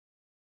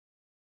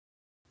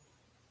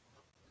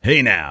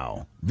Hey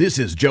now, this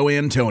is Joe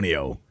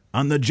Antonio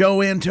on The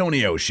Joe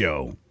Antonio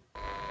Show.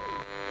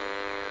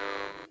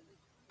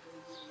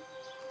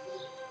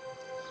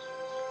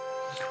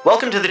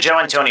 Welcome to The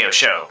Joe Antonio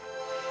Show.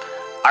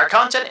 Our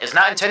content is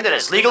not intended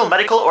as legal,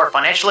 medical, or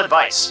financial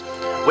advice.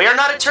 We are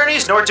not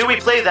attorneys, nor do we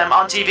play them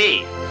on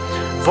TV.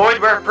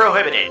 Void where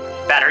prohibited.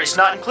 Batteries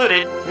not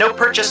included. No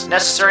purchase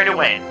necessary to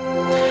win.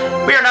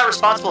 We are not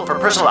responsible for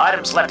personal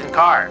items left in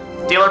car.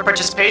 Dealer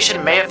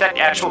participation may affect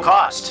actual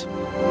cost.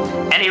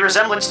 Any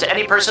resemblance to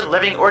any person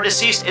living or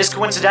deceased is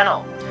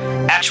coincidental.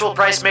 Actual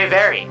price may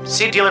vary.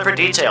 See dealer for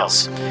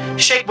details.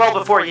 Shake well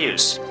before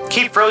use.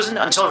 Keep frozen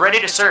until ready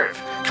to serve.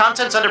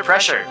 Contents under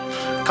pressure.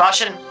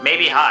 Caution, may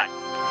be hot.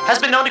 Has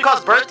been known to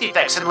cause birth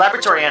defects in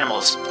laboratory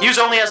animals. Use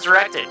only as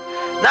directed.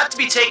 Not to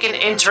be taken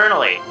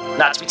internally.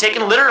 Not to be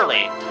taken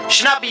literally.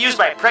 Should not be used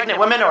by pregnant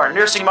women or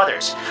nursing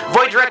mothers.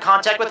 Avoid direct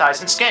contact with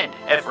eyes and skin.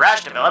 If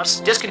rash develops,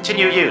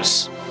 discontinue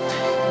use.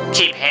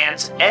 Keep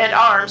hands and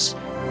arms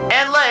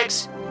and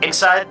legs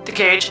inside the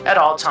cage at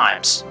all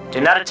times. Do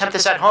not attempt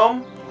this at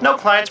home. No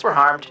clients were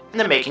harmed in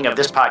the making of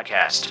this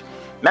podcast.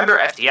 Member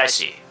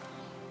FDIC.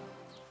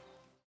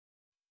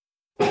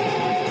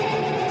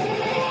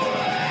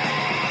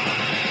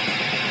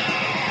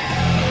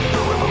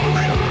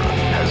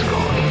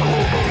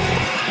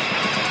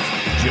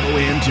 Joe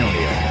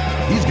Antonio.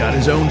 He's got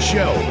his own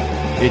show.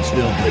 It's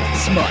filled with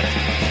smut,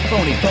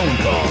 phony phone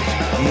calls,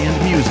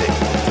 and music.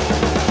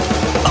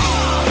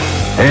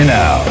 Hey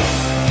now.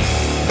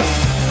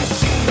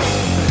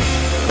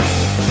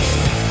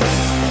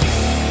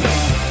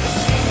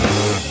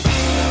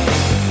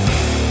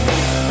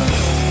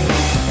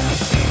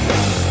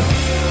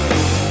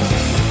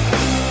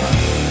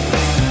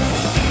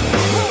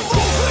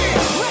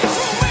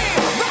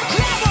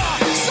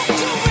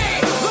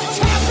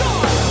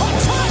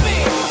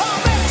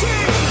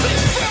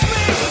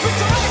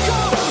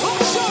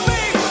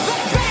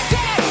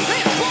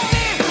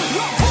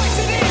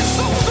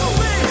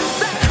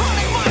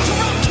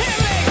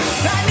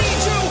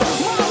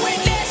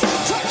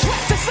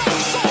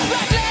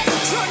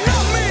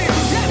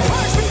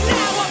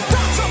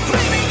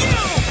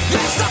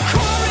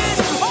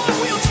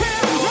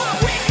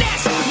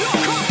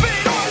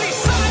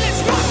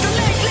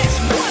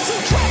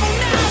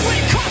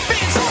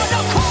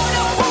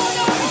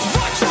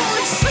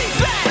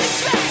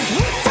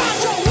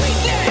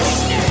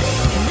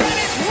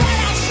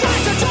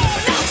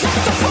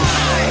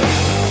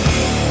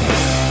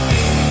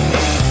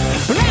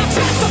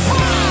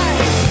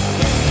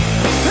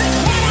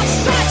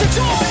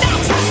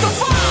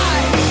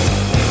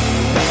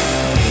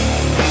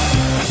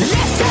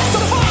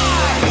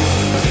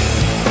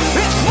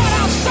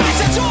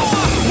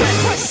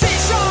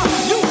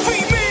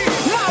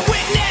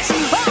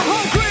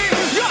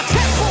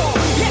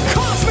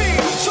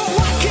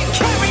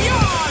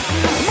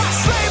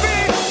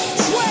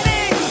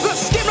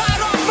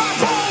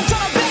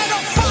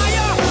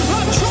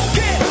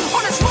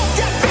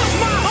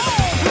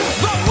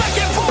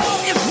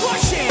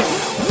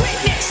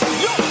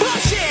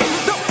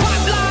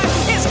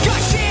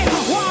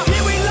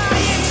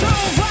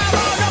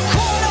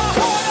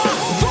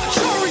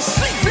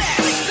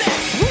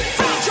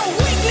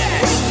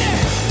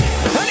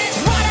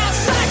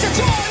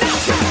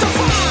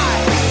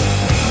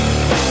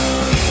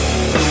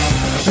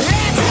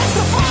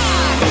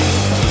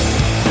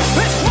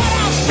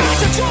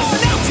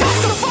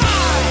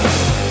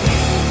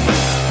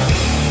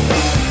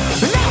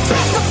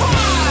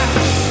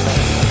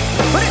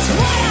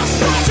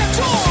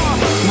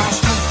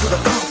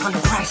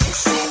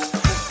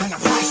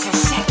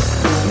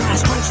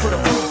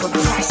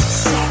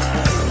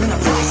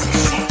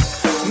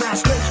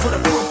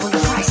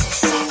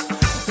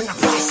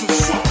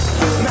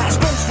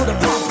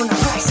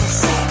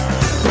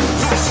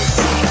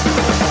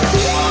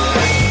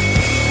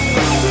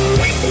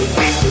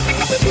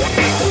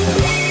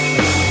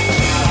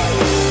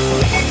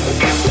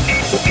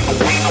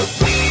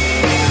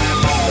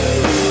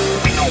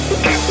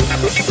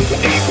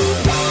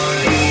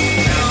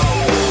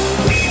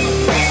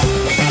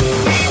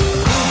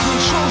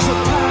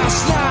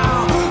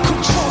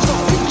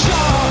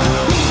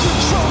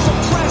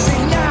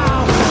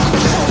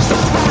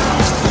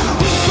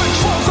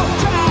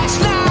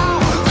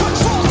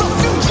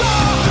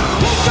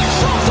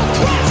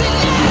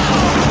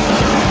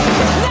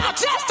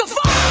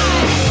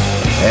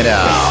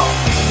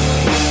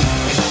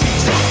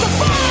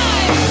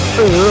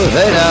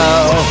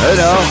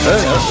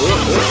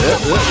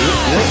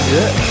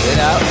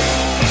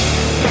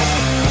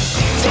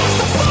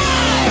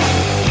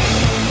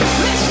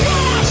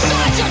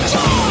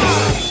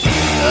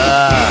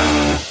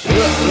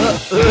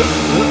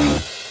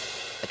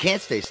 I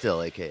can't stay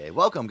still, aka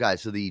welcome,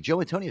 guys, to the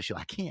Joe Antonio Show.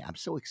 I'm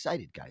so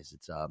excited, guys.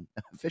 It's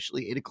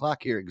officially 8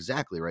 o'clock here,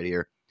 exactly right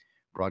here,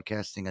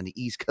 broadcasting on the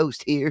East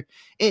Coast here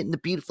in the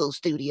beautiful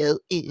studio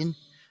in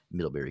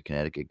Middlebury,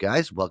 Connecticut.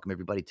 Guys, welcome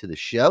everybody to the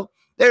show.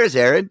 There's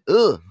Aaron.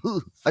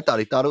 I thought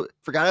he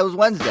forgot it was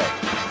Wednesday.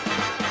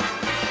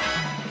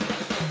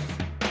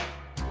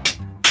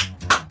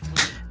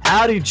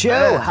 Howdy,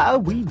 Joe. How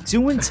we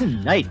doing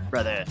tonight,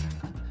 brother?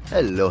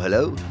 Hello.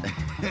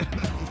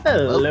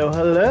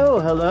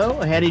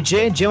 Hello. Hattie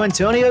J, Joe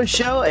Antonio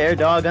show. Air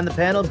Dog on the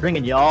panel,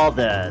 bringing you all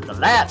the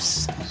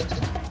laughs.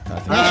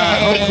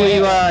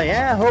 Hopefully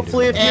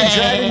if you're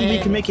driving, we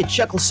can make you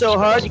chuckle so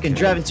hard you can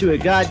drive into a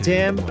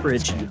goddamn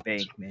bridge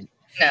embankment.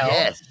 No.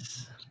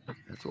 Yes.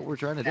 That's what we're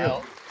trying to do.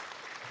 No.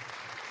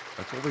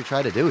 That's what we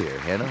try to do here,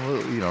 Hannah.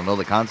 You don't know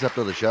the concept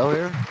of the show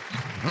here?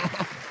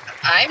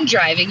 I'm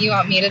driving. You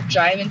want me to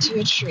drive into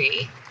a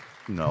tree?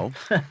 No.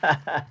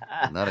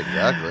 Not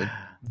exactly.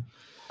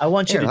 I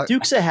want you Aaron, to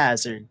Dukes a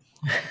Hazard.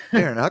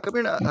 Aaron, how come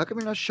you're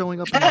not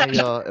showing up in my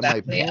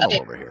panel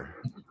over here?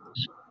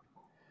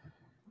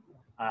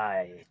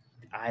 I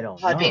don't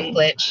Pod know. being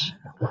glitch.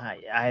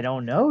 I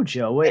don't know,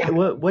 Joe.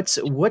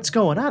 What's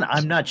going on?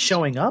 I'm not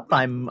showing up.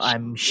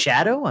 I'm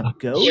Shadow. I'm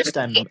Ghost.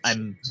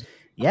 I'm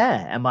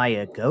yeah. Am I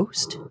a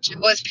ghost? I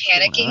was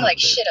panicking like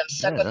shit. I'm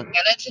stuck with Yeah.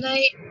 Hannah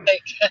tonight.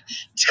 Like,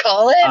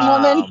 call in,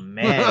 Oh woman.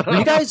 man, were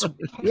you guys?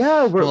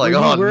 Yeah, were like, you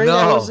oh, worried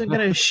I no. wasn't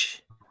gonna?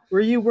 Were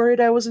you worried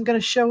I wasn't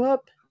gonna show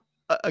up?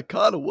 I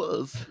kind of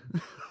was.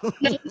 I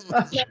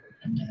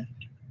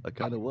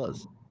kind of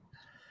was.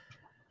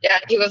 Yeah,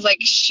 he was like,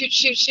 shoot.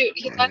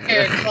 He's not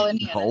here. Call in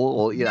Hannah. Oh,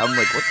 well, yeah. I'm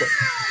like, what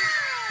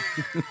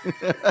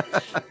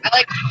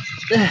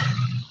the?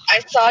 I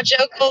saw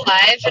Joe go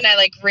live, and I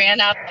like ran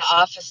out the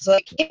office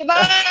like, hey,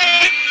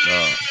 bye.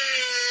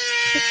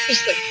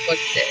 Just like booked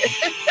it.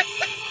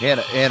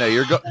 Hannah,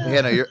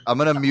 I'm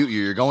gonna mute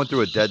you. You're going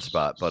through a dead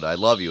spot, but I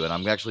love you, and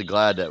I'm actually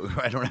glad that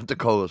I don't have to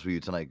co-host with you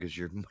tonight because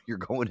you're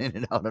going in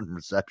and out on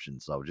reception.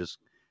 So just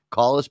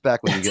call us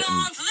back when you get.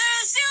 Oh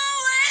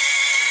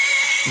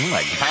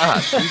my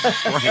God!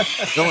 Jesus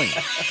Christ, killing it.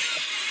 What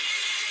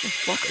the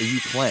fuck are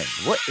you playing?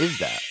 What is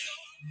that?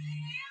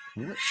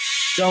 What?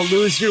 Don't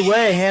lose your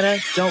way, Hannah.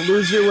 Don't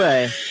lose your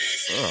way.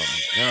 Oh my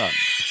God!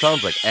 It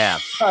sounds like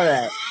ass. All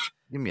right.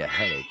 Give me a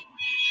headache.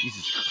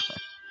 Jesus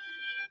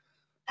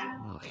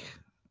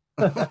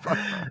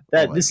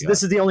Christ.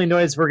 This is the only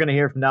noise we're gonna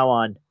hear from now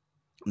on.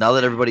 Now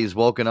that everybody's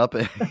woken up,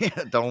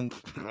 don't.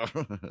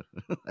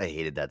 I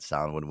hated that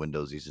sound when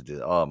Windows used to do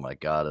that. Oh my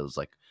God, it was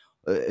like,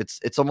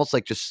 it's almost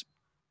like just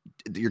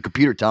your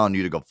computer telling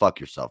you to go fuck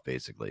yourself,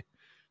 basically.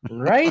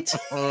 Right?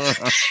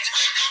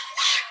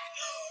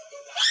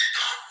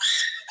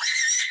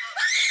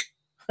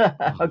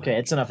 Okay,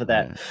 it's enough of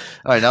that.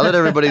 All right, now that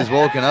everybody's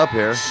woken up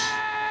here,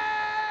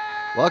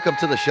 welcome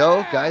to the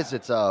show, guys.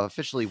 It's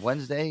officially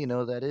Wednesday. You know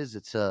what that is?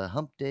 It's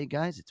hump day,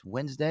 guys. It's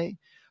Wednesday.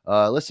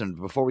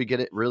 Listen, before we get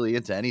it really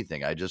into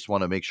anything, I just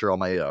want to make sure all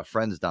my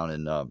friends down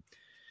in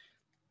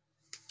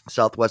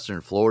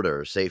southwestern Florida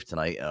are safe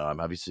tonight.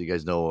 Obviously, you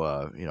guys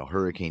know,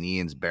 Hurricane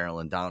Ian's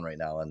barreling down right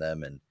now on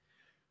them, and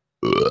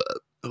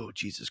oh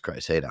Jesus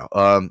Christ, hey now,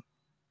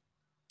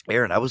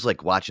 Aaron, I was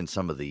like watching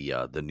some of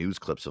the news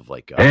clips of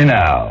like Hey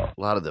now.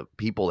 a lot of the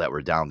people that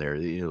were down there,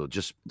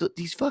 just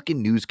these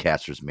fucking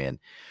newscasters, man.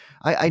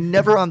 I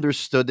never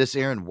understood this,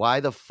 Aaron, why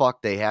the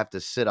fuck they have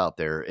to sit out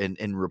there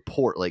and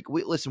report. Like,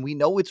 listen, we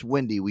know it's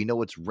windy. We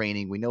know it's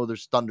raining. We know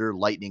there's thunder,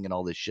 lightning, and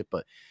all this shit.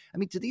 But, I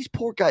mean, to these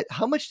poor guys,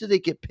 how much do they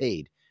get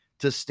paid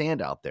to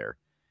stand out there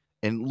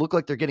and look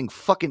like they're going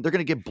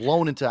to get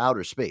blown into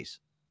outer space?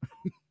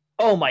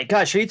 Oh my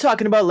gosh, are you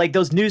talking about like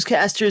those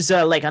newscasters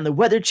like on the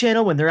Weather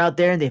Channel when they're out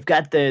there and they've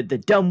got the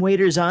dumb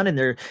waders on and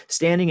they're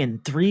standing in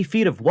 3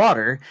 feet of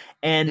water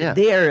and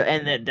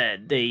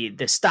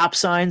the stop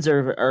signs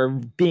are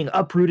being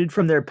uprooted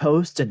from their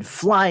posts and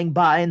flying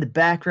by in the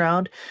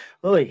background?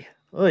 Oy.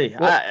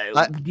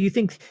 Do you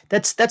think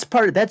that's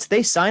part of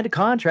they signed a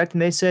contract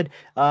and they said,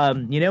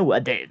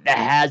 the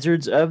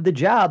hazards of the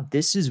job,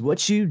 this is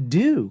what you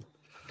do.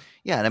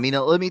 Yeah, and I mean,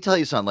 let me tell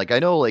you something. Like, I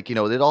know, like, it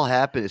all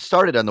happened. It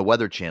started on the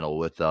Weather Channel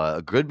with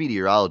a good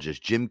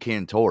meteorologist, Jim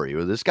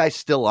Cantori. This guy's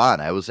still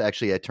on. I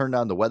turned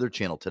on the Weather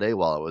Channel today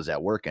while I was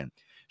at work, and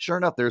sure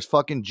enough, there's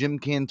fucking Jim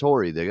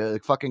Cantori, the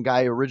fucking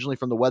guy originally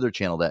from the Weather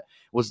Channel that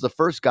was the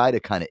first guy to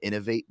kind of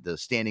innovate the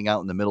standing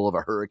out in the middle of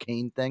a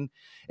hurricane thing.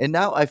 And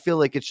now I feel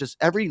like it's just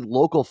every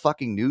local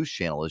fucking news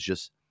channel is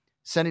just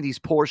sending these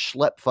poor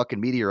schlep fucking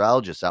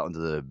meteorologists out into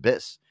the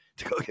abyss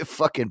to go get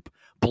fucking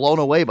blown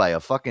away by a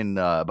fucking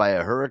by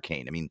a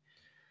hurricane. I mean,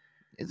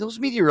 those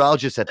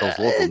meteorologists at those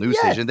local news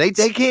stations, they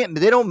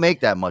don't make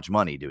that much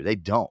money, dude. They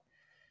don't.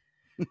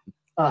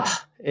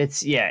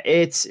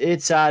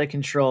 It's out of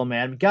control,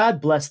 man.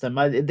 God bless them.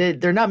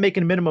 They're not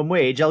making minimum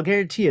wage, I'll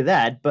guarantee you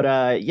that. But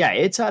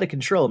it's out of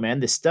control, man.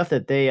 The stuff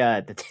that they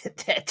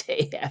that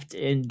they have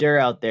to endure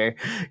out there.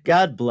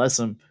 God bless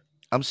them.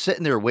 I'm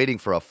sitting there waiting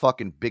for a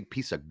fucking big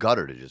piece of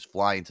gutter to just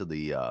fly into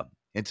the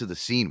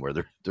scene where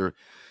they're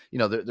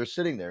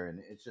sitting there,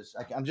 and it's just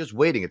I'm just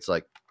waiting. It's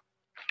like,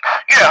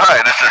 yeah,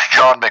 hi, this is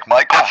John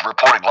McMichaels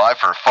reporting live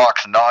for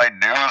Fox 9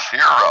 News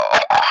here.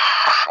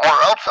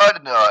 We're outside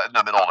in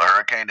the middle of the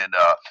hurricane, and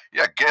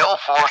gale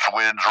force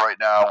winds right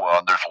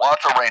now. There's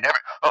lots of rain.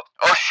 Oh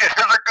shit,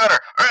 here's a gutter.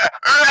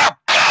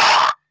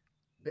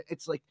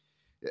 It's like,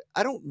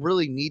 I don't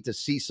really need to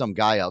see some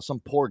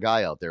poor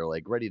guy out there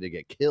like ready to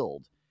get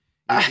killed.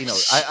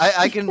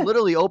 I can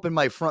literally open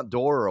my front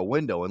door or a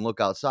window and look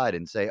outside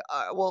and say,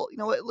 well,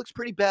 it looks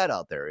pretty bad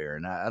out there,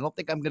 Aaron. I don't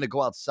think I'm going to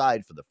go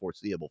outside for the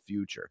foreseeable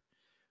future.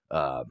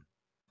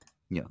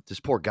 This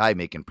poor guy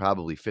making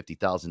probably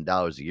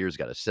 $50,000 a year has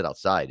got to sit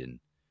outside and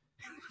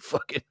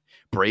fucking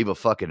brave a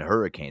fucking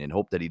hurricane and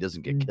hope that he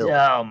doesn't get killed.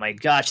 Oh my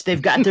gosh,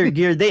 they've got their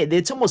gear.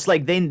 It's almost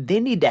like they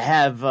need to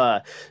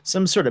have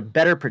some sort of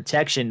better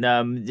protection.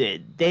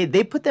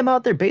 They put them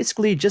out there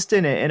basically just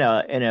in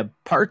a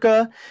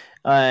parka,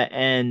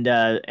 and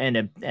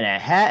a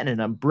hat and an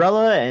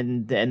umbrella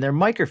and their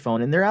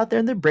microphone, and they're out there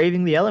and they're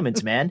braving the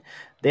elements, man.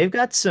 They've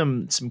got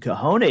some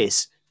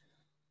cojones.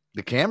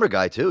 The camera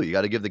guy too. You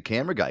got to give the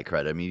camera guy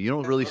credit. I mean, you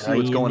don't really see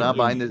what's going on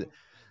behind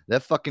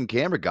that fucking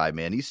camera guy,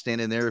 man. He's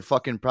standing there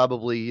fucking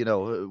probably,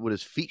 with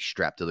his feet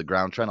strapped to the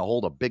ground, trying to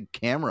hold a big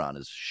camera on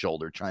his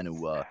shoulder, trying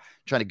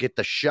to get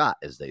the shot,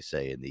 as they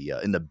say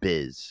in the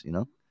biz,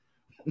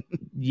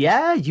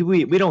 Yeah,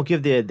 we don't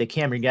give the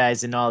camera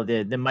guys and all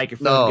the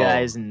microphone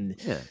guys, and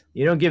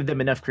you don't give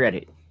them enough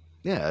credit.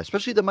 Yeah,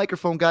 especially the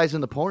microphone guys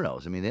in the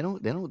pornos. I mean, they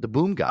don't the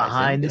boom guys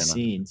behind the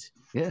scenes.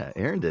 Yeah,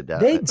 Aaron did that.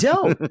 They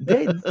don't.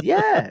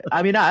 Yeah.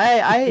 I mean,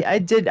 I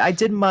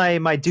did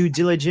my due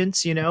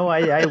diligence.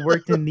 I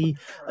worked in the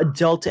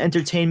adult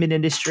entertainment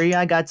industry.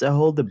 I got to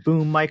hold the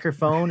boom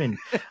microphone, and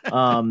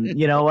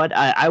you know what?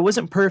 I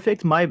wasn't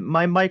perfect. My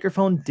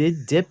microphone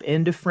did dip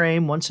into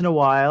frame once in a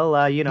while.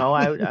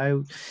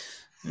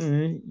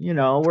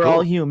 We're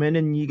all human,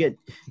 and you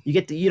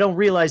don't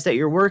realize that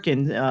you're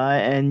working,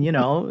 and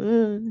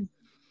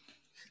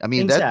I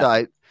mean, that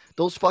guy.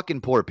 Those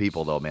fucking poor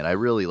people, though, man. I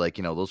really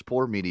those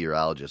poor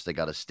meteorologists. They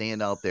got to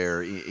stand out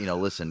there.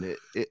 Listen,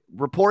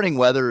 reporting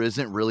weather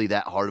isn't really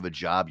that hard of a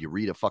job. You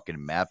read a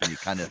fucking map and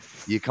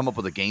you come up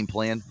with a game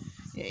plan.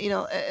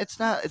 It's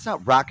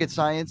not rocket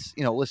science.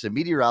 Listen,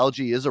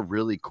 meteorology is a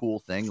really cool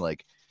thing.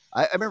 Like,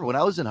 I remember when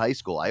I was in high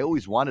school, I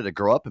always wanted to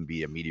grow up and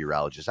be a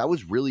meteorologist. I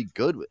was really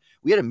good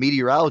we had a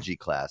meteorology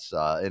class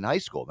in high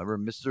school.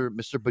 Remember Mr.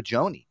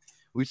 Bajoni?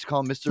 We used to call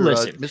him Mr.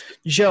 Listen,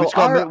 Joe.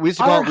 We used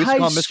to call him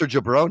Mr.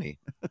 Jabroni.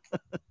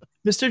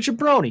 Mr.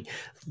 Jabroni.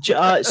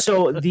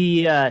 So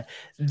the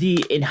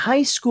in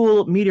high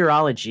school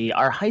meteorology,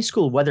 our high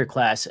school weather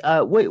class.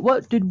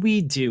 What did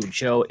we do,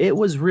 Joe? It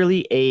was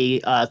really a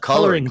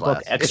coloring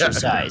book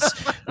exercise.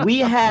 We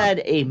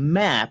had a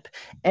map,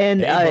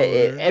 and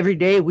every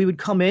day we would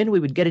come in. We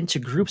would get into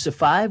groups of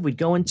 5. We'd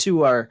go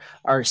into our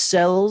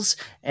cells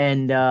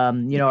and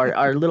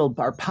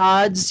our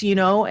pods,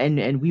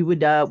 and we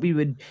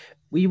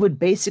would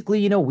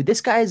basically,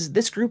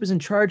 this group is in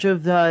charge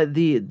of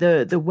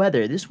the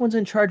weather. This one's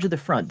in charge of the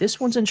front.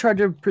 This one's in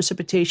charge of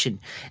precipitation.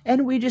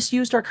 And we just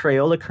used our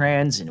Crayola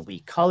crayons and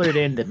we colored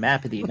in the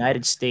map of the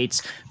United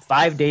States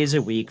 5 days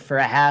a week for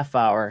a half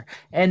hour.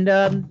 And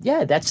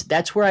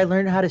that's where I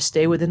learned how to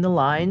stay within the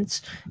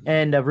lines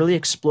and really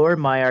explore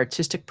my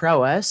artistic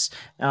prowess.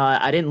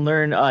 I didn't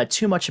learn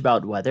too much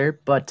about weather,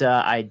 but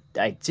I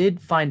did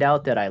find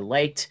out that I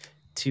liked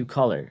to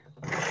color.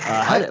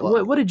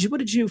 What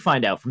did you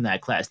find out from that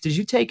class? Did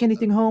you take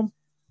anything home?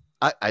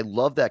 I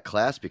love that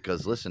class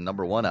because, listen,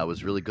 number one, I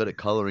was really good at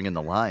coloring in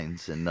the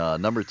lines, and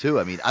number two,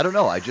 I mean, I don't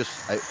know, I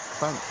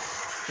found.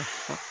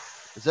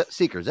 Is that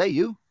Seeker? Is that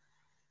you,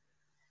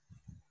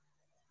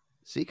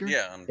 Seeker?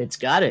 Yeah, it's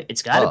got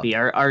to be.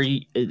 Are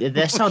you?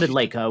 That sounded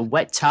like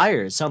wet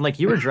tires. Sounded like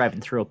you were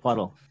driving through a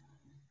puddle.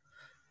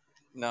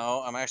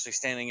 No, I'm actually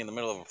standing in the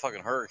middle of a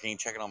fucking hurricane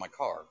checking on my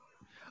car.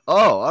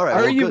 Oh, all right.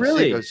 Are you good,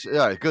 really? Seeker.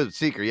 All right, good,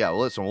 Seeker. Yeah,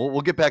 well, listen,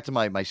 we'll get back to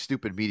my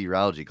stupid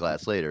meteorology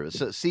class later.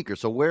 So, Seeker,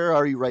 so where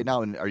are you right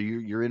now? And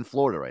you're in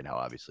Florida right now,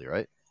 obviously,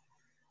 right?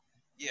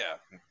 Yeah.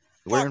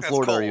 Where in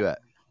Florida are you at?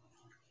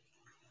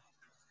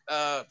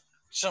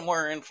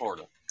 Somewhere in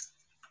Florida.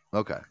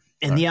 Okay.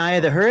 In the eye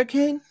of the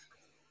hurricane?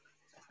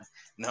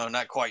 No,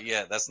 not quite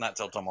yet. That's not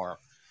till tomorrow.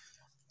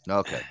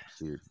 Okay.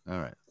 So all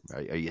right.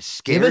 Are you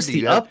scared? Give us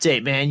the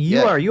update, man.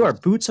 You are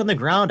boots on the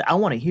ground. I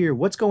want to hear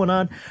what's going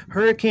on.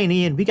 Hurricane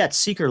Ian, we got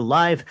Seeker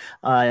live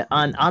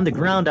on the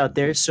ground out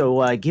there.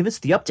 So give us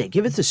the update.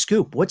 Give us the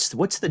scoop. What's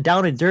the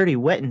down and dirty,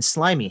 wet and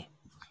slimy?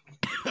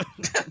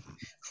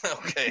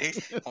 Okay.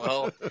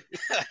 Well,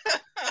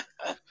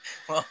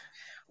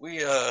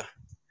 we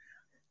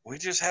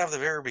just have the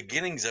very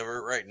beginnings of it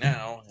right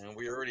now, and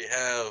we already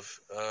have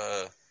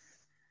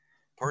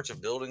parts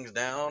of buildings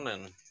down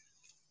and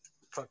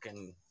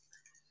fucking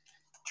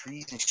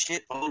trees and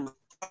shit all over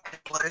the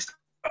place.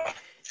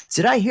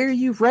 Did I hear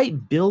you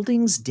right?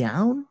 Buildings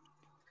down?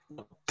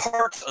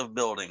 Parts of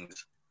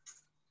buildings.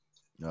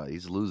 No,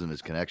 he's losing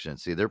his connection.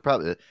 See, they're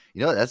probably,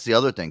 that's the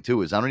other thing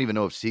too, is I don't even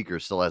know if Seeker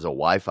still has a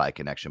Wi-Fi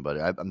connection, but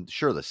I'm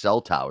sure the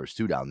cell towers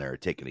too down there are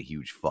taking a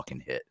huge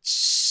fucking hit.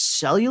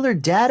 Cellular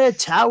data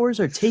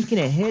towers are taking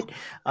a hit.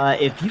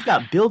 If you've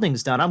got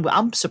buildings down,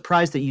 I'm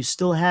surprised that you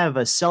still have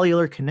a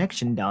cellular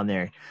connection down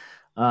there.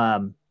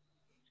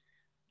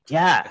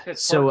 Yeah.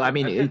 So I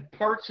mean,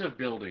 parts of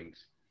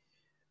buildings.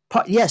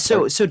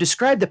 So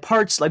describe the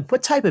parts. Like,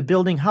 what type of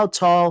building? How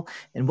tall?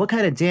 And what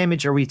kind of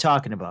damage are we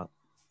talking about?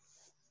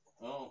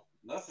 Well,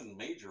 nothing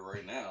major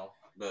right now.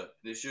 but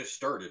it's just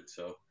started.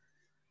 So.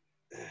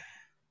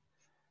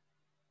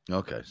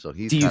 Okay, so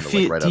he's Do you kind of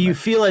like feel? right Do on you there.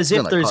 feel as He's if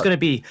on the there's cusp. going to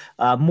be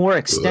more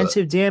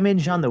extensive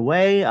damage on the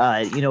way?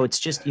 It's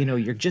just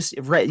you're just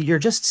right. You're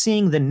just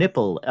seeing the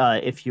nipple,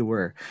 if you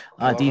were.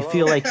 Do you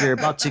feel like you're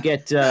about to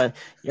get? Are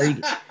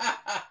you...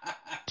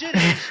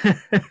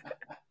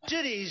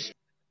 Titties.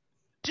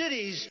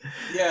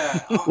 Yeah,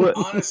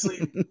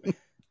 honestly,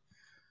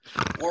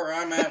 where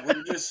I'm at,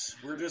 we're just,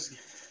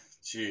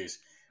 jeez,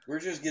 we're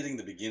just getting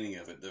the beginning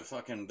of it. The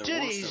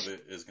worst of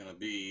it is going to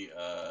be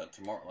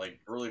tomorrow, like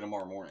early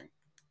tomorrow morning.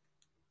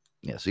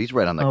 Yeah, so he's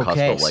right on the cusp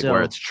Okay, of like so-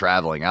 where it's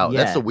traveling out. Yeah.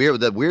 That's the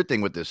weird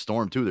thing with this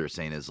storm too. They're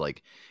saying is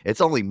like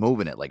it's only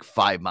moving at like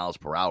 5 miles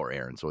per hour,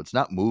 Aaron. So it's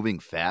not moving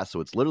fast. So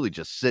it's literally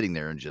just sitting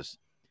there and just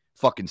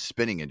fucking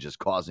spinning and just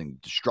causing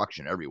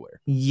destruction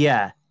everywhere.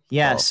 Yeah.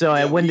 Yeah,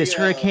 so when this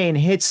hurricane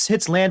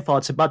hits landfall,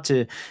 it's about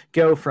to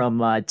go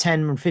from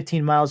 10 or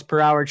 15 miles per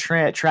hour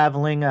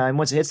traveling. And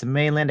once it hits the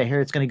mainland, I hear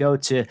it's going to go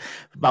to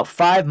about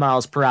 5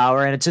 miles per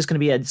hour. And it's just going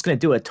to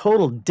do a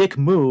total dick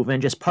move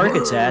and just park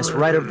its ass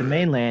right over the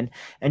mainland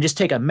and just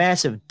take a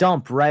massive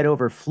dump right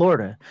over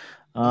Florida.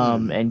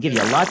 And give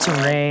you lots of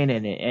rain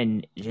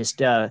and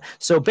just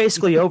so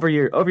basically over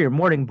your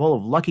morning bowl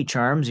of Lucky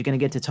Charms, you're going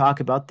to get to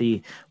talk about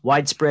the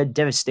widespread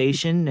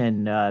devastation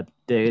and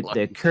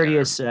the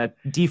courteous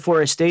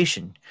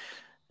deforestation.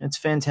 That's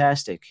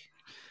fantastic.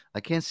 I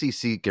can't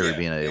see Gary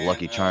being a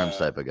Lucky Charms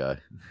type of guy.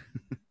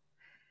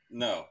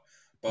 No,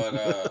 but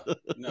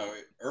no.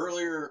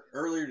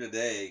 Earlier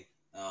today,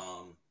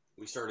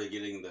 we started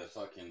getting the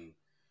fucking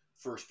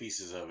first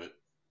pieces of it,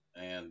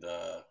 and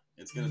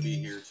it's gonna be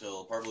here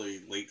till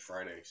probably late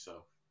Friday.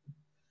 So,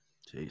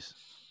 jeez.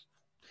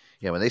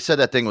 Yeah, when they said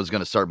that thing was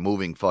going to start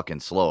moving fucking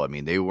slow, I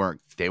mean they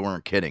weren't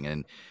kidding.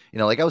 And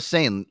like I was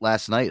saying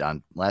last night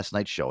on last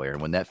night's show, Aaron,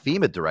 when that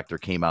FEMA director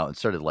came out and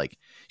started like,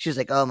 she was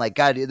like, "Oh my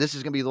god, this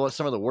is going to be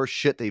some of the worst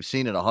shit they've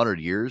seen in 100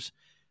 years."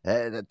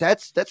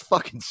 That's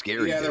fucking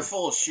scary. Yeah, dude. they're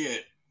full of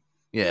shit.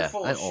 Yeah, they're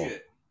full of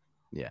shit.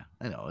 Yeah,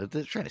 I know.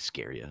 They're trying to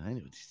scare you. I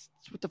know. It's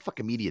what the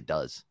fucking media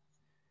does.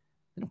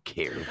 I don't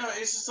care. No,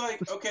 it's just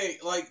like, okay,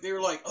 like they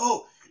were like,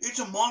 "Oh, it's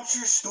a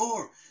monster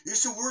storm.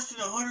 It's the worst in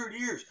 100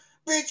 years."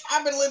 Bitch,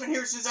 I've been living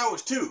here since I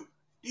was 2.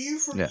 Do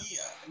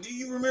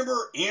you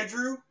remember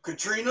Andrew,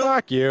 Katrina,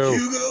 Fuck you.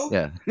 Hugo?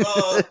 Yeah.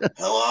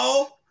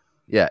 Hello?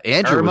 Yeah,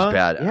 Andrew Irma? was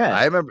bad. Yeah.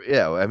 I remember.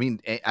 Yeah, I mean,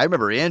 I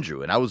remember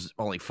Andrew, and I was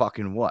only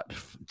fucking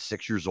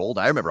 6 years old.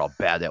 I remember how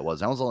bad that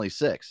was. I was only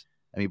 6.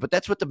 I mean, but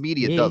that's what the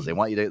media does. They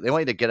want you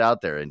to get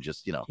out there and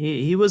just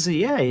He was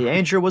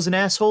Andrew was an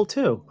asshole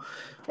too.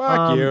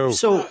 Fuck you.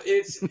 So No,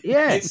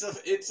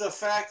 it's a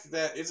fact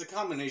that it's a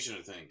combination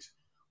of things.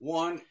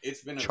 One,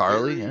 it's been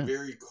a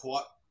very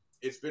quiet.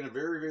 It's been a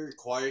very, very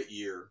quiet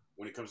year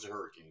when it comes to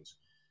hurricanes.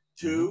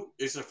 2,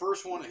 it's the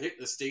first one to hit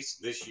the States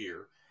this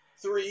year.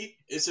 3,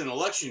 it's an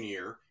election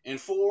year.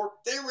 And 4,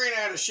 they ran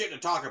out of shit to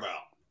talk about.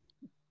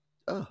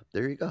 Oh,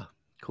 there you go.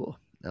 Cool.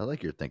 I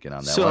like your thinking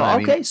on that so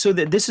one. So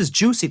this is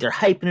juicy. They're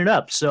hyping it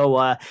up.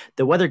 So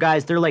the weather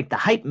guys, they're like the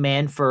hype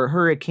man for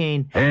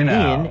Hurricane Ian,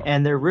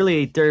 and they're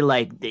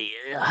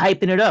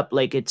hyping it up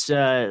like it's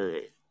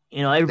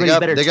everybody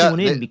better tune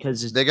in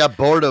because they got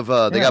bored of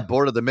the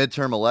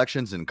midterm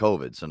elections and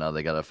COVID, so now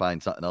they got to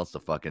find something else to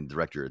fucking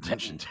direct your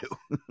attention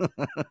to.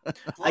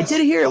 I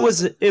did hear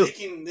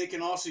they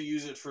can also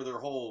use it for their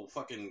whole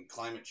fucking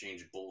climate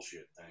change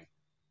bullshit thing.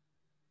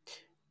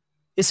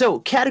 So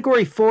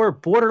Category 4,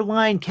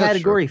 borderline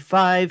Category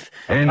 5.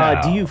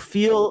 Do you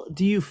feel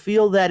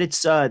that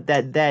it's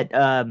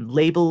that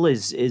label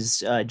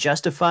is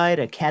justified?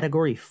 A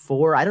Category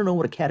 4? I don't know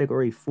what a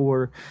Category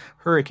 4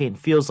 hurricane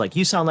feels like.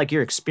 You sound like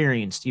you're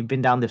experienced. You've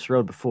been down this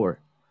road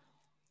before.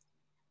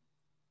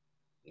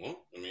 Well,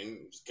 I mean,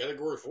 it's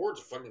Category 4.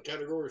 It's a fucking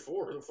Category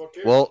 4. Who the fuck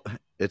cares? Well,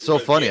 it's so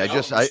funny.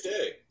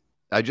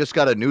 I just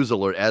got a news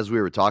alert as we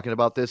were talking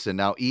about this, and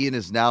now Ian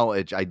is now.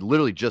 I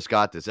literally just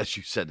got this as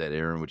you said that,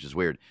 Aaron, which is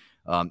weird.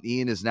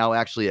 Ian is now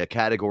actually a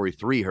Category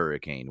 3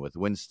 hurricane with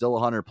winds still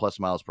 100 plus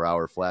miles per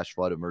hour, flash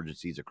flood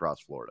emergencies across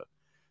Florida.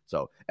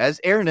 So,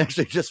 as Aaron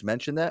actually just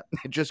mentioned, that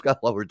it just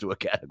got lowered to a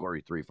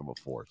Category 3 from a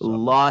 4. So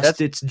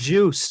lost its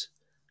juice.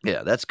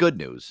 Yeah, that's good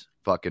news.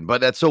 Fucking, but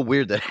that's so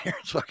weird that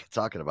Aaron's fucking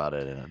talking about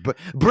it. But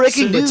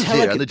breaking news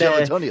here on the Joe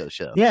Antonio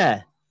Show.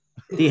 Yeah.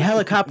 The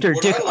helicopter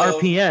dick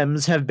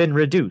RPMs have been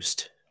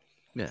reduced.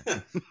 Yeah.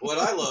 What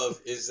I love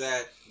is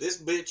that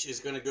this bitch is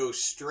going to go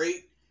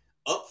straight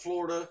up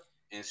Florida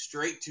and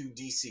straight to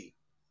DC.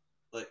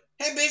 Like,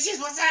 hey bitches,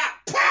 what's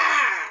up?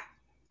 Pah!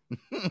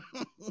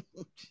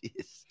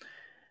 Jeez.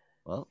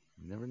 Well,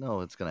 you never know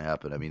what's going to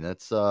happen. I mean,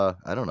 that's I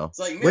don't know. It's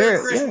like Merry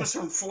Christmas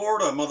from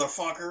Florida,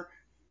 motherfucker.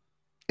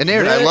 And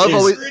Aaron,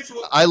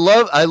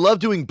 I love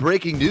doing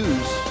breaking news.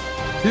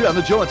 Dude, on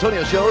the Joe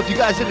Antonio Show. If you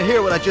guys didn't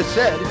hear what I just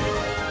said,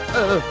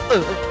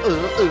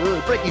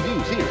 Breaking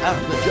news here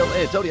on the Joe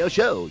Antonio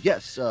Show.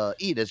 Yes,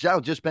 Eid has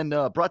now just been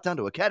brought down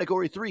to a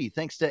Category 3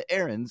 thanks to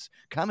Aaron's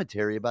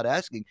commentary about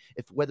asking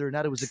if whether or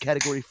not it was a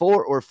Category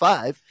 4 or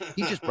 5.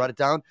 He just brought it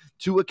down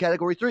to a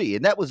Category 3.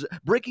 And that was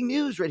breaking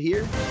news right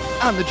here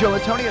on the Joe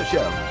Antonio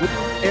Show with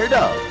Air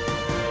Dog.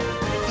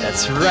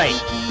 That's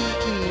right.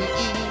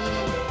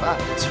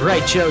 That's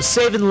right, Joe.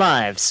 Saving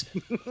lives.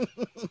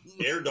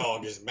 Air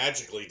Dog is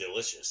magically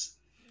delicious.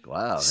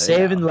 Wow. Hey,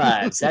 Saving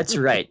lives. That's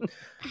right.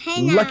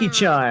 Lucky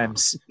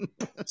Charms.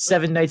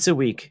 7 nights a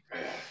week.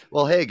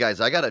 Well, hey,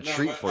 guys, I got a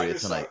treat for you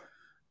tonight.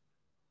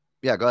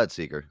 Yeah, go ahead,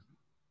 Seeker.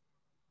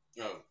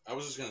 No, I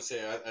was just going to say,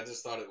 I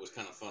just thought it was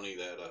kind of funny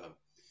that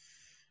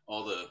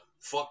all the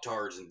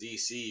fucktards in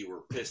D.C.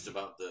 were pissed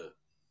about the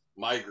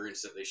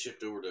migrants that they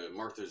shipped over to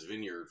Martha's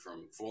Vineyard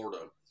from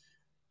Florida.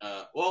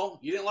 Well,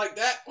 you didn't like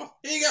that? Well,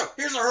 here you go.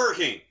 Here's a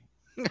hurricane.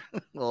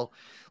 Well,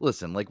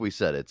 listen, like we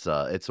said, it's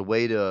a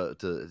way to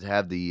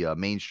have the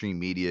mainstream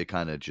media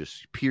kind of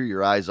just peer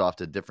your eyes off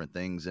to different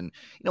things. And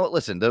you know what?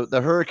 Listen,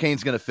 the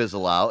hurricane's going to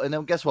fizzle out, and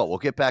then guess what? We'll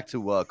get back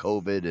to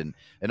COVID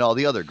and all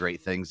the other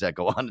great things that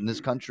go on in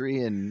this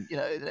country. And you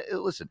know,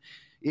 listen,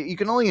 you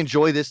can only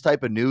enjoy this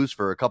type of news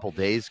for a couple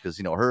days because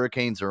you know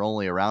hurricanes are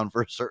only around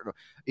for a certain.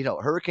 You know,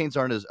 hurricanes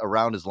aren't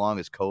around as long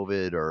as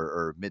COVID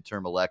or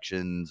midterm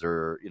elections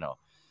or you know.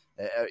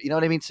 You know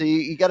what I mean? So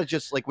you got to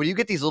just like when you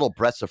get these little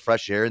breaths of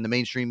fresh air in the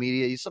mainstream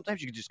media,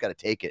 sometimes you just got to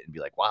take it and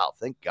be like, wow,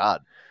 thank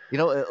God. You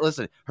know,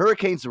 listen,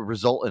 hurricanes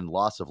result in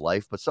loss of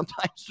life, but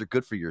sometimes they're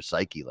good for your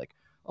psyche. Like,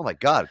 oh my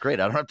God, great.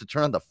 I don't have to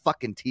turn on the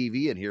fucking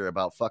TV and hear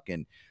about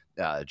fucking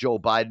Joe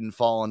Biden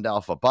falling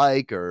off a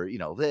bike or, you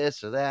know,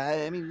 this or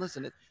that. I mean,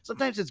 listen,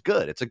 sometimes it's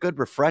good. It's a good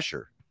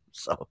refresher.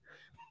 So.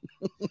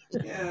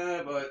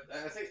 Yeah, but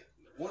I think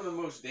one of the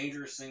most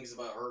dangerous things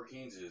about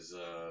hurricanes is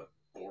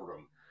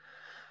boredom.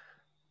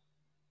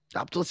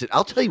 Listen,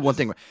 I'll tell you one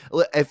thing.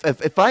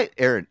 If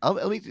Aaron,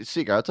 let me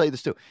Seeker, I'll tell you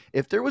this too.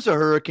 If there was a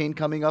hurricane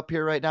coming up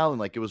here right now and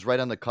like it was right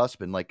on the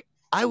cusp and like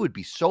I would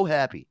be so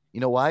happy. You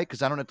know why?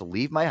 Because I don't have to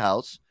leave my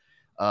house.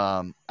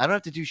 I don't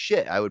have to do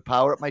shit. I would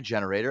power up my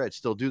generator. I'd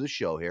still do the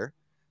show here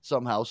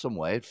somehow, some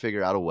way. I'd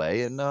figure out a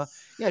way, and yeah,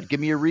 it'd give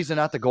me a reason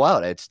not to go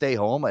out. I'd stay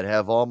home. I'd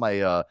have all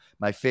my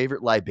my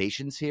favorite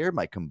libations here,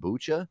 my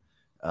kombucha.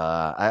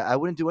 I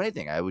wouldn't do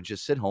anything. I would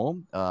just sit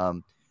home.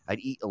 I'd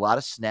eat a lot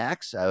of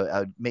snacks.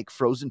 I'd make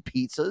frozen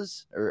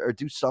pizzas or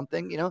do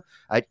something, you know.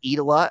 I'd eat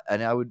a lot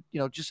and I would, you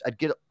know, I'd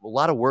get a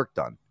lot of work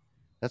done.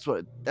 That's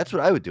what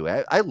I would do.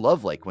 I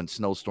love like when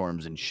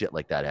snowstorms and shit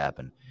like that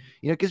happen.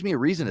 You know, it gives me a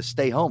reason to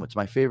stay home. It's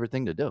my favorite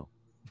thing to do.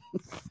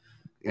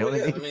 You know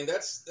what I mean?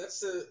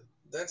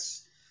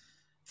 That's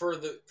for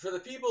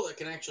the people that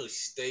can actually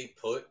stay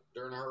put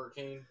during a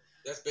hurricane.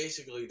 That's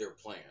basically their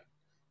plan.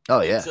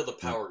 Oh yeah. Until the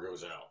power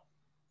goes out.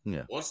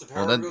 Yeah. Once the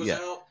power goes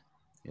out.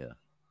 Yeah.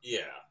 Yeah.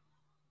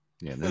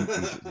 Yeah, then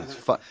it's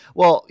fun.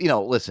 Well, you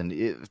know, listen,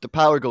 if the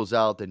power goes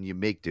out, then you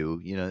make do.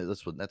 You know,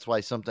 that's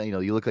why sometimes, you know,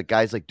 you look at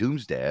guys like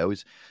Doomsday.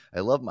 I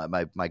love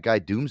my guy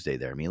Doomsday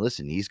there. I mean,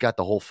 listen, he's got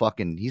the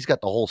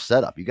whole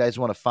setup. You guys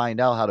want to find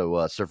out how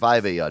to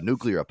survive a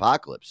nuclear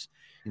apocalypse?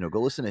 You know,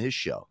 go listen to his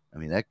show. I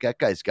mean, that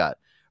guy's got,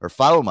 or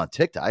follow him on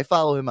TikTok. I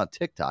follow him on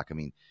TikTok. I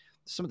mean,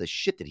 some of the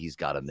shit that he's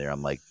got in there,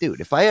 I'm like,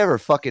 dude, if I ever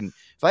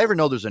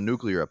know there's a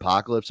nuclear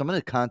apocalypse, I'm gonna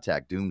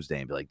contact Doomsday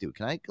and be like, dude,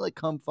 can I like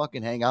come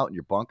fucking hang out in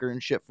your bunker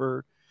and shit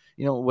for,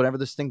 you know, whenever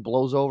this thing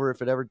blows over,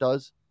 if it ever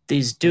does.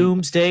 These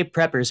doomsday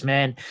preppers,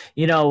 man.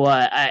 You know,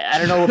 I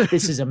don't know if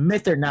this is a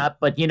myth or not,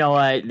 but you know,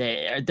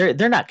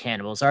 they're not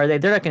cannibals, are they?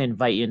 They're not going to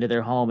invite you into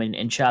their home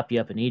and chop you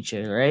up and eat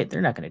you, right?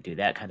 They're not going to do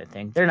that kind of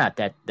thing. They're not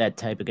that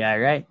type of guy,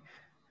 right?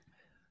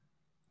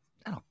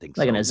 I don't think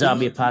like so. In a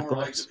zombie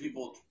apocalypse.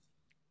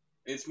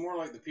 It's more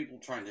like the people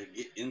trying to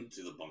get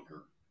into the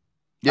bunker.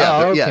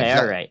 Yeah, okay,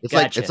 exactly. all right. It's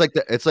gotcha.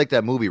 it's like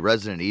that movie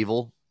Resident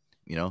Evil,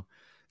 you know.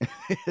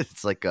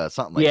 It's like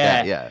something like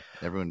that. Yeah,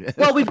 everyone.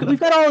 Well, we've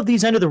got all of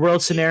these end of the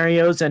world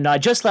scenarios, and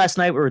just last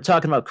night we were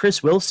talking about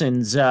Chris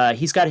Wilson's.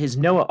 He's got his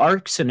Noah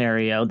Ark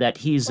scenario that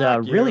he's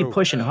really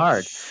pushing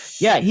hard.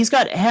 Yeah, he's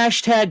got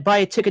hashtag buy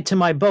a ticket to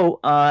my boat,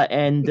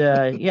 and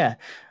yeah.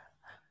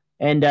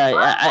 And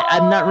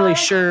I'm not really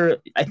sure.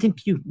 I think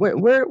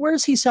where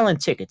is he selling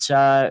tickets?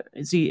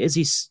 Where's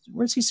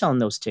he selling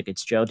those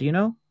tickets, Joe? Do you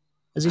know?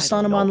 Is he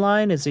selling them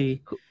online? Is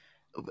he?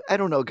 I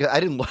don't know. I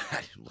didn't look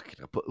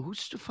it up. But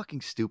who's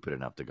fucking stupid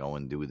enough to go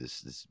and do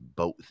this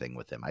boat thing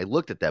with him? I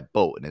looked at that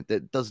boat, and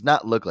it does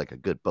not look like a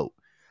good boat.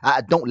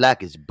 I don't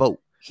like his boat.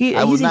 He's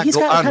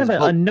got kind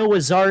of a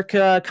Noah's Ark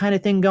kind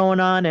of thing going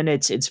on, and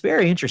it's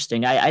very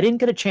interesting. I didn't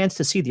get a chance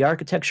to see the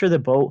architecture of the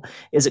boat.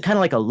 Is it kind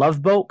of like a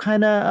Love Boat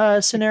kind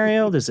of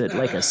scenario? Is it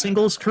like a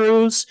singles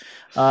cruise?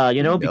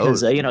 You know,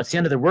 because you know it's the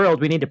end of the world.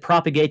 We need to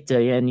propagate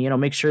and you know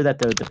make sure that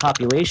the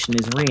population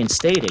is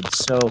reinstated.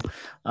 So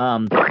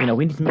you know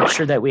we need to make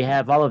sure that we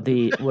have all of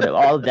the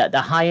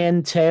the high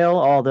end tail,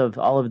 all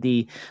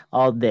the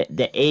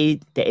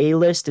A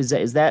list.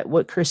 Is that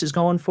what Chris is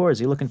going for? Is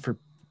he looking for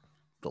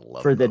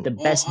the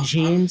best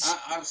jeans?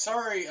 I'm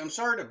sorry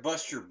to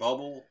bust your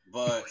bubble,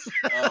 but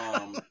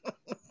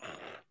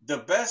the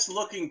best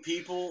looking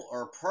people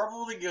are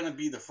probably going to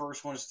be the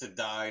first ones to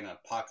die in an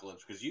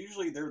apocalypse because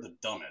usually they're the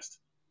dumbest.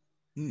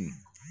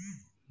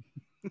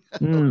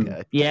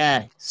 Okay.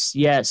 Yeah.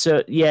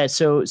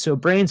 So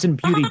brains and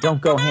beauty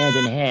don't go hand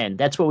in hand.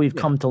 That's what we've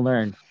come to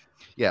learn.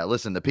 Yeah,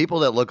 listen, the people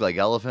that look like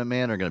Elephant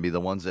Man are going to be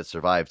the ones that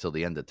survive till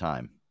the end of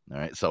time. All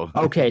right, so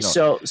okay,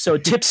 so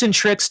tips and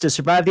tricks to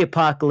survive the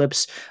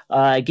apocalypse.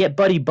 Get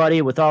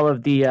buddy with all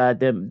of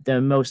the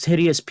most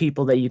hideous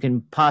people that you can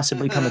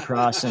possibly come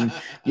across, and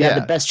you have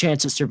the best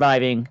chance of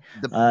surviving.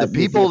 The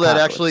people that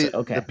actually,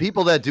 okay. the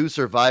people that do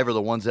survive are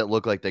the ones that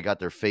look like they got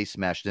their face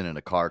smashed in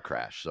a car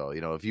crash. So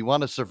if you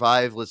want to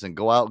survive, listen,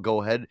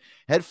 go head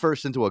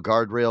first into a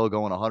guardrail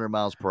going 100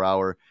 miles per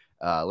hour.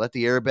 Let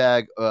the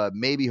airbag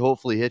maybe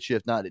hopefully hit you.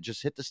 If not,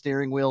 just hit the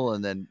steering wheel,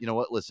 and then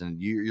listen,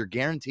 you're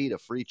guaranteed a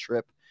free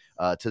trip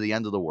to the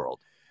end of the world.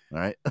 All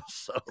right.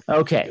 So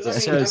okay.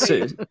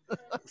 So,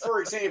 for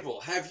example,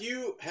 have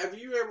you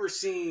ever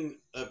seen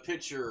a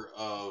picture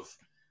of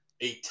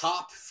a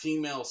top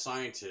female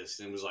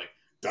scientist and was like,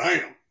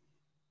 "Damn,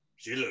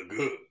 she look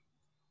good"?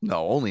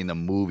 No, only in the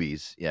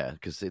movies. Yeah,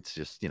 because it's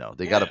just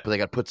they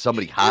gotta put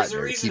somebody hot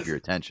there to keep your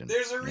attention.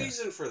 There's a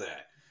reason for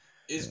that.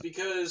 Is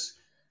because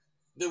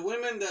the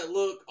women that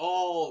look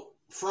all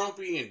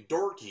frumpy and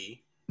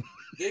dorky,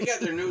 they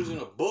got their nose in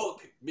a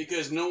book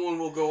because no one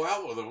will go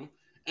out with them.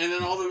 And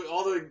then all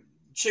the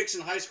chicks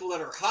in high school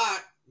that are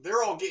hot,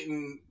 they're all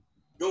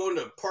going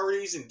to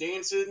parties and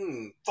dancing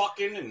and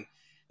fucking, and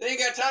they ain't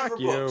got time for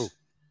books.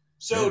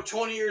 So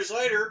 20 years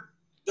later,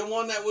 the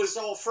one that was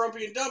all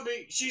frumpy and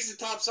dumpy, she's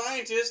the top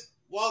scientist,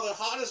 while the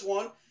hottest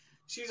one,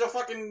 she's a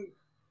fucking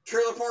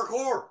trailer park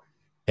whore.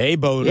 Hey,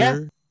 boner. Yeah.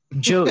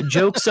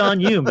 Joke's on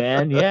you,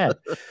 man. Yeah.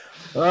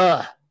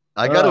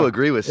 I got to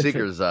agree with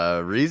Seeker's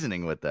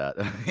reasoning with that.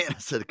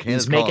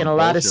 He's making a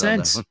lot of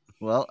sense.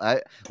 Well,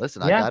 I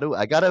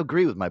got to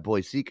agree with my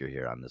boy Seeker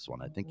here on this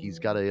one. I think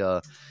he's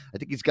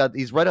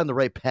right on the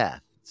right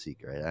path,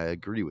 Seeker. I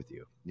agree with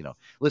you.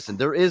 Listen,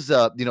 there is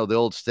the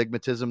old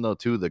stigmatism though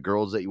too. The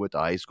girls that you went to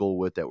high school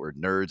with that were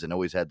nerds and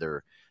always had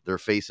their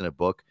face in a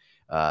book.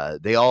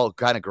 They all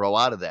kind of grow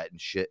out of that and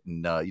shit.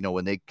 And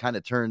when they kind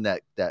of turn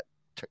that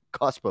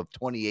cusp of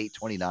 28,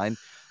 29,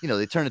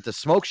 they turn into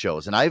smoke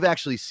shows. And I've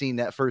actually seen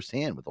that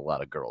firsthand with a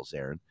lot of girls,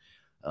 Aaron.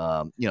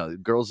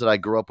 Girls that I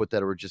grew up with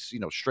that were just,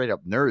 straight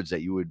up nerds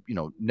that you would,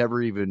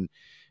 never even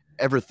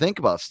ever think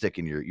about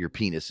sticking your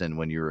penis in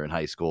when you were in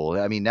high school.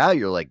 I mean, now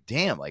you're like,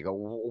 damn, like,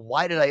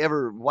 why did I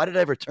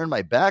ever turn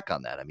my back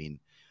on that? I mean,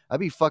 I'd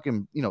be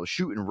fucking,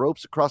 shooting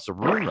ropes across the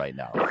room right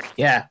now.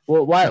 Yeah.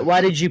 Well,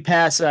 why did you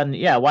pass on?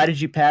 Yeah. Why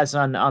did you pass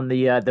on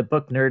the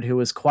book nerd who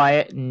was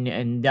quiet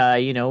and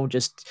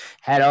just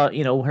had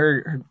all,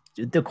 her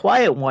the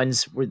quiet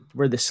ones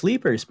were the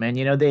sleepers, man.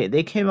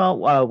 They came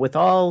out with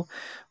all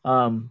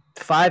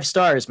 5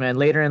 stars, man,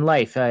 later in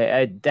life.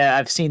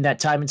 I've seen that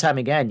time and time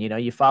again.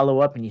 You follow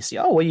up and you see,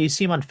 you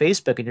see them on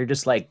Facebook and you're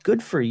just like,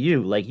 good for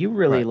you. Like you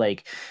really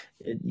like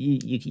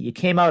you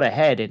came out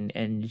ahead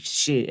and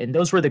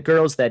those were the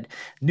girls that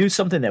knew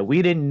something that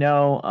we didn't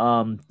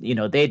know.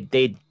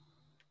 They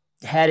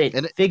had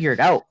it figured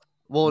out.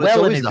 Well, it's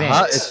always the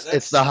hot.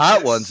 It's the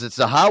hot ones. It's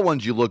the hot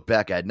ones you look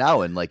back at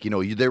now, and like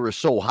they were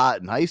so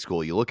hot in high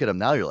school. You look at them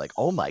now, you're like,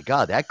 oh my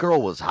god, that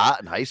girl was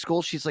hot in high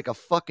school. She's like a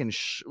fucking.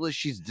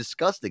 She's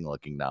disgusting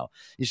looking now.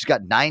 She's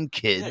got 9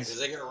 kids. Yeah, because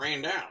they get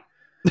ran down.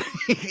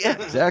 Yeah,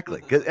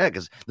 exactly.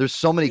 Because there's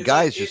so many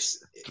guys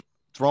just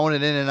throwing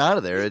it in and out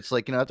of there. It's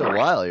like after a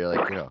while, you're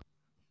like,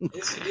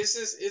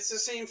 It's the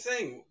same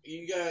thing.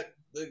 You got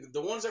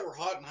the ones that were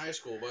hot in high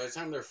school. By the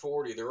time they're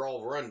 40, they're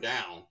all run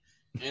down.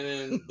 And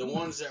then the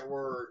ones that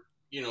were,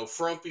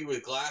 frumpy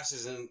with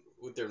glasses and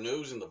with their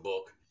nose in the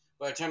book,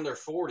 by the time they're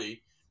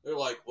 40, they're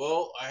like,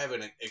 well, I have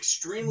an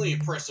extremely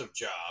impressive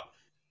job,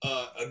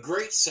 a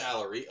great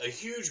salary, a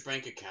huge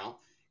bank account.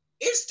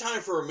 It's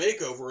time for a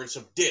makeover and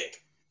some dick.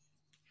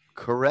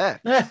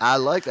 Correct. I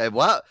like that.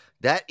 Wow,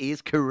 that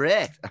is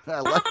correct.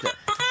 I like that.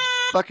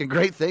 Fucking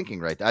great thinking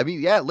right there. I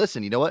mean, yeah,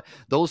 listen, you know what?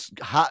 Those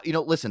hot,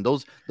 listen,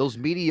 those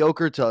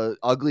mediocre to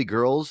ugly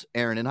girls,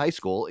 Aaron, in high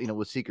school,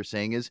 what Seeker's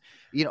saying is,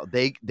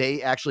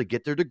 they actually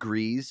get their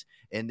degrees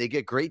and they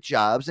get great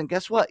jobs. And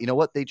guess what?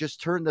 They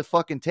just turn the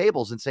fucking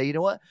tables and say,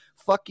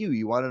 fuck you.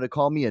 You wanted to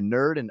call me a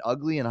nerd and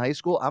ugly in high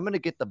school? I'm going to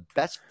get the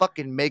best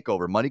fucking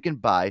makeover money can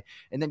buy.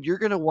 And then you're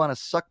going to want to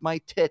suck my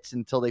tits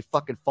until they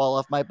fucking fall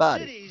off my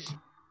body.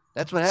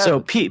 That's what happens. So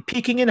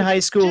peaking in high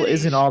school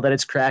isn't all that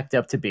it's cracked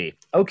up to be.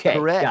 Okay,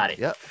 correct. Got it.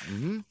 Yep.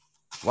 Mm-hmm.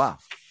 Wow,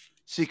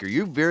 Seeker,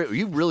 you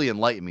really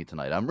enlightened me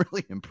tonight. I'm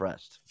really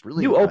impressed.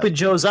 You opened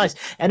Joe's eyes,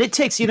 and it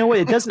takes.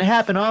 It doesn't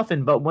happen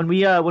often, but when we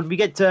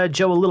get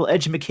Joe a little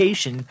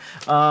education,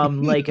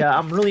 I'm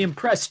really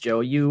impressed, Joe.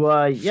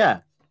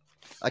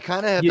 I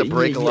kind of have to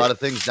break a lot of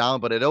things down,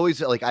 but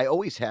I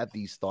always have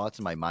these thoughts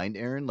in my mind,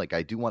 Aaron. Like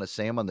I do want to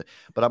say them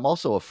but I'm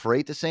also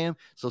afraid to say them.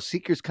 So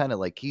Seeker's kind of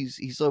like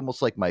he's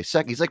almost like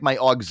he's like my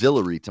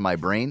auxiliary to my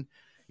brain.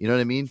 You know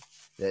what I mean?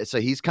 So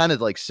he's kind of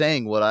like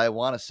saying what I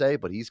want to say,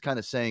 but he's kind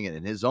of saying it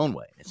in his own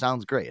way. It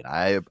sounds great.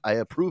 I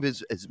approve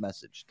his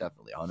message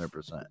definitely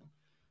 100%.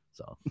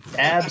 So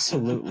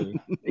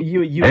absolutely, you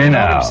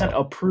 100%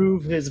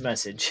 approve his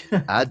message.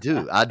 I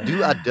do. I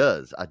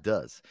does.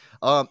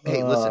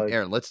 Hey, listen,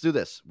 Aaron, let's do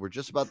this. We're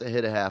just about to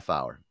hit a half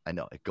hour. I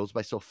know it goes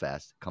by so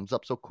fast, comes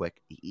up so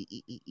quick.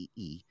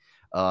 Here,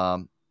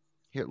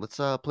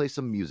 let's play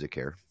some music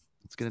here.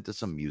 Let's get into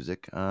some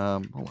music. Hold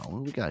on, what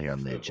do we got here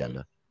on the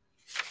agenda?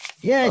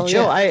 Yeah,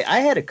 Joe, yeah. I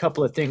had a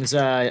couple of things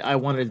I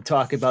wanted to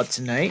talk about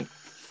tonight.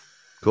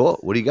 Cool.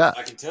 What do you got?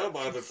 I can tell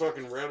by the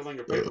fucking rattling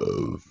of paper.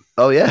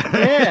 Oh yeah.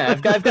 Yeah,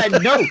 I've got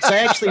notes. I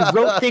actually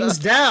wrote things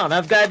down.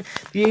 I've got.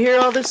 Do you hear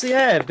all this?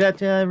 Yeah, I've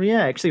got. I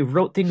actually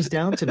wrote things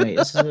down tonight.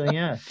 This is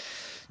yeah.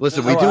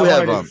 Listen, we do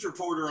have a news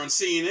reporter on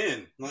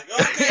CNN. I'm like,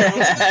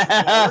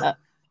 okay,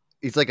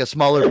 he's like a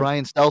smaller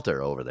Brian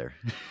Stelter over there.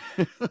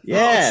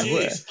 Yeah.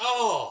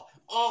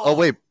 Oh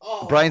wait,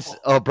 Brian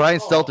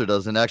Stelter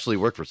doesn't actually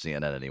work for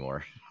CNN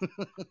anymore.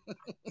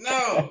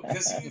 No,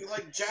 because he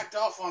like jacked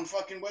off on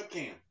fucking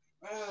webcam.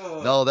 Oh.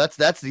 No,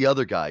 that's the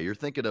other guy. You're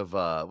thinking of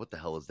what the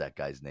hell is that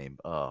guy's name?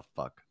 Oh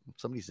fuck!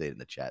 Somebody say it in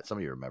the chat.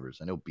 Somebody remembers.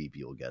 I know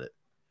BP will get it.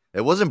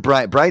 It wasn't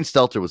Brian. Brian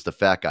Stelter was the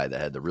fat guy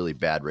that had the really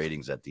bad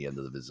ratings at the end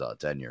of his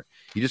tenure.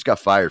 He just got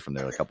fired from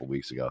there a couple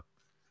weeks ago.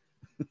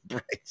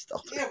 Brian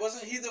Stelter. Yeah,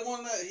 wasn't he the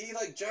one that he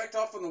like jacked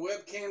off on the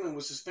webcam and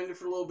was suspended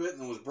for a little bit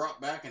and then was brought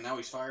back and now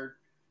he's fired?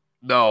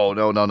 No.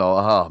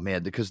 Oh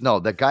man, because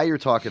the guy you're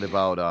talking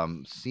about.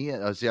 See,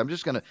 I'm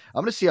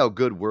gonna see how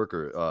good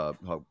worker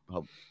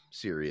how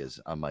Siri is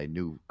on my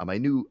new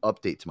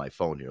update to my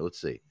phone here. Let's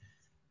see.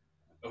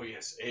 Oh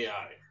yes,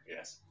 AI.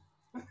 Yes.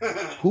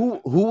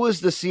 Who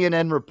was the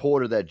CNN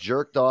reporter that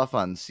jerked off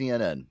on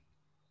CNN?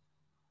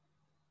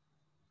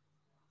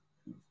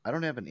 I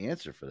don't have an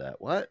answer for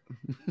that. What?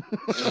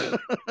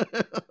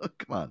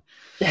 Come on.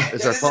 I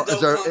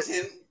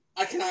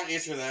cannot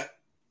answer that.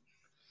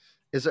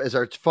 Is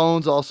our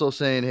phones also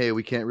saying, hey,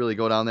 we can't really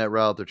go down that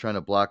route? They're trying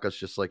to block us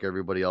just like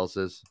everybody else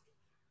is.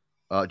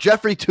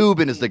 Jeffrey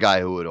Toobin is the guy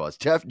who it was.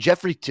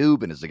 Jeffrey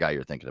Toobin is the guy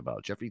you're thinking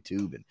about. Jeffrey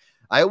Toobin.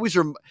 I always,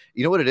 you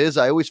know what it is?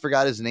 I always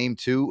forgot his name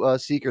too,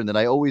 Seeker, and then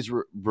I always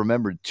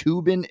remembered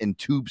Toobin and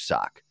Tube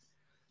Sock.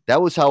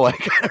 That was how I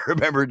kind of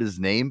remembered his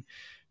name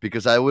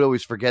because I would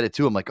always forget it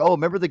too. I'm like, oh,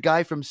 remember the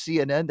guy from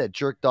CNN that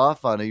jerked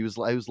off on? He was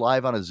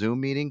live on a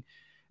Zoom meeting,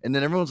 and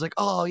then everyone's like,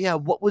 oh yeah,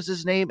 what was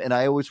his name? And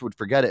I always would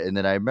forget it, and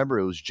then I remember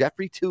it was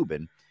Jeffrey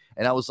Toobin,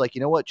 and I was like, you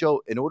know what,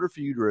 Joe? In order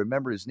for you to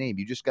remember his name,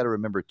 you just got to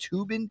remember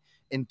Toobin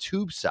and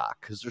Tube Sock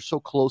because they're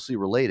so closely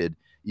related.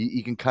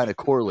 You can kind of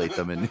correlate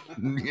them, and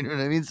you know what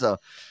I mean. So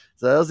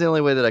that was the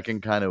only way that I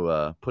can kind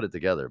of put it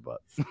together. But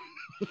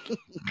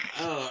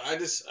I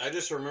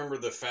just remember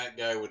the fat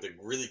guy with a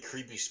really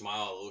creepy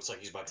smile. It looks like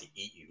he's about to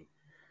eat you.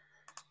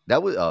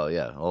 That was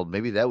yeah. Well,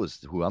 maybe that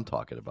was who I'm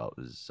talking about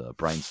is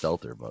Brian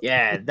Stelter. But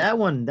yeah, that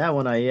one.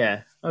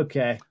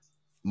 Okay.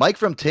 Mike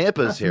from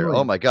Tampa is here.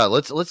 Oh my God,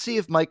 let's see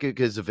if Mike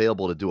is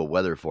available to do a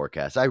weather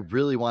forecast. I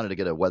really wanted to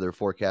get a weather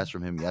forecast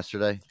from him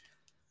yesterday.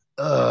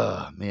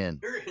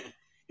 Man.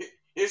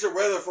 Here's a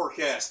weather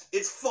forecast.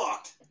 It's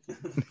fucked.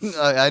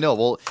 I know.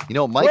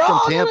 Well, Mike from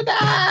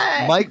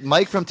Tampa.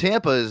 Mike from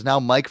Tampa is now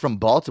Mike from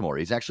Baltimore.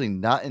 He's actually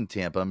not in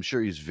Tampa. I'm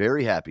sure he's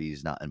very happy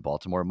he's not in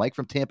Baltimore. Mike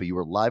from Tampa, you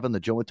were live on the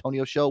Joe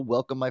Antonio Show.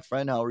 Welcome, my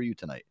friend. How are you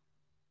tonight?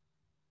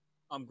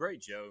 I'm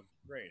great, Joe.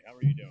 Great. How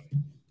are you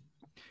doing?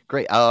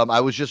 Great. I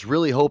was just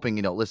really hoping,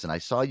 listen, I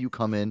saw you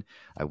come in.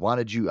 I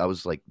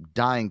was like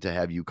dying to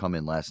have you come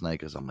in last night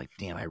because I'm like,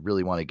 damn, I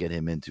really want to get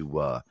him into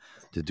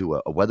to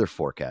do a weather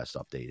forecast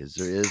update.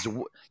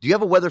 Do you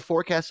have a weather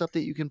forecast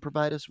update you can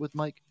provide us with,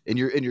 Mike, in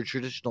your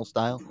traditional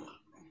style?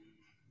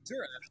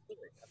 Sure,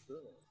 absolutely.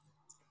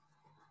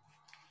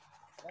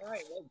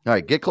 All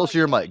right, get close to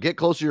your mic. Get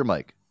close to your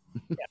mic.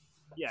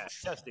 Yeah,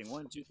 testing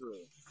 1, 2,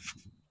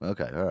 3.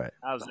 Okay, all right.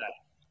 How's that?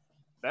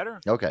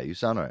 Better? Okay, you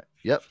sound all right.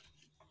 Yep.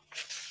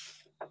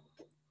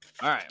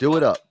 All right. Do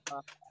it up.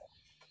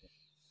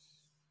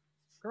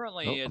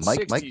 Currently, it's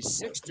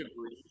 66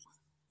 degrees.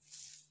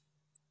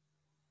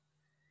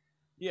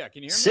 Yeah,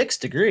 can you hear me? 6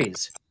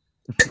 degrees.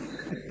 No,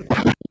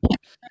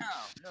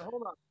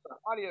 hold on.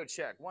 Audio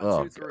check.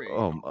 1, 2, 3.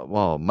 Oh,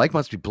 well, Mike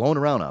must be blown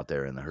around out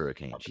there in the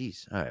hurricane.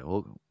 Jeez. All right,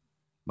 well,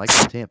 Mike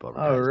from Tampa.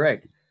 All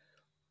right.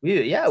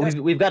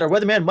 We've got our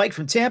weatherman Mike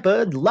from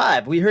Tampa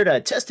live. We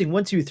heard testing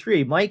 1, 2,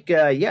 3. Mike,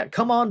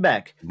 come on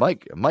back.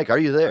 Mike, are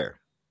you there?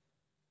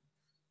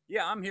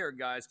 Yeah, I'm here,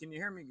 guys. Can you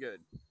hear me good?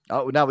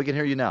 Oh, now we can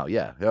hear you now.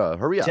 Yeah,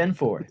 hurry up.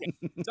 10-4.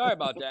 Sorry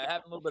about that.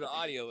 Having a little bit of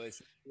audio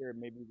issue here,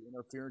 maybe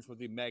interference with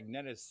the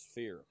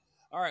magnetosphere.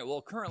 All right,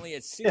 well, currently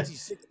it's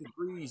 66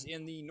 degrees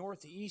in the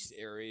northeast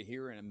area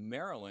here in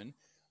Maryland.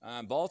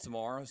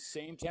 Baltimore,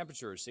 same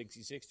temperature,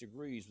 66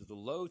 degrees, with the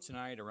low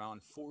tonight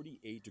around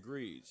 48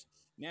 degrees.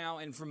 Now,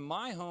 and from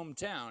my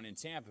hometown in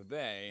Tampa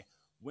Bay,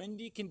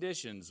 windy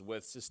conditions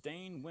with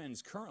sustained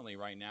winds currently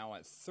right now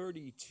at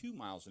 32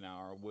 miles an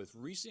hour with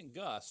recent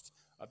gusts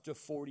up to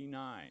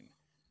 49.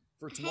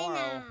 For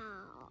tomorrow,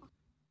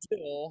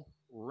 still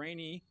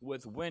rainy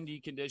with windy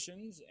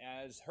conditions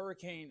as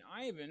Hurricane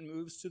Ivan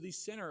moves to the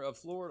center of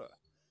Florida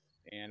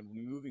and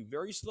moving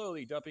very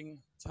slowly, dumping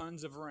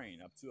tons of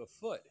rain up to a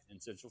foot in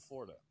Central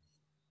Florida.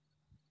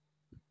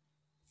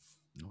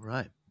 All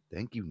right.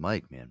 Thank you,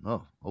 Mike, man.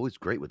 Oh, always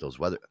great with those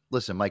weather.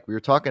 Listen, Mike, we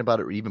were talking about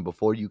it even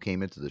before you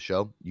came into the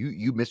show.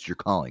 You missed your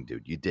calling,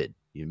 dude. You did.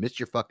 You missed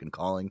your fucking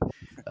calling.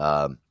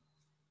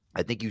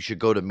 I think you should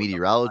go to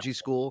meteorology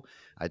school.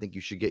 I think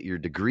you should get your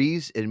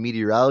degrees in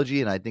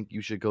meteorology, and I think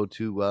you should go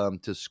to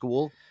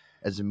school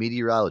as a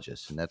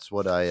meteorologist. And that's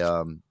what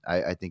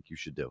I think you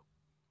should do.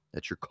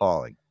 That's your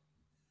calling.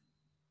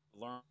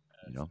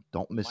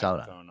 Don't miss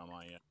out on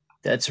it.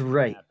 That's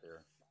right.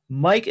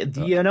 Mike,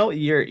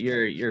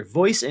 your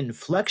voice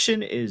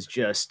inflection is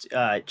just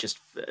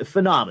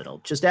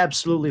phenomenal, just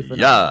absolutely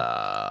phenomenal.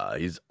 Yeah,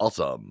 he's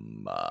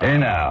awesome. Hey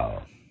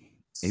now,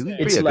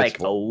 it's like,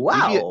 oh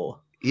wow.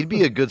 He'd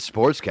be a good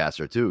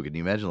sportscaster too. Can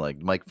you imagine, like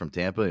Mike from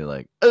Tampa? You're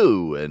like,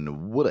 oh,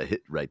 and what a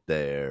hit right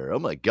there! Oh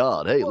my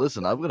God! Hey,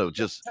 listen, I'm gonna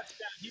just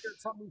touchdown here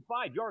from the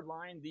 5-yard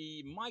line.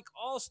 The Mike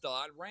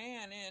Allstott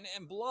ran in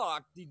and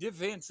blocked the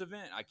defensive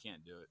end. I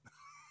can't do it.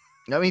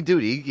 I mean,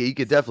 dude, he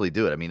could definitely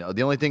do it. I mean,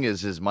 the only thing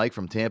is Mike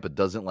from Tampa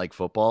doesn't like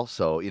football.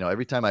 So,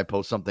 every time I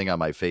post something on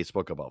my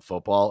Facebook about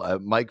football,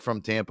 Mike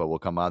from Tampa will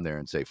come on there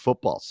and say,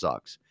 football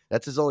sucks.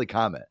 That's his only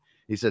comment.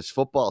 He says,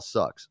 football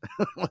sucks.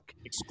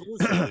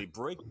 Exclusively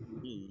breaking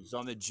news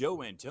on the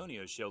Joe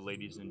Antonio Show,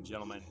 ladies and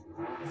gentlemen.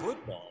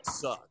 Football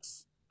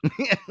sucks.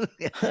 See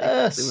what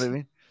I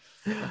mean?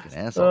 Fucking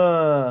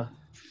asshole.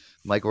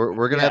 Mike,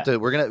 we're gonna have to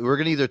we're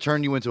gonna either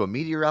turn you into a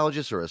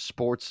meteorologist or a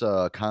sports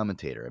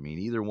commentator. I mean,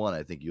 either one.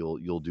 I think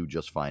you'll do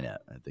just fine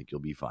at. I think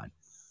you'll be fine.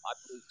 I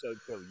believe so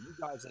too. You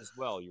guys as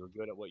well. You're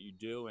good at what you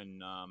do,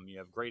 and you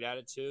have great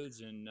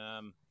attitudes, and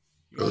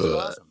you guys are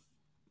awesome.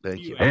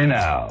 Thank you. Hey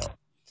now.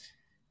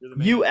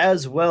 You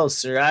as well,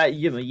 sir.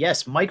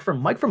 Yes, Mike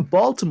from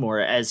Baltimore,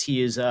 as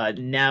he is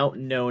now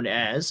known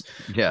as.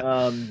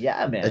 Yeah,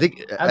 yeah, man.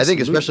 I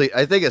think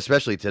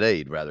especially today,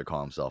 he'd rather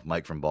call himself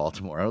Mike from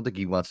Baltimore. I don't think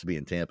he wants to be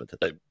in Tampa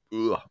today.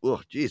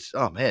 Oh, jeez.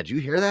 Oh man, did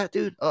you hear that,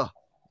 dude? Oh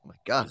my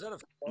God.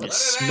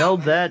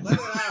 Smelled that.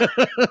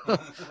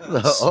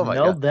 Oh my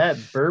God. That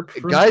burp,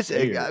 guys.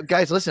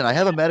 Listen, I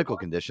have a medical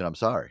condition. I'm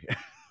sorry.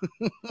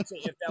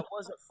 If that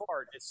was a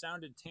fart, it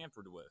sounded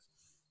tampered with.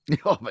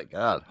 Oh my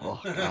God.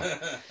 Oh God.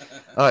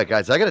 All right,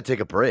 guys, I got to take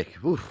a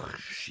break. Ooh,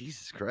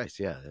 Jesus Christ.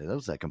 Yeah, that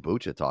was that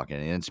kombucha talking.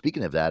 And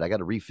speaking of that, I got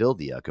to refill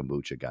the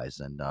kombucha, guys.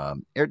 And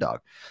Air Dog,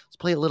 let's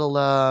play a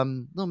little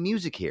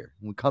music here.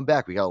 When we come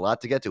back, we got a lot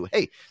to get to.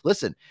 Hey,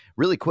 listen,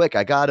 really quick,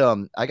 I got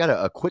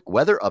a quick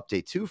weather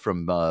update too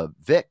from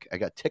Vic. I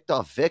got ticked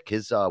off Vic,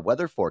 his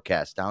weather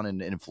forecast down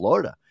in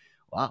Florida.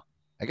 Wow.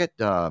 I got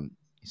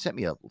he sent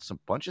me some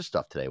bunch of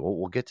stuff today.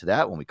 We'll get to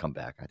that when we come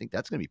back. I think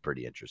that's going to be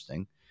pretty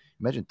interesting.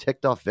 Imagine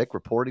ticked off Vic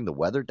reporting the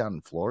weather down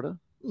in Florida.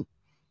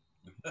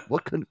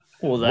 What could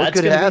that's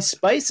going to be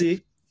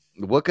spicy.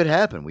 What could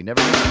happen? We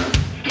never know.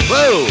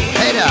 Whoa!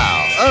 Hey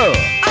now! Oh!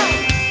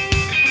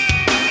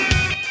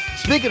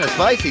 Speaking of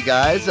spicy,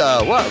 guys,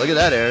 wow! Look at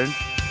that, Aaron.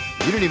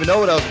 You didn't even know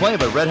what I was playing,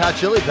 but Red Hot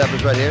Chili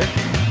Peppers right here.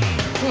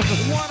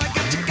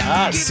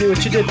 See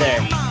what you did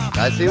there.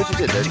 I see what you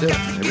did there too.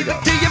 Here we go.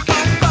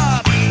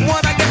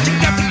 What I got, you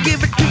got to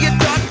give it to your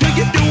dog. Do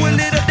you do a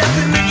little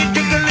dancing and you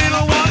drink a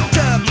little water?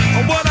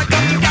 What I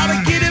got, you gotta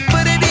get it,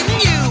 put it in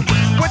you.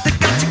 What I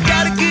got, you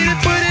gotta get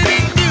it, put it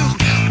in you.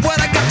 What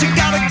I got, you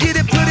gotta get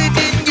it, put it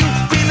in you.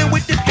 Feeling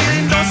with the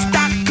feeling, don't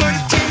stop,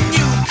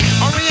 continue.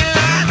 I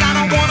realize I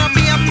don't wanna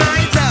be a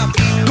miser.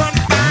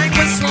 Confined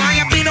with sly,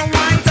 I be the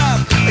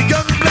wiser. A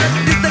young blood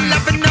is the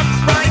laughing up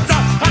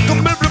riser. How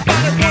come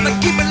everybody wanna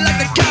keep it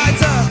like a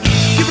Kaiser?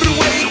 Give it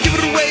away, give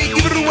it away,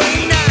 give it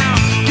away now.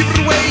 Give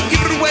it away, give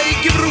it away,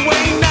 give it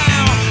away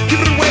now. Give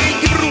it away,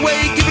 give it away,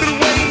 give it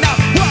away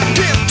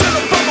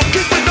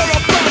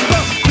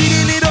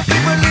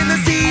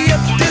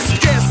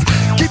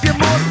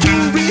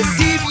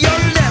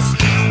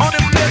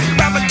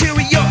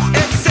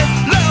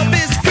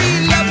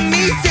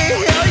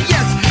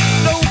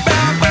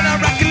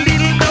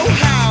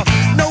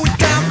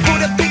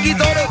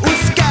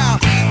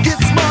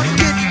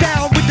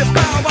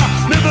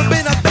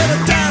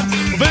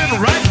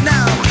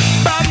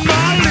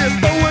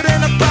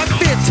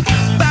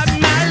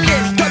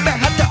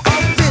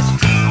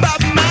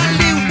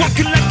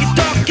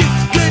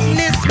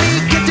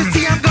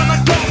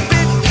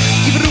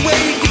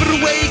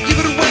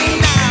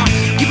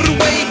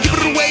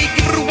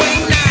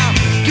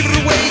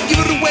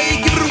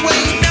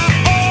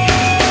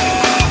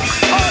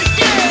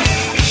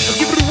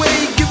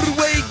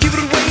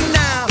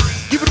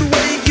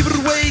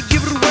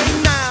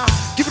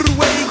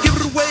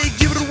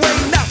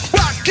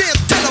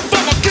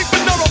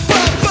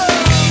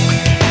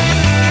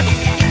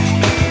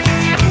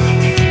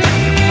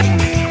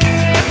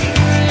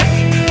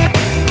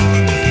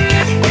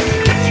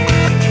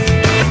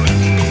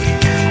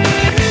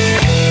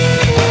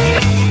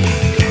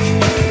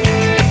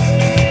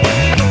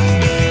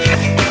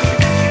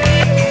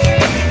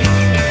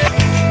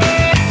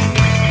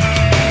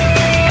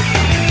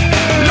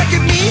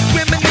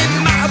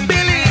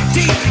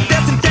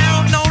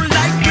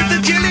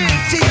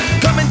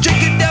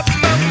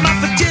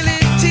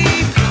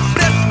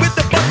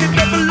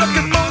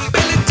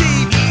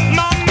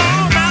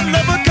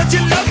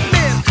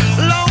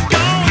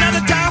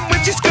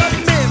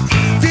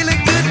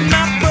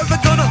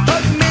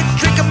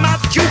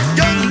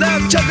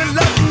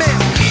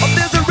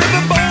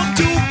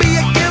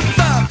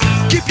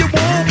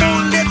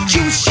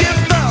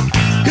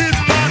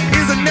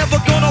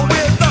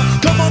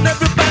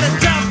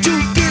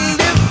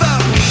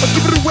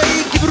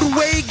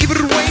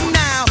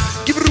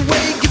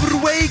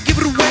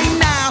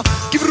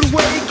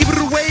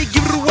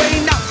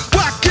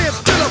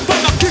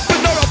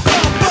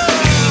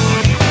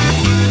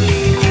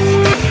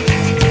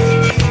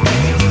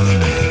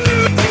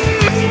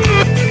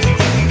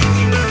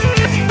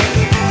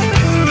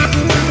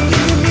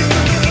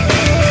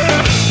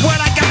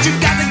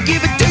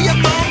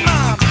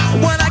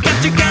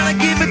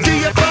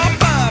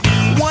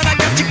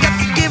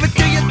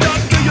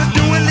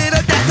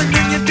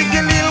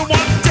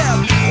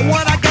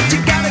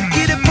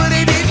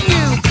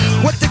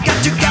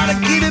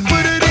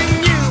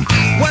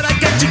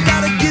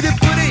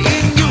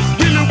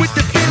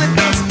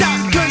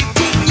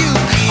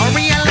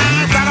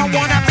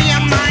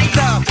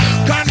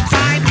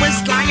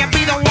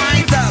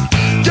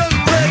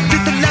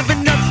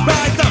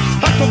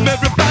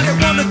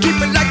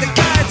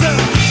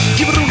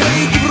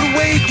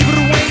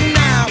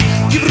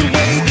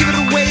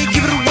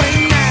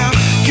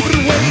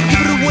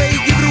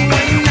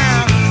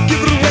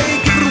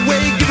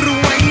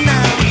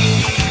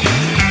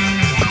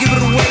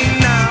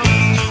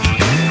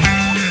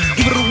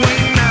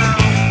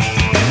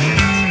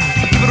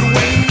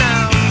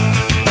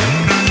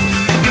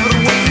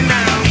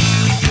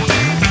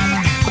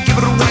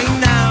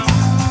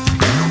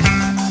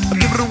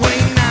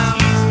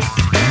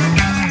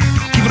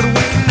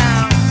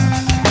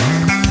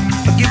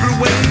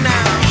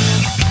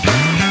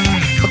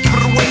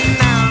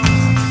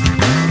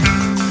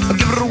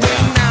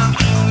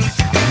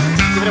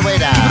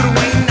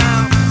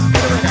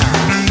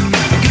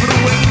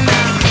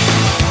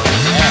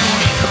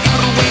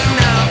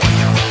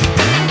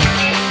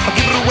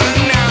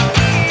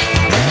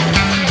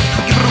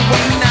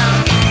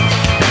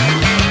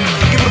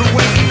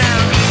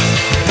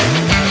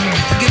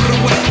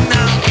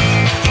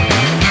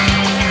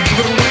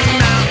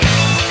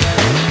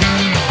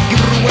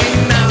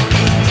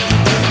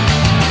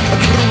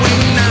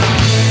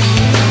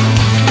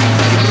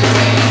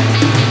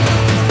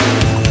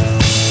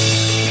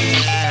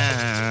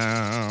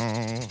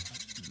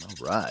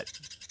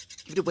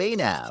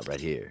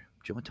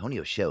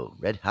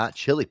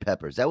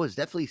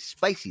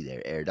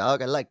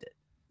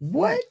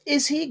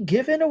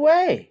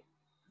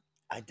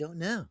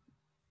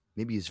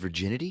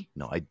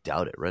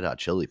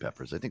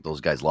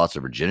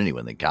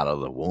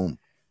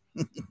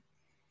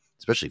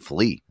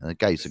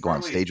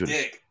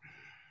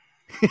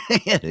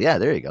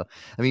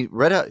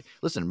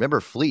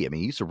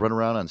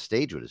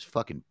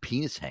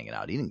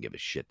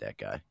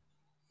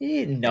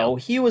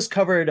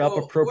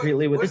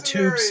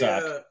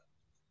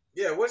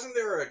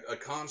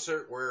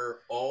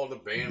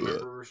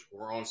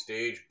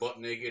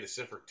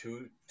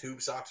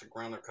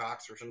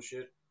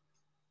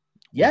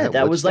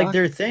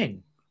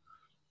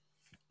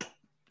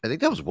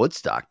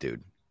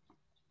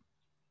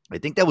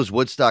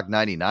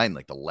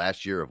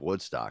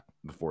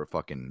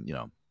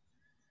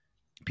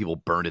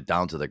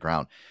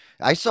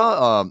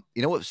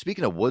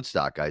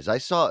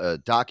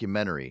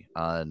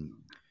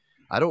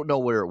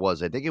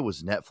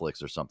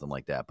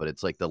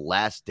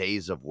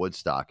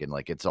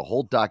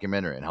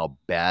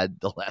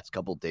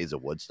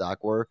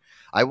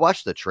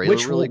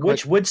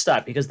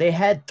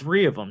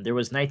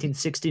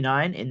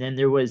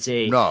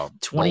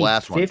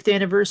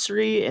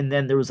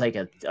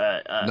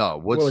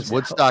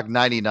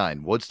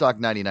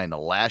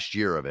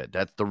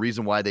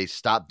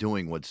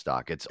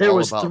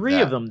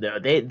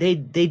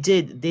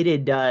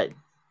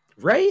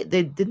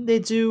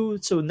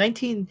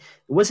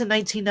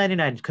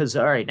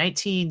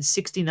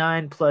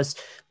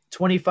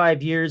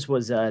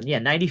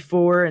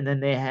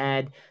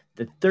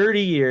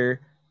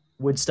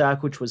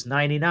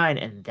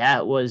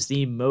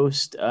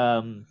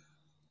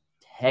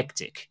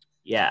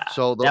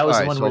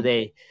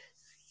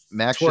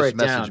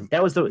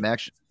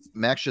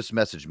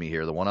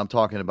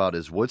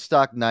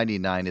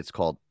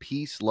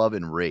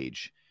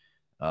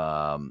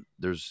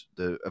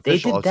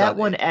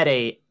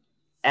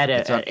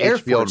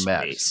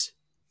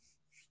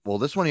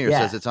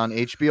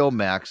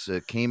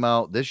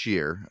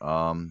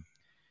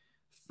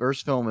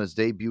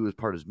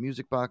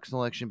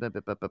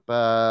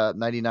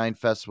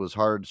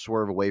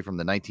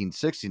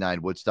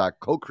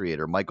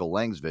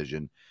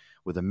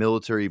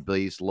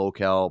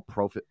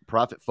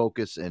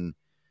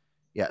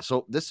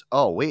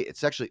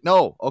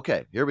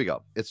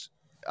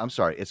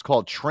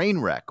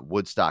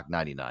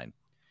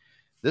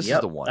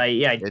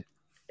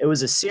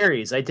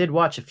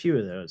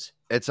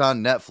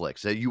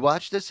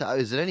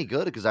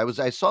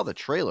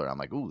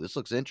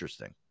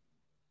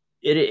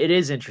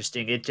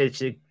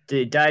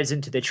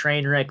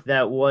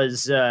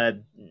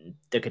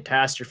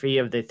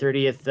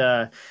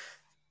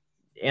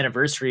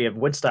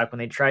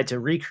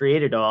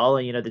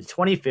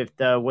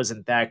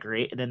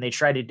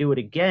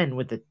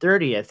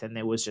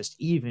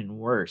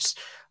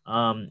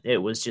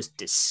It was just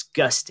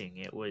disgusting.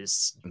 It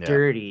was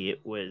dirty.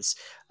 It was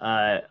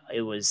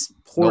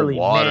poorly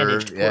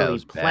managed, poorly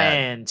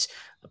planned.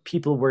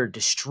 People were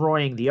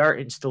destroying the art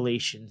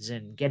installations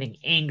and getting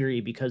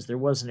angry because there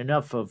wasn't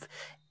enough of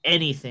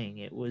anything.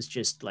 It was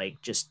just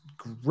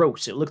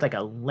gross. It looked like a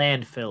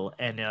landfill.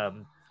 And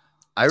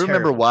I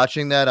remember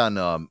watching that on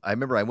I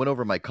remember I went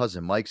over to my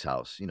cousin Mike's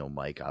house,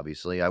 Mike,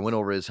 obviously. I went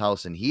over his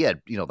house and he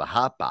had, the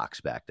hot box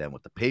back then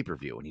with the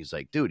pay-per-view, and he's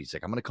like, dude,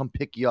 I'm going to come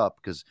pick you up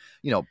because,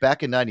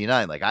 back in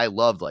 99, like I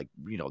loved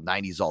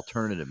 90s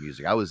alternative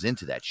music. I was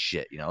into that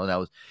shit,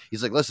 and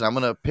he's like, listen, I'm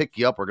going to pick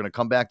you up. We're going to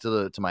come back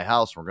to my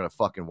house. And we're going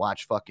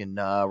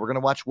to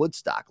watch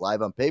Woodstock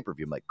live on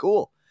pay-per-view. I'm like,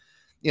 cool.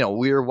 I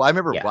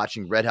remember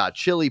watching Red Hot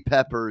Chili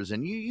Peppers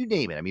and you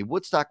name it. I mean,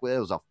 Woodstock, it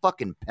was a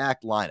fucking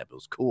packed lineup. It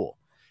was cool.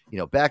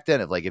 Back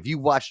then, if you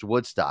watched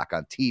Woodstock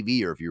on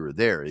TV or if you were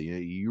there,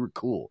 you were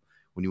cool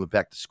when you went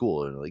back to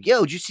school. And like, yo,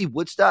 did you see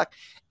Woodstock?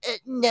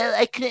 No,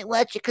 I couldn't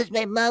watch it because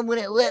my mom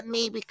wouldn't let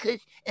me because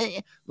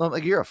I'm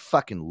like, you're a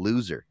fucking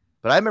loser.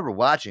 But I remember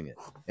watching it.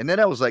 And then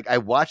I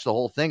watched the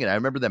whole thing and I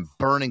remember them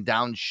burning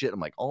down shit. I'm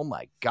like, oh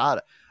my God.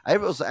 I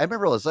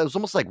remember it was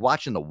almost like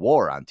watching the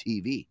war on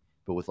TV,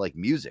 but with like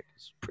music.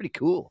 It's pretty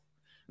cool.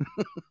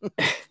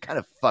 Kind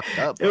of fucked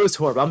up. It was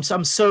horrible.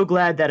 I'm so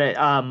glad that if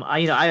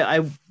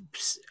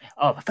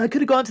I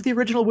could have gone to the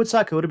original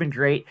Woodstock, it would have been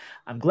great.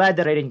 I'm glad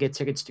that I didn't get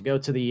tickets to go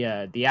to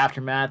the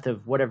aftermath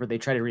of whatever they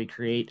try to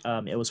recreate.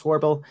 It was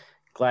horrible.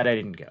 Glad I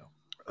didn't go.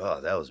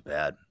 Oh, that was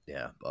bad.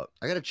 Yeah, but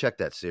I got to check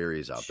that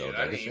series out. Shit,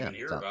 I didn't even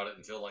hear about it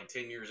until like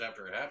 10 years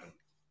after it happened.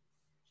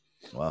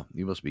 Well,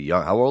 you must be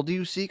young. How old are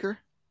you, Seeker?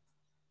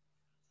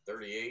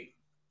 38.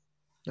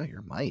 No,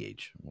 you're my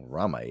age. Well,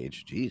 around my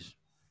age. Jeez.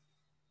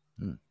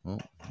 Well,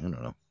 I don't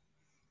know.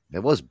 It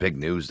was big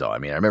news, though. I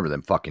mean, I remember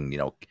them fucking,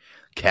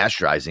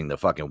 castrating the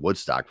fucking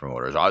Woodstock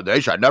promoters. Oh,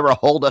 they should never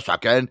hold us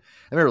again.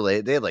 I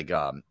remember they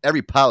had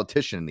every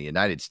politician in the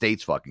United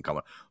States fucking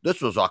coming. This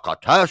was a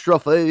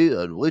catastrophe,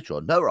 and we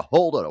should never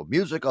hold a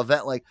music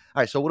event. Like,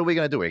 all right, so what are we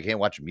gonna do? We can't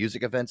watch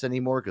music events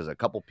anymore because a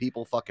couple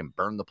people fucking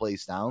burned the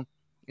place down.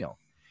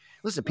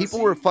 Listen, people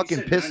were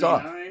fucking pissed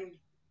off.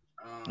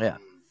 Yeah.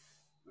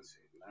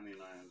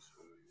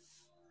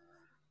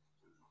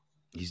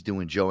 He's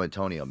doing Joe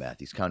Antonio math.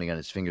 He's counting on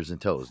his fingers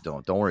and toes.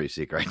 Don't worry,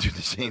 Seeker. I do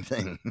the same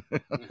thing.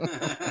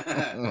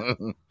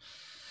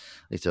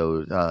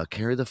 So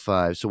carry the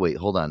 5. So wait,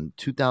 hold on.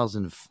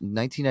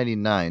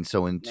 1999.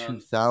 So in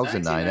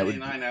 2009, that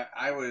would.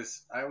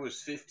 I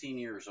was 15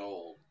 years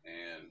old,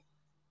 and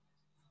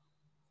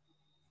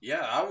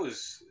yeah, I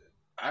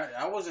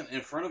wasn't in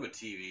front of a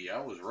TV.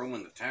 I was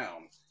roaming the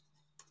town.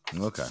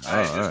 Okay.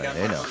 I just got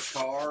my first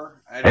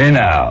car. I had a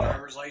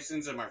driver's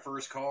license and my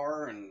first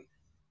car, and.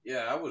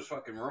 Yeah, I was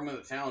fucking roaming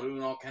the town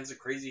doing all kinds of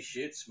crazy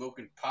shit,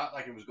 smoking pot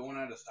like it was going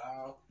out of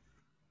style.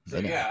 So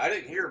yeah, I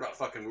didn't hear about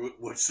fucking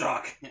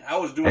Woodstock. I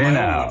was doing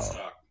my own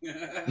Woodstock.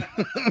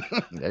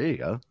 There you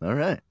go. All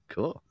right,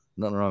 cool.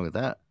 Nothing wrong with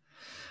that.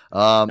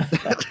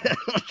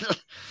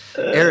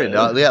 Aaron,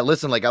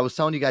 listen, like I was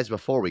telling you guys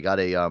before, we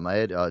got I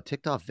had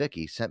ticked off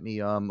Vicky, sent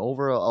me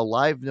over a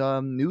live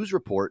news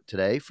report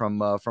today from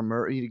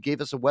her. He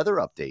gave us a weather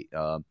update.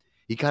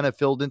 He kind of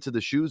filled into the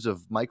shoes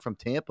of Mike from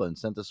Tampa and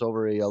sent us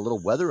over a little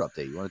weather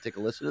update. You want to take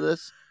a listen to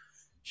this?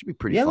 Should be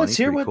pretty funny. Let's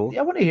hear what. Cool.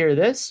 I want to hear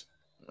this.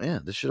 Yeah,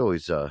 this should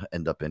always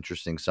end up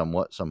interesting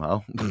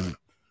somehow.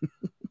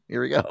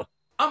 Here we go.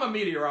 I'm a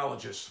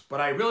meteorologist,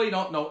 but I really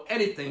don't know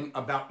anything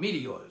about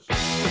meteors.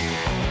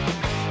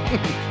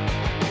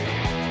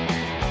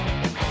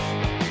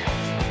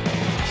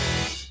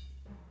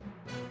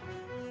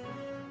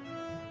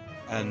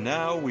 And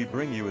now we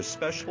bring you a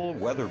special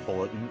weather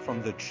bulletin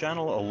from the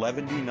Channel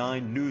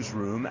 11D9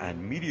 newsroom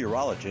and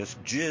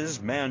meteorologist Jiz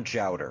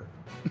Manchowder.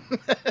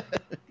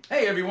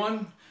 Hey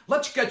everyone,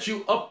 let's get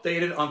you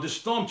updated on the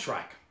storm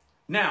track.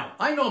 Now,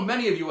 I know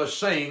many of you are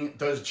saying,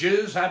 does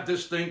Jiz have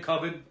this thing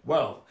covered?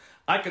 Well,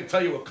 I can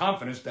tell you with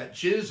confidence that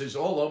Jiz is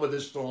all over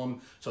this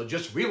storm, so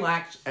just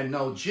relax and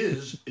know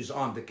Jiz is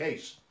on the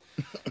case.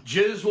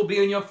 Jiz will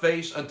be in your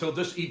face until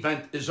this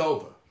event is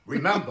over.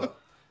 Remember,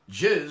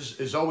 Jiz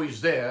is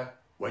always there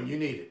when you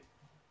need it.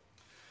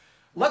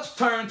 Let's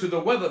turn to the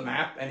weather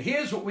map, and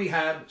here's what we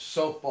have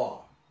so far.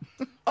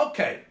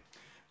 Okay,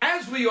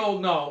 as we all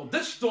know,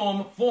 this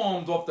storm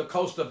formed off the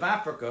coast of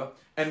Africa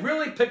and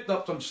really picked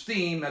up some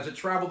steam as it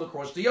traveled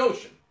across the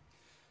ocean.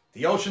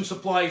 The ocean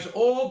supplies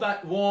all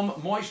that warm,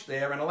 moist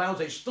air and allows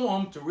a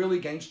storm to really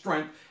gain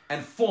strength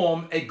and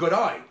form a good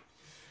eye.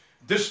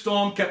 This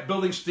storm kept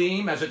building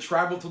steam as it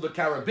traveled through the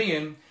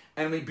Caribbean,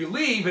 and we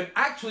believe it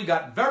actually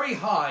got very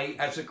high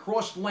as it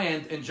crossed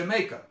land in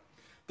Jamaica.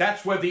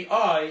 That's where the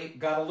eye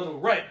got a little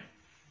red.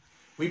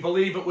 We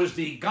believe it was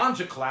the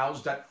ganja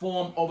clouds that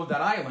form over that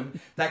island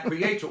that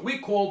creates what we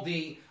call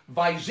the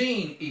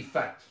Visine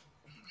effect.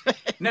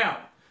 Now,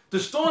 the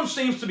storm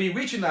seems to be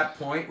reaching that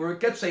point where it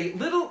gets a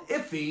little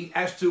iffy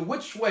as to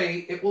which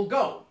way it will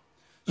go.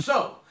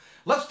 So,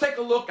 let's take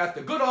a look at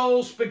the good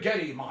old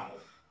spaghetti model.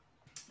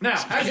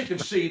 Now, as you can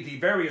see, the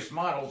various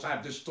models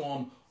have this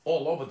storm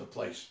all over the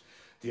place.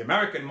 The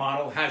American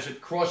model has it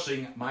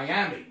crossing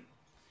Miami.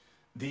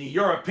 The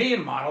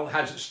European model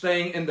has it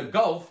staying in the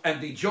Gulf,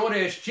 and the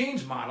Jordache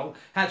Jeans model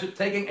has it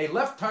taking a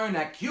left turn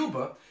at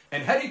Cuba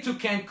and heading to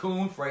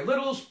Cancun for a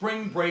little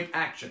spring break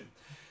action.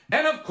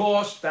 And of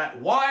course,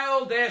 that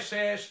wild-ass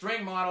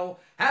string model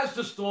has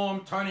the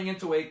Storm turning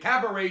into a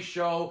cabaret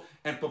show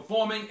and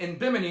performing in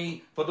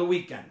Bimini for the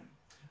weekend.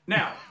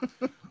 Now,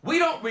 we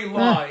don't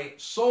rely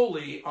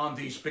solely on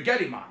the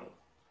spaghetti model.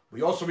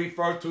 We also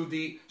refer to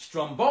the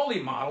Stromboli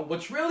model,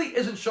 which really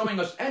isn't showing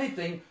us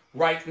anything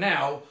right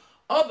now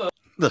other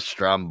the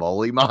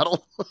Stromboli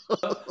model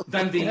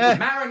than the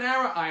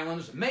Marinara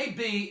Islands may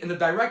be in the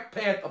direct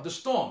path of the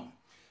storm.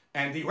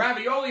 And the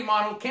Ravioli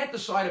model can't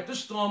decide if this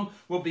storm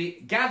will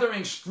be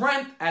gathering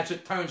strength as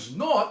it turns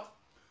north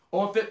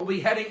or if it will be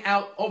heading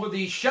out over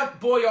the Chef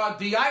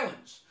Boyardee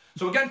Islands.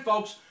 So again,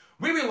 folks,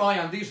 we rely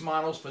on these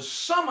models for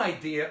some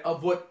idea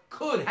of what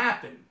could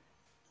happen.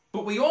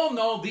 But we all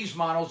know these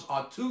models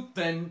are too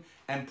thin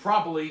and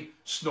probably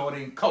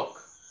snorting coke.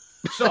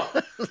 So,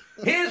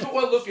 here's what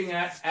we're looking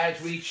at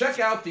as we check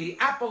out the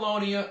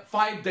Apollonia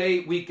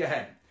 5-day week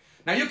ahead.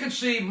 Now, you can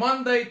see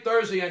Monday,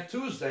 Thursday, and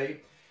Tuesday,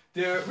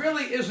 there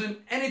really isn't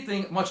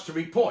anything much to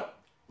report.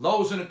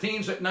 Lows in the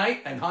teens at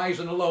night and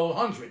highs in the low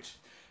hundreds.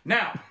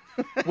 Now,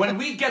 when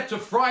we get to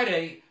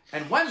Friday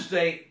and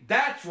Wednesday,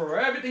 that's where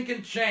everything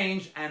can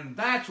change, and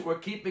that's what we're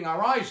keeping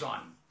our eyes on.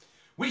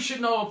 We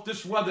should know if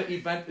this weather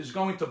event is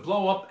going to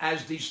blow up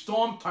as the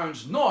storm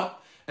turns north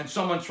and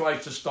someone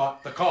tries to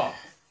start the car.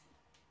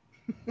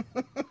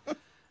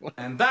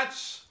 And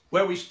that's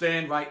where we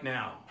stand right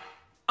now.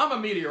 I'm a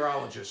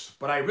meteorologist,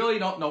 but I really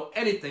don't know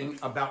anything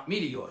about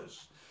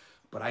meteors.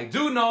 But I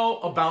do know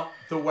about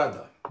the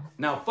weather.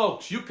 Now,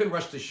 folks, you can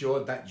rest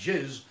assured that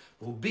Jizz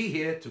will be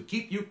here to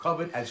keep you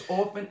covered as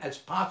often as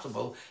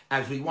possible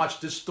as we watch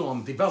this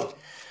storm develop.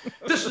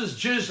 This is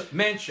Jizz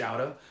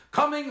Manchowder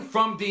coming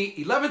from the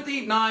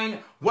 11th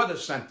Weather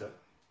Center.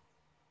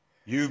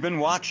 You've been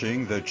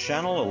watching the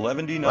Channel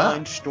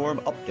 1109 Storm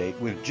Update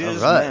with Jizz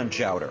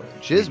Manchowder.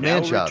 Jizz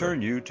Manchowder. Now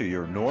return you to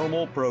your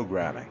normal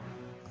programming.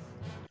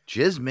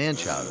 Jizz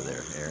Manchowder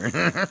there,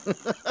 Aaron.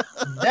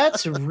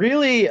 That's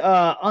really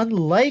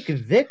unlike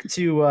Vic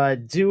to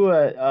do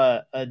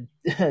a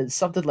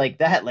something like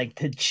that, like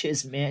the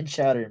Jizz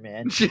Manchowder,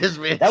 man. Jizz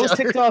Manchowder. That was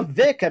ticked off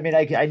Vic. I mean,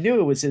 I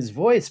knew it was his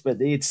voice, but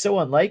it's so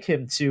unlike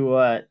him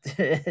to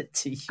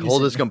use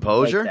hold his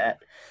composure. Like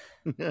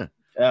that.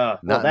 Yeah.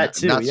 Well, that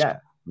too.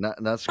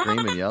 Not scream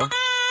and yell.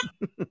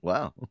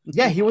 Wow.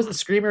 Yeah, he wasn't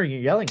screaming or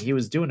yelling. He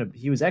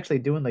was actually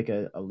doing like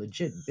a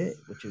legit bit,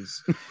 which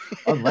is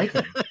unlike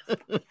him.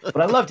 But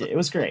I loved it. It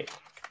was great.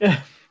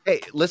 Hey,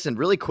 listen,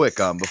 really quick,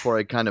 before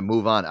I kind of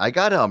move on, I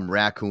got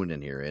Racoon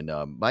in here, and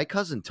my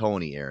cousin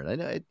Tony, Aaron. I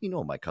know you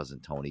know my cousin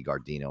Tony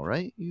Gardino,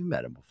 right? You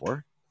met him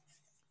before.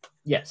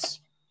 Yes,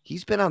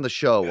 he's been on the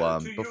show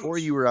before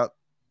you were out.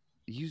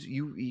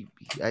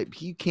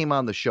 He came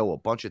on the show a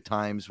bunch of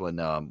times when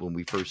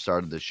we first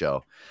started the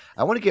show.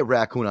 I want to get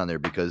Racoon on there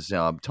because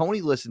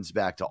Tony listens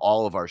back to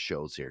all of our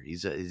shows here.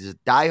 He's a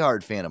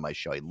diehard fan of my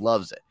show. He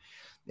loves it.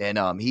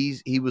 And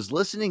he was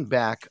listening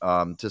back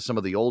to some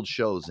of the old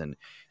shows, and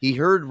he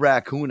heard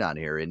Racoon on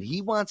here, and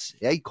he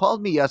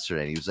called me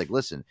yesterday, and he was like,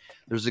 listen,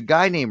 there's a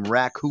guy named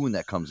Racoon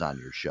that comes on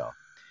your show.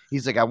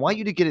 He's like, I want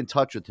you to get in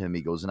touch with him.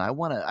 He goes, and I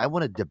want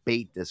to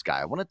debate this guy.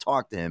 I want to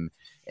talk to him,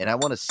 and I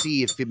want to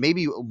see if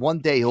maybe one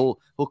day he'll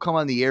come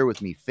on the air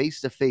with me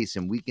face to face,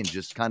 and we can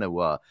just kind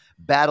of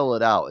battle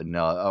it out and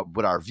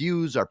with our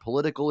views, our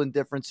political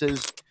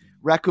indifferences.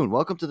 Racoon,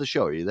 welcome to the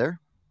show. Are you there?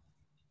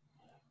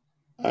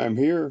 I'm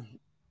here.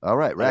 All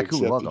right,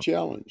 Racoon, welcome. The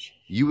challenge.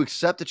 You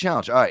accept the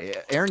challenge. All right,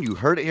 Aaron, you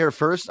heard it here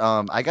first.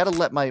 I got to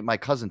let my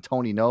cousin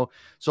Tony know.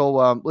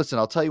 So listen,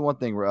 I'll tell you one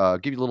thing.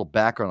 Give you a little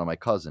background on my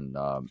cousin.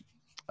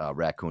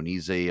 Racoon.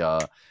 He's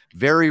a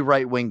very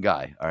right-wing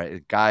guy. All right, a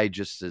guy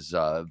just is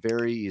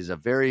he's a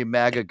very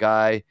MAGA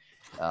guy.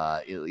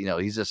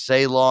 He's a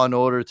say law and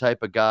order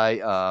type of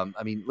guy.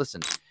 I mean,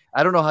 listen,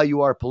 I don't know how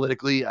you are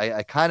politically.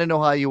 I kind of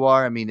know how you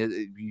are. I mean,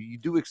 you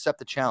do accept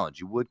the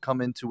challenge. You would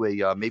come into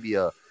maybe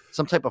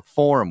some type of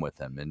forum with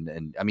him.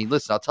 And I mean,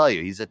 listen, I'll tell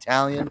you, he's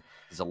Italian.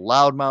 He's a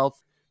loudmouth.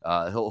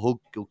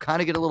 He'll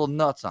kind of get a little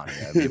nuts on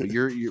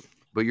you.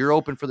 But you're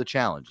open for the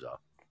challenge, though.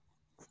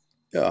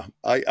 Yeah,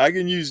 I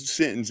can use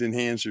sentence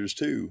enhancers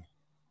too.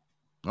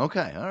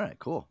 Okay, all right,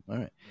 cool, all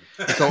right.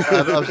 So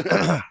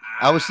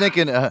I was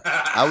thinking. Well,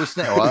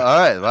 all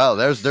right, well,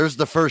 there's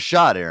the first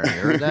shot, Aaron. You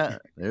heard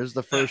that? There's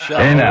the first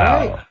shot. Hey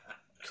now. Right.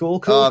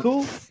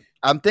 Cool.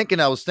 I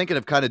was thinking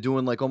of kind of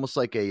doing like almost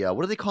like a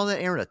what do they call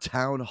that, Aaron? A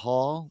town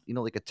hall,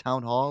 like a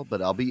town hall.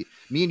 But me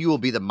and you will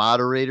be the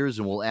moderators,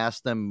 and we'll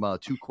ask them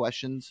 2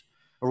 questions,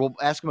 or we'll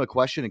ask them a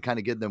question and kind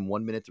of give them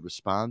 1 minute to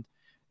respond.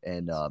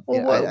 And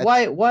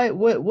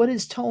what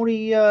is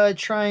Tony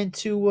trying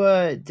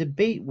to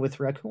debate with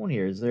Racoon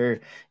here? Is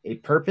there a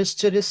purpose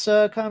to this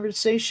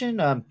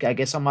conversation? I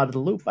guess I'm out of the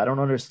loop. I don't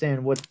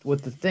understand what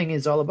the thing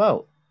is all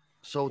about.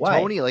 So why?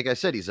 Tony, like I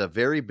said, he's into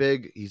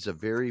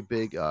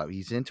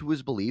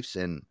his beliefs,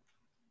 and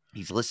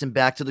he's listened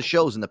back to the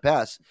shows in the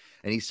past,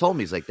 and he's told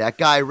me, he's like, that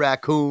guy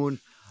Racoon,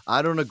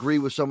 I don't agree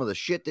with some of the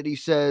shit that he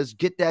says.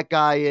 Get that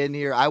guy in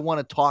here. I want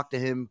to talk to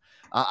him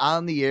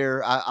on the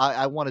air.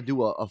 I want to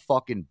do a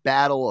fucking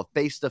battle, a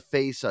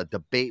face-to-face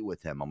debate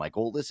with him. I'm like,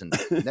 oh, listen,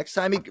 next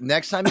time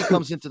he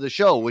comes into the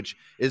show, which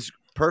is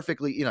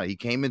perfectly, he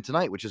came in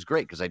tonight, which is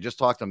great because I just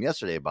talked to him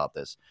yesterday about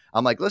this.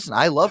 I'm like, listen,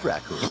 I love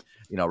Racoon.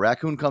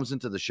 Racoon comes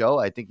into the show.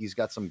 I think he's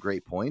got some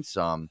great points.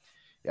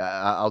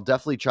 I'll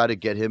definitely try to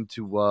get him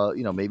to,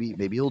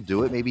 maybe he'll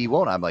do it. Maybe he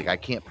won't. I'm like, I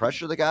can't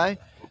pressure the guy.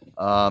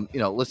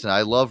 Listen,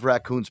 I love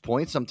Racoon's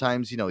points.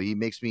 Sometimes, he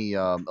makes me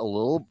a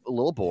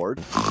little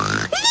bored.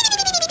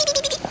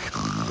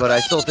 But I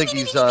still think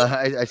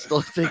I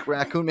still think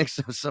Racoon makes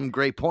some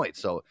great points.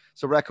 So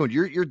Racoon,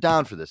 you're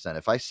down for this then.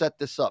 If I set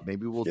this up,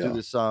 maybe we'll do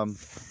this.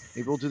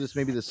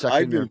 Maybe the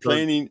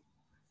second.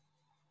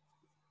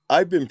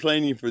 I've been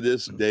planning for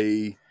this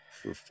day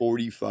for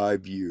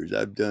 45 years.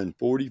 I've done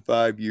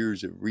 45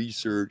 years of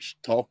research,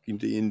 talking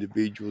to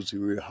individuals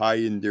who are high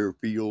in their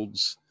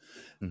fields,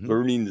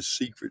 learning the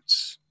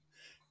secrets.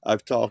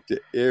 I've talked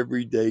to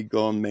every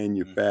daggone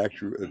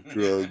manufacturer of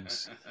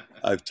drugs.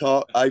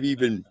 I've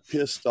even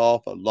pissed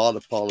off a lot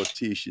of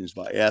politicians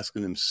by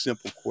asking them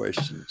simple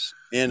questions.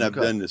 And I've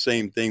done the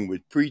same thing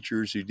with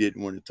preachers who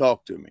didn't want to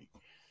talk to me.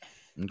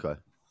 Okay.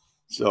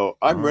 So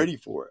I'm ready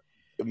for it.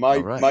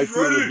 My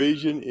field of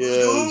vision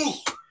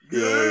is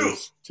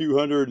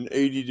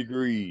 280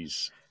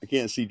 degrees. I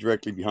can't see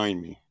directly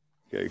behind me.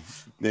 Okay.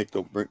 Nick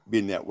don't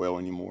bend that well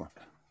anymore.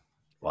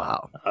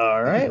 Wow.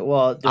 All right.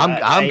 Well,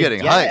 I'm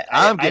getting hyped.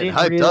 I'm getting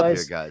hyped up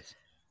here, guys.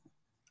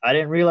 I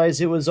didn't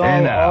realize it was all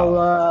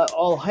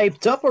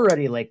hyped up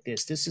already like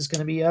this. This is going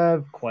to be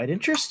quite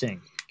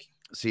interesting.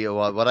 See,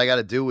 what I got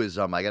to do is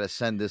I got to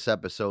send this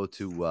episode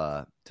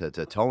to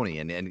Tony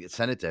and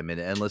send it to him.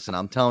 And listen,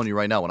 I'm telling you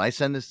right now, when I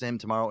send this to him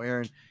tomorrow,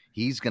 Aaron,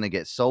 he's going to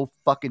get so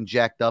fucking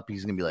jacked up.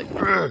 He's going to be like,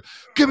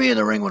 get me in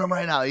the ring with him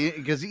right now.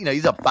 Because,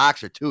 he's a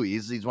boxer too.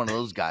 He's one of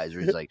those guys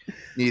where he's like,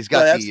 he's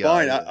got that's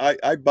fine.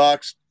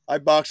 I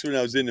boxed when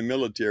I was in the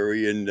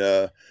military, and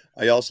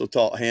I also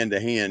taught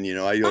hand-to-hand.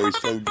 I always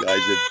told guys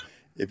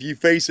if you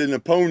face an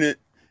opponent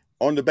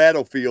on the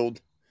battlefield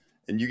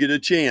and you get a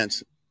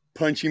chance,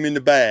 punch him in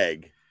the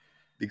bag,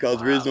 because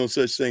there is no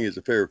such thing as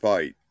a fair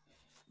fight.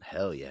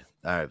 Hell yeah!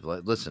 All right,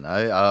 listen.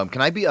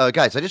 Can I be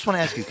guys? I just want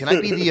to ask you. Can I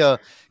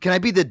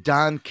be the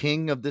Don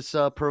King of this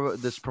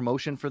this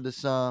promotion for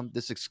this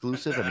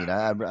exclusive? I mean,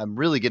 I'm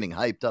really getting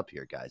hyped up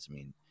here, guys. I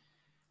mean,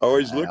 I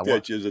always looked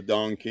at you as a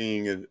Don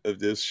King of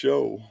this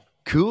show.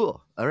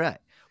 Cool. All right.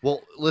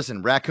 Well,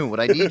 listen, Racoon, what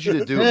I need you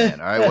to do, man.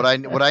 All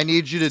right, what I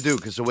need you to do,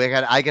 because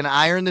I can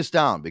iron this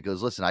down.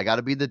 Because listen, I got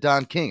to be the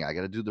Don King. I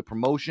got to do the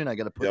promotion. I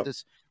got to put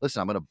this.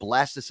 Listen, I'm going to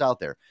blast this out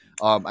there.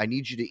 I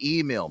need you to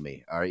email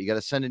me. All right, you got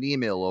to send an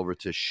email over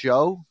to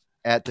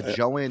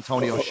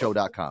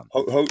show@thejoeantonioshow.com.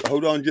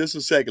 Hold on just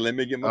a second. Let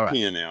me get my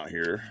pen out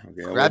here.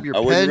 Okay, grab your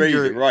pen. I wasn't ready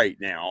to write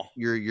now.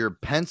 Your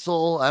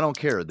pencil. I don't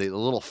care. The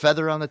little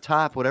feather on the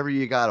top. Whatever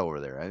you got over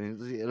there. I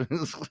mean,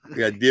 I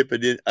got to dip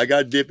it in. I got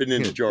to dip it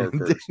in the jar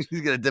first.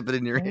 He's gonna dip it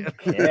in your hand.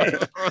 Okay.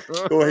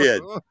 Go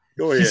ahead.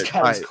 He's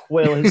got his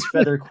quill, his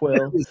feather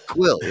quill. His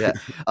quill. Yeah.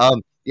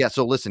 Yeah.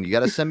 So listen, you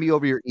got to send me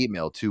over your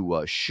email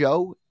to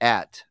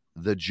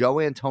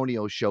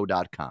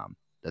show@thejoeantonioshow.com.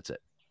 That's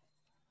it.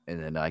 And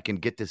then I can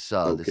get this,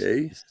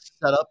 this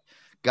set up.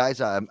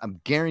 Guys, I'm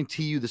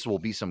guarantee you this will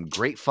be some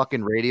great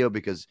fucking radio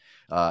because,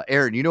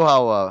 Aaron, you know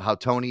how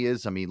Tony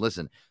is? I mean,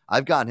 listen,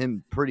 I've gotten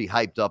him pretty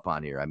hyped up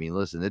on here. I mean,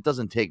 listen, it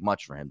doesn't take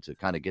much for him to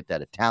kind of get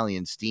that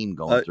Italian steam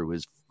going through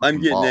his I'm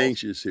getting balls.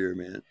 Anxious here,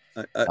 man.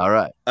 All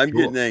right. I'm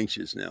getting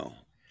anxious now.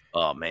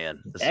 Oh,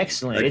 man.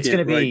 Excellent. It's going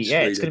to be,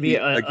 it's going to be.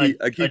 I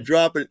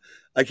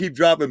keep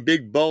dropping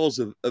big balls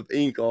of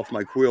ink off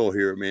my quill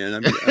here, man.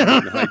 I'm getting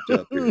hyped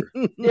up here.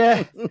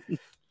 Yeah.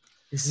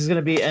 This is going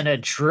to be an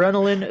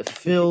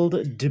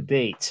adrenaline-filled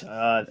debate.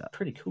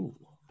 Pretty cool.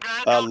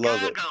 I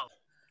love it.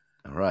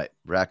 All right,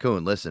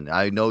 Racoon, listen,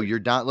 I know you're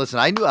down. Listen,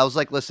 I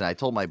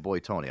told my boy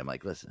Tony, I'm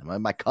like, listen,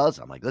 my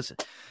cousin, I'm like, listen,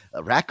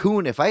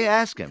 Racoon, if I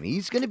ask him,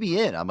 he's going to be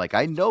in. I'm like,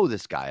 I know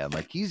this guy. I'm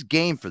like, he's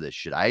game for this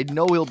shit. I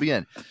know he'll be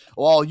in.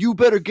 Well, you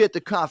better get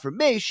the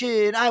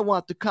confirmation. I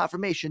want the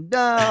confirmation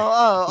now.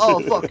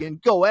 I'll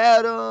fucking go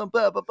at him.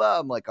 Blah, blah,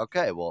 blah. I'm like,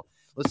 okay, well,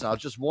 listen, I'll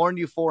just warn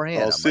you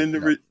beforehand. I'll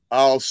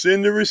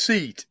send the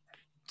receipt.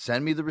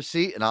 Send me the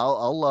receipt, and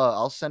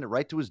I'll send it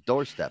right to his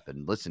doorstep.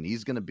 And listen,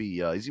 he's gonna be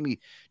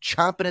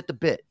chomping at the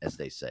bit, as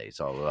they say.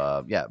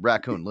 So yeah,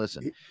 Racoon,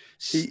 listen,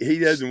 he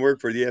doesn't work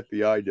for the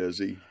FBI, does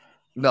he?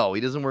 No, he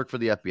doesn't work for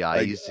the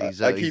FBI. He's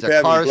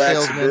a car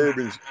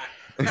salesman.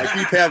 I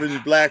keep having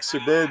black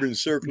Suburbans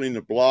circling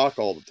the block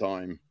all the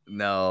time.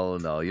 No,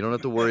 you don't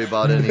have to worry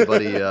about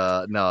anybody.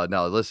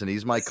 No. Listen,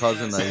 he's my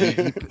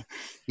cousin.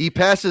 He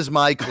passes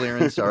my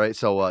clearance. All right.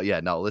 So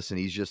listen,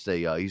 he's just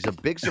he's a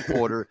big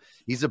supporter.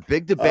 He's a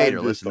big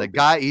debater. Listen, the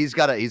guy, he's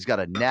got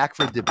a knack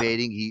for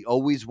debating. He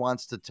always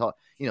wants to talk.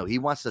 He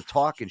wants to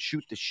talk and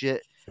shoot the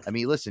shit. I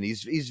mean, listen,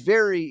 he's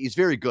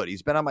very good.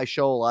 He's been on my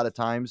show a lot of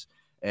times.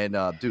 And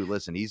dude,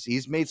 listen,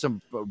 he's made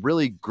some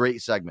really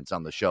great segments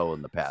on the show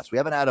in the past. We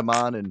haven't had him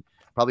on in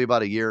probably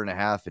about a year and a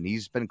half, and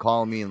he's been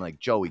calling me and like,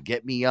 Joey,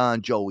 get me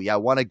on, Joey. I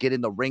want to get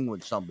in the ring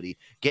with somebody.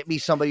 Get me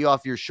somebody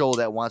off your show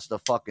that wants to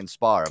fucking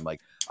spar. I'm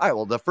like, all right,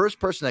 well, the first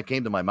person that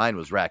came to my mind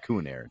was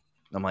Racoon, Aaron.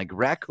 I'm like,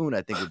 Racoon,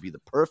 I think would be the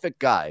perfect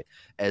guy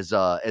as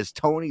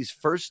Tony's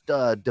first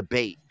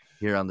debate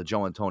here on the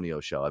Joe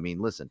Antonio show. I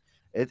mean, listen,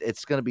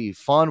 it's going to be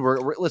fun. We're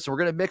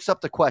going to mix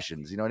up the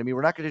questions. You know what I mean?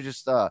 We're not going to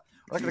just we're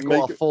not going to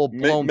go all full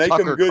blown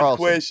Tucker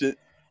Carlson.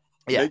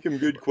 Yeah. Make them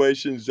good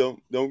questions.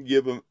 Don't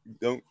give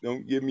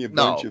me a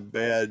bunch of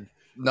bad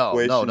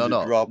questions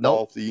that drop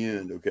off the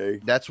end. Okay.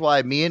 That's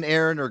why me and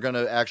Aaron are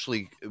gonna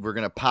we're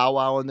gonna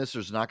powwow on this.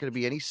 There's not gonna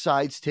be any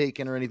sides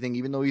taken or anything.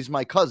 Even though he's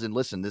my cousin,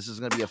 listen, this is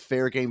gonna be a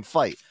fair game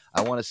fight.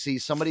 I want to see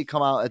somebody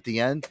come out at the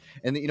end,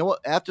 and you know what?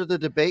 After the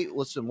debate,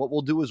 listen, what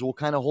we'll do is we'll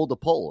kind of hold a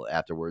poll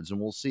afterwards, and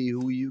we'll see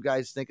who you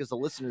guys think as the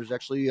listeners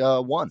actually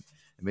won,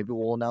 and maybe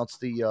we'll announce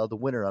the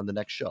winner on the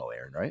next show.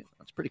 Aaron, right?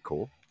 That's pretty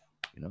cool.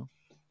 You know.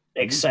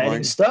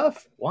 Exciting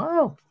stuff.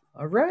 Wow.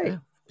 All right. Yeah.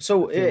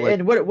 So,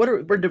 and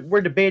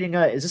we're debating?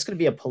 Is this going to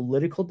be a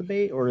political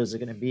debate, or is it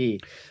going to be?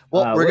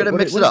 Well, we're going to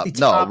mix it up.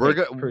 No, we're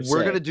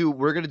going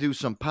to do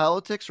some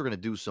politics. We're going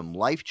to do some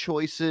life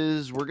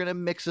choices. We're going to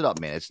mix it up,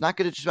 man. It's not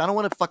going to just. I don't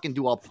want to fucking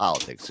do all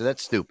politics. So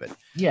that's stupid.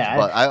 Yeah,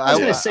 but I was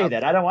going to say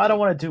that. I don't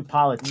want to do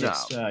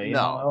politics.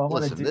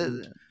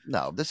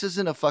 No, this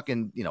isn't a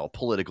fucking,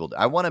 political.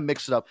 I want to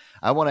mix it up.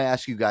 I want to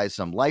ask you guys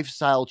some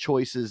lifestyle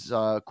choices,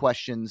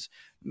 questions,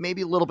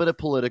 maybe a little bit of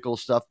political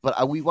stuff,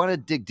 but we want to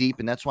dig deep.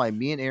 And that's why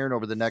me and Aaron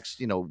over the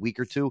next, week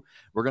or two,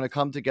 we're going to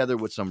come together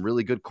with some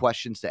really good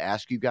questions to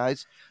ask you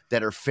guys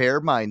that are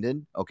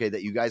fair-minded. Okay.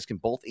 That you guys can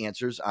both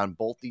answers on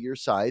both of your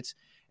sides.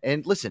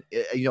 And listen,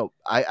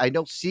 I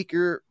know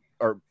Seeker,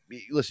 or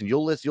listen,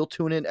 you'll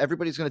tune in.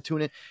 Everybody's going to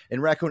tune in.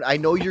 And Racoon, I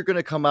know you're going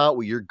to come out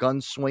with your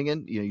gun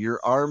swinging, your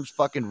arms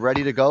fucking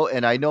ready to go.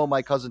 And I know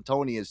my cousin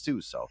Tony is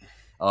too. So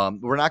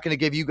we're not going to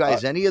give you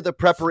guys any of the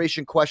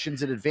preparation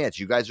questions in advance.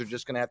 You guys are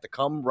just going to have to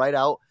come right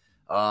out,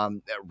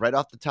 right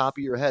off the top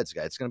of your heads,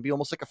 guys. It's going to be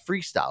almost like a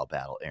freestyle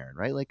battle, Aaron,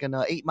 right? Like an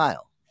 8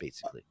 Mile,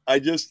 basically. I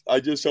just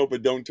hope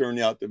it don't turn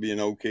out to be an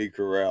OK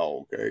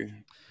Corral. Okay.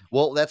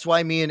 Well, that's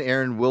why me and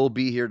Aaron will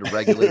be here to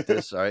regulate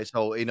this. All right.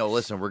 So,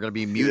 listen, we're going to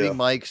be muting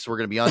mics. We're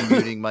going to be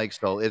unmuting mics.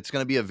 So it's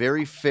going to be a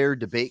very fair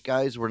debate,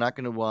 guys. We're not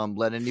going to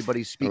let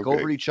anybody speak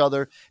over each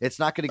other. It's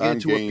not going to get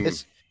into a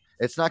piss.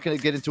 It's not going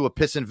to get into a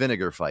piss and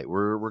vinegar fight.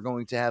 We're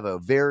going to have a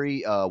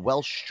very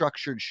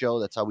well-structured show.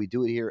 That's how we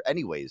do it here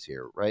anyways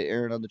here. Right,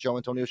 Aaron, on the Joe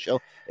Antonio show.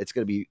 It's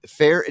going to be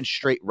fair and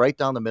straight right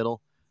down the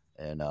middle.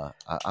 And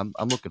I'm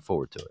looking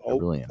forward to it. I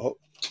really am.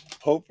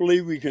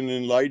 Hopefully we can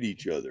enlighten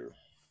each other.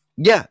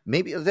 Yeah,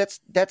 maybe that's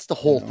the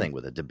whole thing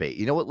with a debate.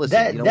 You know what?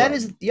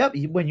 Listen, yep.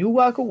 When you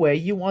walk away,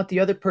 you want the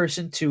other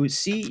person to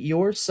see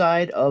your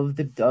side of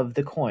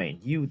the coin.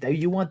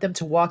 You want them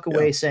to walk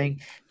away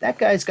saying, that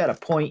guy's got a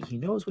point. He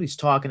knows what he's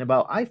talking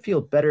about. I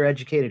feel better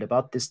educated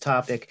about this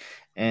topic,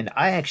 and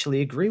I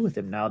actually agree with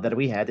him now that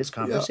we had this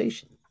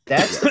conversation. Yeah.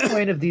 That's the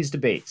point of these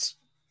debates.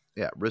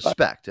 Yeah,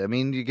 respect. I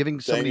mean, you're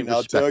giving somebody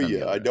respect. I'll tell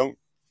you,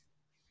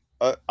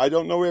 I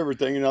don't know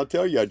everything, and I'll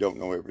tell you I don't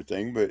know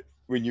everything, but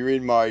when you're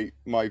in my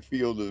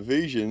field of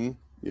vision,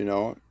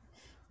 in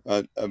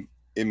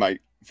my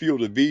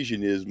field of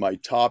vision is my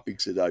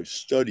topics that I've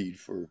studied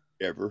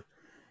forever.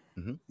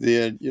 Mm-hmm.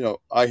 Then,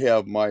 I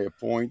have my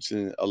points,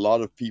 and a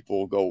lot of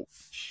people go,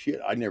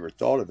 shit, I never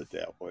thought of it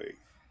that way.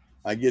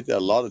 I get that a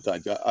lot of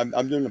times.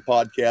 I'm doing a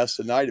podcast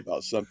tonight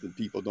about something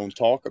people don't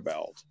talk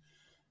about.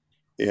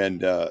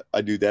 And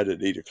I do that at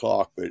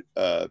 8:00,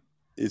 but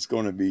it's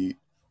going to be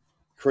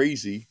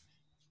crazy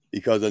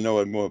because I know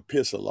I'm going to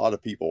piss a lot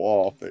of people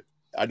off, but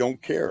I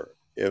don't care.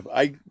 If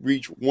I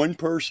reach one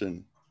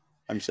person,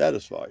 I'm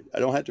satisfied. I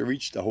don't have to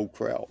reach the whole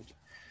crowd.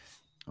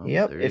 Oh,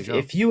 yep.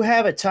 If you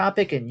have a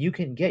topic and you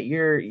can get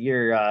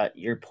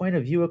your point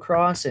of view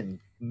across and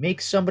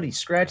make somebody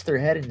scratch their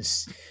head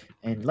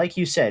and like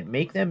you said,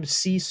 make them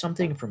see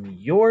something from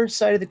your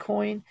side of the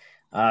coin,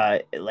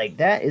 like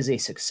that is a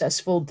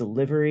successful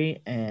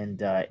delivery.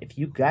 And if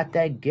you got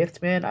that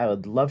gift, man, I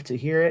would love to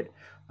hear it.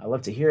 I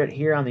love to hear it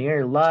here on the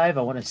air live.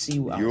 I want to see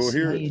how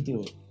you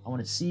do it. I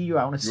want to see you.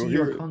 I want to see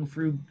your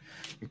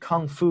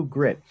kung fu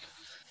grip.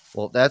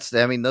 Well,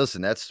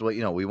 listen, that's what,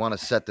 we want to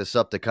set this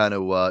up to kind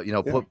of,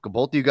 put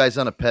both of you guys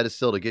on a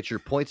pedestal to get your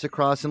points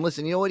across. And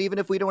listen, you know what, even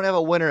if we don't have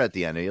a winner at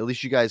the end, at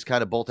least you guys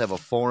kind of both have a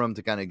forum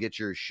to kind of get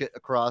your shit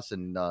across.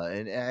 And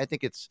I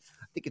think it's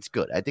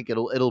good. I think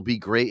it'll be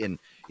great. And,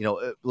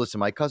 listen,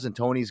 my cousin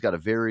Tony's got a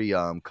very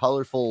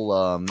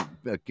colorful,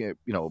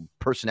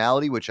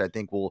 personality, which I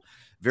think will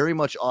very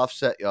much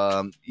offset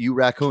you,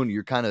 Racoon.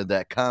 You're kind of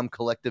that calm,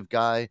 collective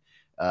guy.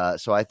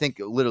 So I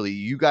think literally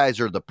you guys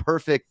are the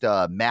perfect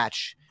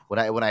match.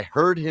 When I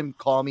heard him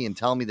call me and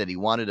tell me that he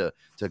wanted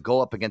to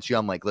go up against you,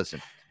 I'm like,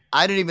 listen,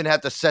 I didn't even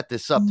have to set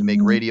this up to make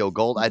radio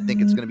gold. I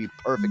think it's going to be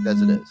perfect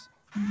as it is.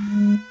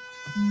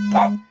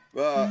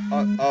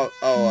 Well,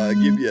 I'll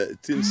give you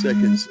 10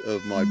 seconds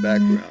of my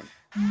background.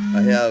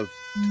 I have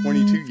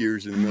 22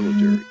 years in the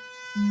military.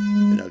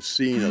 and I've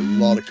seen a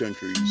lot of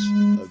countries.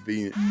 I've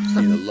seen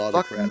a lot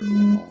of crap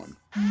going on.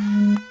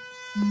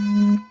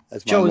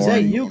 That's my Joe, is that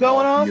alarm you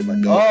going off. off? Give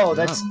my dog. Oh,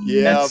 that's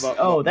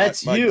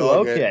that's my you.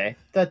 dog Okay.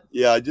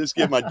 I just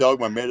give my dog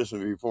my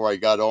medicine before I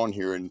got on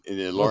here, and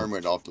the alarm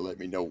went off to let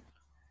me know.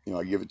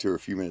 I give it to her a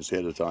few minutes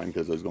ahead of time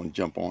because I was going to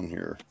jump on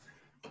here.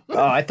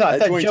 Oh, I thought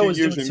 22 Joe was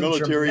years doing in the some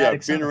military.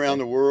 dramatic I've been around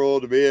the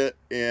world a bit,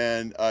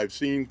 and I've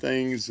seen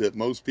things that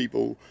most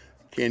people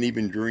can't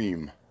even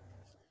dream.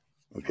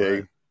 Okay.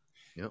 Right.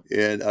 Yep.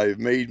 And I've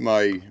made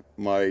my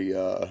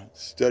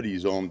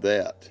studies on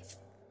that.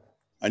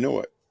 I know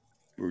what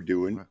we're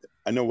doing. Right.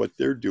 I know what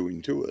they're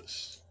doing to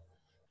us,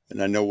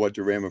 and I know what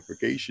the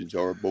ramifications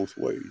are both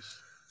ways.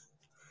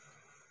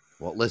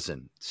 Well,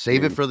 listen,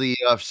 save it for the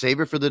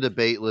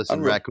debate.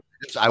 Listen, Racoon,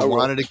 I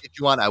wanted to get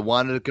you on. I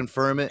wanted to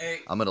confirm it.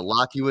 I'm going to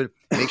lock you in.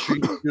 Make sure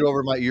you shoot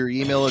over your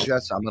email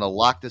address. I'm going to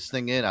lock this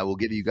thing in. I will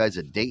give you guys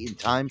a date and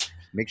time.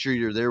 Make sure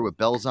you're there with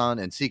bells on.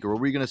 And Seeker,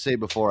 what were you going to say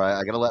before?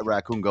 I got to let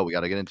Racoon go. We got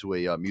to get into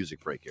a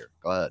music break here.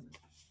 Go ahead.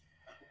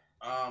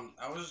 I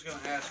was just going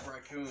to ask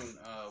Racoon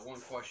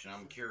one question.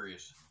 I'm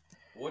curious.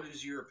 What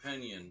is your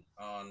opinion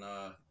on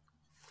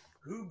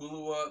who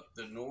blew up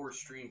the Nord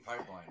Stream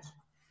pipelines?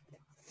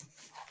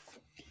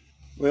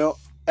 Well,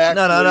 no.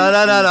 Hold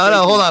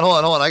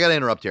on. I got to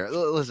interrupt here.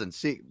 Listen,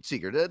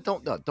 Seeker,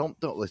 don't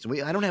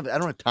listen. I don't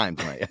have time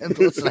tonight.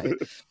 Listen,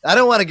 I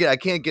don't want to get. I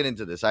can't get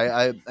into this.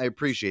 I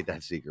appreciate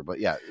that, Seeker, but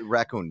yeah,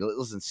 Racoon.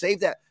 Listen, save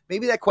that.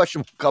 Maybe that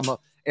question will come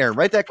up. Aaron,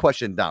 write that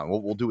question down.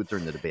 We'll do it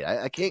during the debate.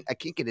 I can't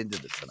get into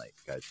this tonight,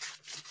 guys.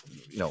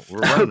 We're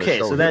running okay.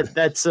 So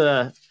that's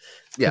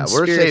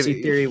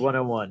conspiracy theory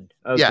 101.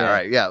 Okay. Yeah. All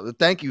right. Yeah.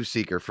 Thank you,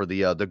 Seeker, for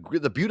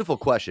the beautiful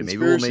question. Maybe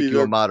we'll make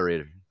you a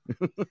moderator.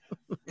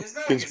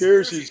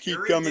 Conspiracies keep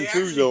coming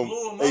true, though.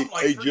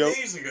 Hey, Joe.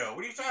 3 days ago.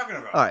 What are you talking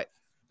about? All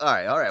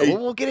right. Hey,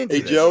 we'll get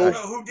into this.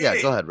 Joe.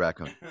 Yeah, go ahead,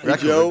 Racoon. Hey,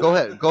 Joe. Go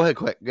ahead,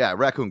 quick. Yeah,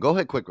 Racoon, go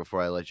ahead quick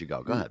before I let you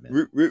go. Go ahead,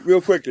 man.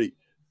 Real quickly,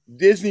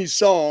 Disney's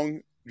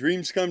song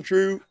 "Dreams Come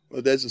True."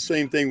 Well, that's the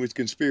same thing with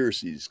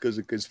conspiracies, because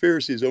a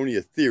conspiracy is only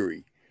a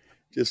theory,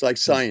 just like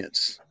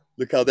science.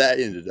 Look how that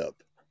ended up.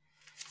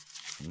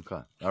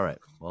 Okay. All right.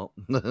 Well,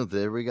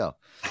 there we go.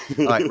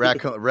 All right,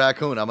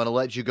 Racoon, I'm going to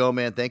let you go,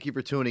 man. Thank you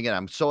for tuning in.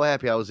 I'm so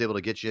happy I was able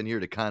to get you in here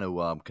to kind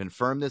of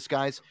confirm this,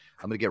 guys.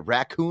 I'm going to get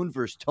Racoon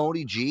versus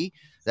Tony G.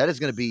 That is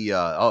going to be,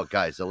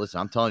 guys,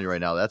 listen, I'm telling you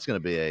right now, that's going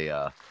to be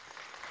a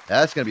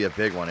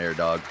big one here,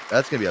 dog.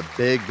 That's going to be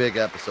a big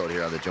episode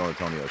here on the Joe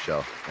Antonio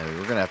Show. And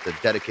we're going to have to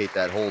dedicate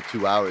that whole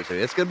 2 hours.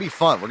 It's going to be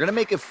fun. We're going to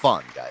make it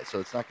fun, guys. So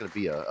it's not going to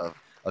be a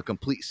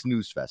complete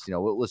snooze fest.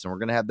 Listen, we're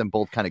going to have them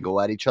both kind of go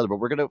at each other, but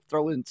we're going to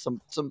throw in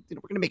some, we're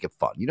going to make it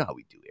fun. You know how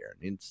we do, Aaron.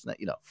 It's not,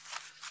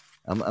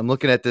 I'm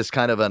looking at this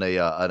kind of on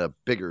a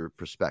bigger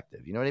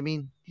perspective. You know what I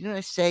mean? You know what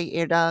I say,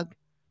 Air Dog?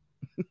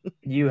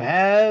 You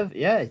have,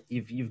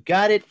 you've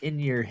got it in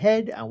your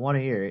head. I want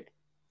to hear it.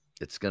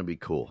 It's going to be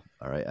cool.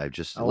 All right.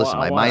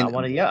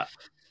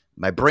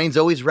 My brain's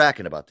always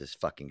racking about this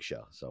fucking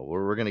show. So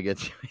we're going to get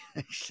to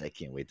I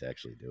can't wait to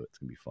actually do it. It's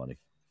going to be funny.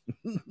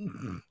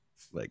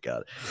 My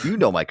God,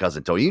 my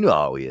cousin Tony. You know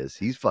how he is.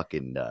 He's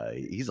fucking.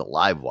 He's a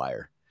live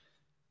wire.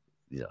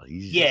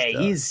 He's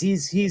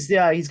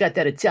got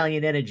that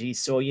Italian energy.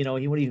 So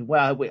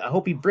I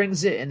hope he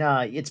brings it. And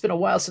it's been a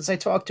while since I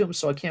talked to him,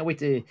 so I can't wait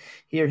to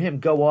hear him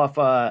go off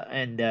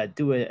and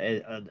do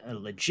a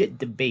legit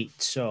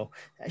debate. So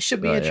that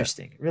should be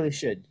interesting. Yeah. It really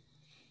should.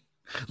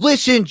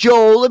 Listen,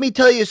 Joel, let me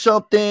tell you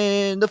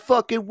something. The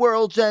fucking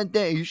world's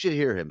ending. You should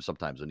hear him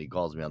sometimes when he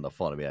calls me on the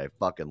phone. I mean, I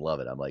fucking love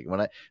it. I'm like,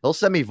 he'll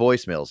send me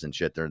voicemails and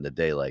shit during the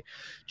day, like,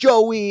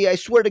 Joey, I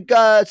swear to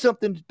God,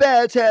 something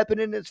bad's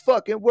happening in this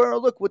fucking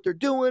world. Look what they're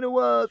doing to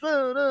us.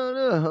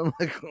 I'm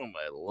like, oh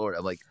my Lord.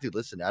 I'm like, dude,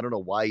 listen, I don't know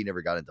why he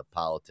never got into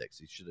politics.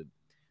 He should have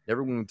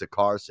never went into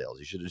car sales.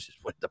 He should have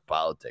just went to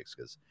politics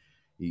because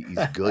he's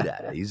good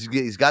at it.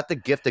 He's got the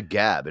gift of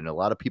gab, and a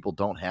lot of people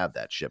don't have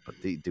that shit. But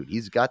dude,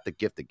 he's got the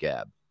gift of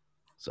gab,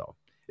 so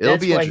it'll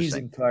be interesting. That's why he's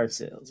in car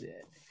sales. Yeah.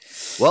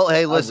 Well,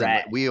 hey, listen,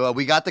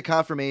 we got the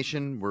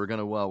confirmation. We're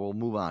gonna we'll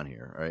move on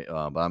here, all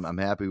right? But I'm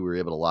happy we were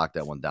able to lock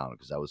that one down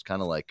because I was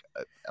kind of like,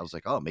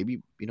 oh,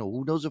 maybe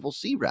who knows if we'll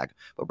see Racoon?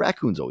 But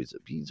Racoon's always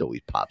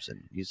pops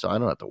in, so I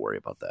don't have to worry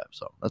about that.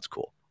 So that's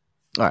cool.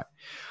 All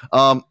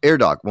right, Air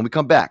Dog. When we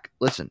come back,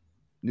 listen.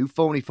 New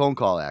phone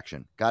call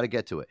action. Got to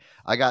get to it.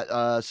 I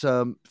got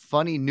some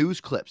funny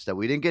news clips that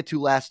we didn't get to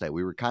last night.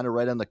 We were kind of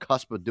right on the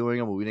cusp of doing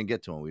them, but we didn't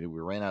get to them. We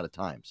ran out of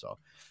time, so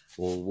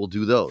we'll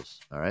do those.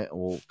 All right,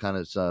 we'll kind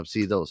of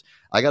see those.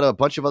 I got a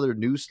bunch of other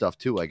news stuff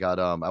too. I got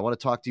I want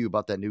to talk to you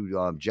about that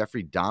new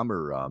Jeffrey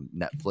Dahmer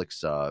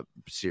Netflix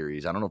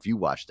series. I don't know if you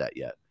watched that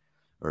yet,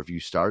 or if you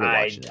started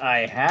watching it.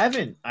 I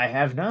haven't. I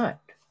have not.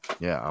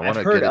 Yeah, I want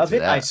to heard get into of it.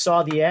 that. I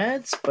saw the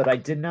ads, but I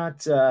did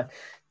not.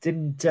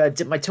 Didn't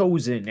dip my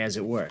toes in, as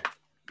it were.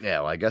 Yeah,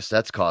 well, I guess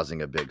that's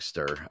causing a big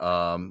stir.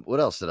 What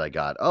else did I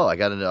got? Oh, I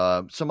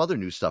got some other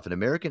new stuff. An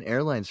American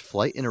Airlines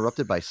flight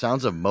interrupted by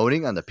sounds of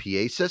moaning on the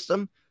PA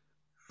system.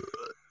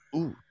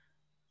 Ooh,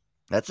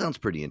 that sounds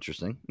pretty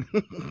interesting.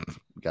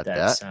 Got That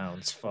that.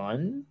 sounds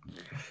fun.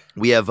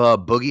 We have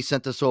Boogie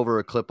sent us over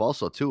a clip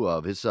also, too,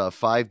 of his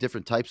 5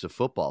 different types of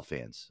football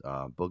fans.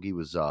 Boogie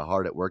was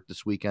hard at work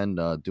this weekend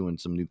doing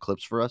some new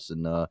clips for us.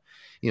 And,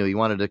 he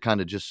wanted to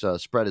kind of just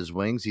spread his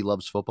wings. He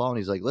loves football. And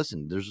he's like,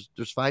 listen, there's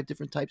 5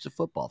 different types of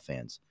football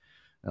fans.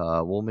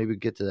 We'll maybe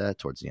get to that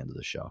towards the end of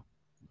the show.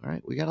 All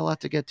right. We got a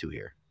lot to get to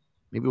here.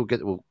 Maybe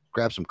we'll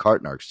grab some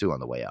cart narcs, too, on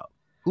the way out.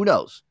 Who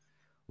knows?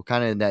 We're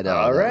kind of in that,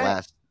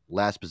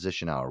 last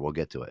position hour. We'll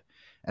get to it.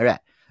 All right.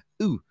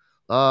 Ooh.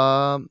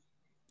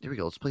 Here we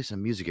go. Let's play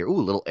some music here. Ooh,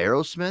 a little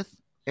Aerosmith,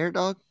 Air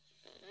Dog.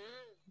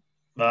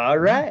 All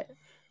right.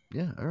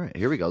 Yeah, all right.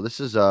 Here we go. This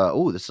is a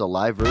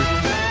live version.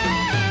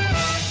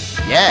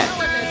 Yeah.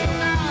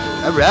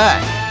 All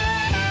right.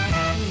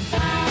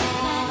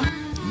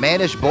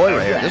 Mannish Boy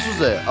right here. This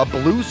was a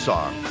blues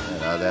song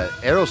that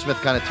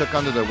Aerosmith kind of took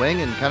under their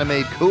wing and kind of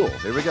made cool.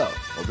 Here we go.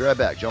 We'll be right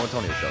back. Joe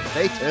Antonio Show.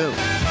 Stay tuned.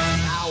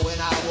 Now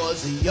when I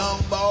was a young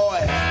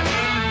boy,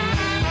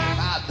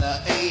 about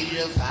the age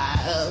of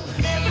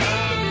 5,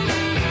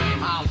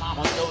 my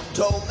mama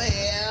told me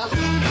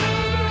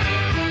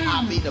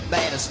I'll be the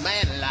baddest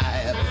man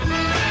alive.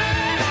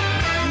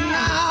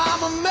 Now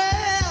I'm a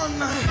man,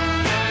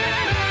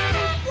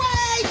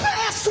 way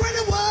past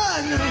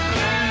 21.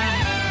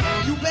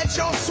 You bet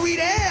your sweet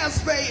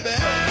ass, baby.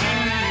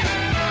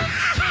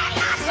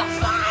 Lots of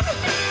fun.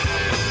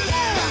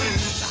 Yeah,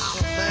 I'm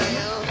a man.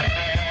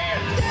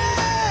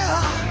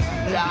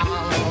 Yeah, I'm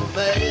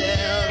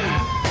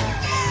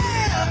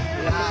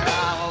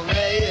a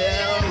man.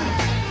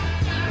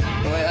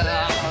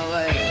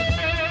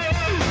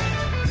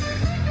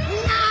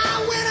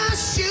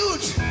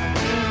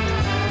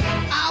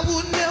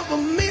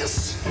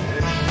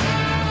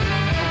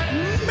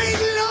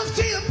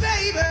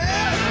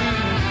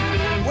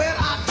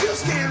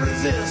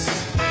 Resist.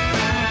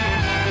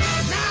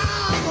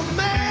 Now I'm a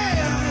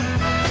man,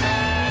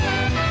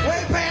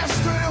 way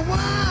past 21.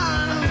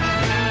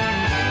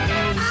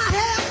 I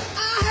have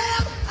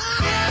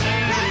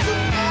lots of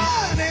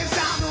money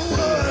down the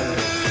wood.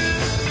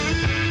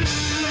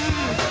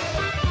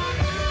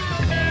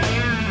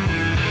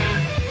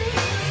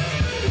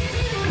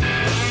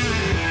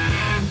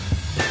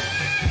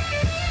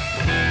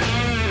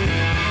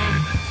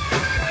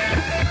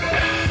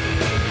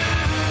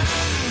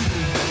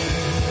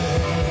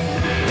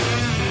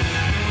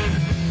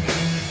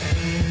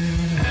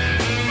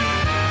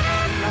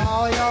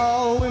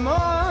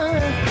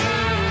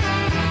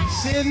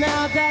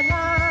 Out that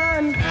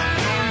line,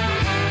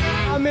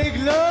 I make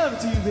love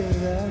to you,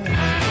 baby.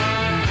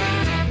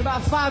 In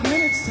about 5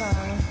 minutes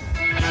time.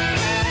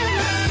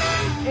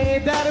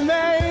 Ain't that a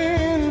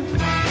man?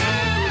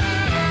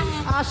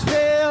 I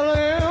spell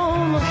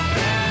him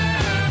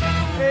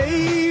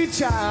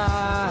H-I.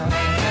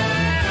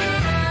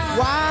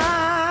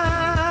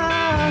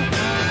 Why?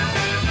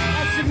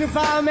 That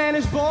signifies man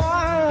is born.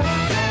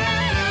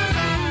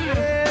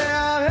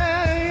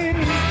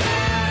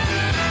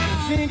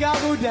 Think I'll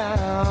go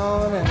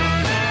down and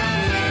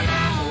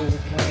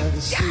kind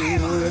of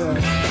steal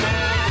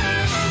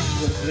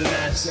with the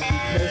last second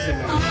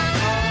president.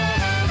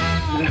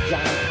 Little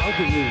John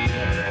Conqueror.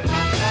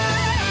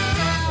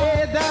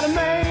 Ain't that a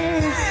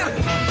man?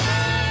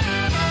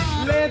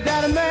 Ain't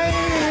that a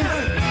man?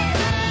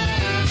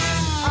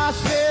 I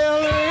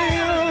spell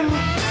him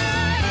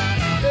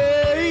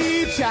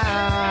H-I.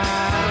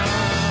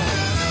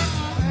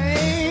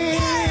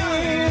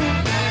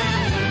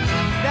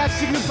 That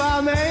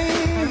signifies man.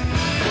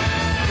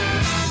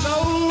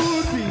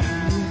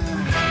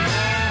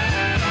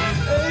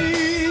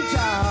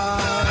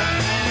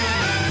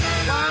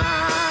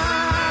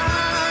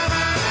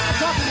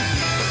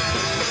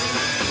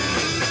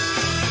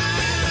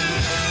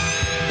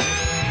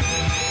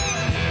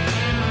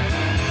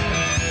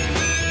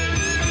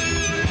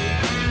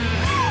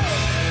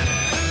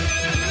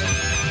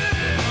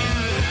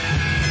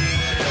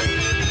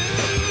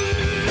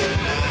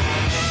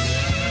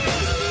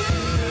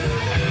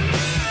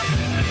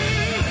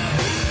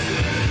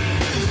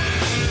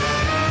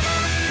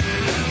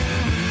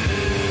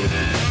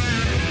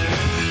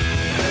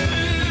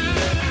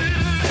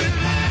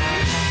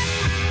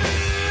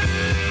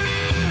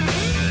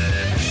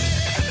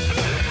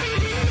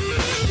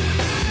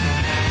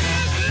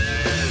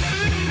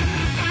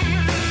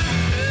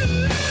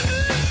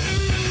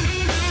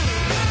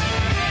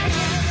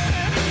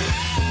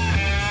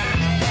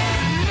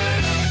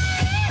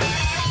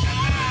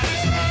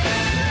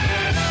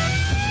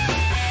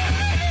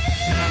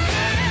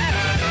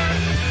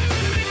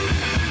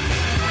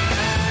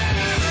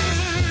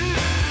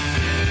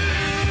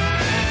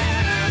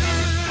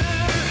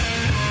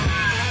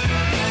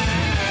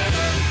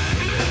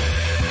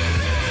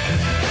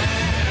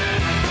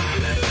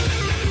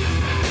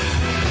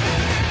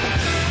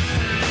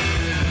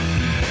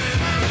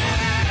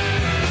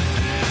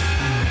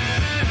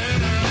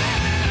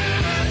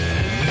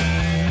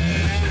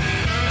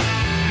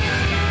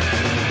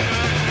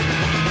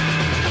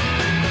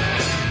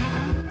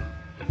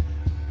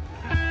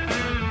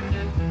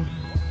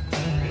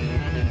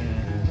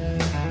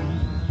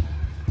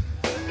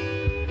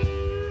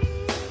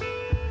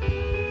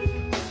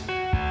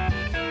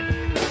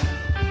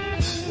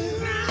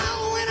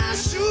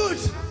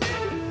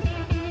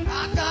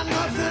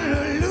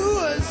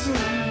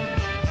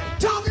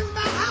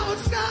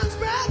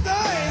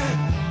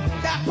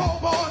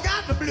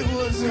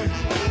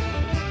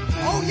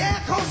 Oh yeah,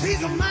 'cause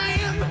he's a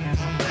man.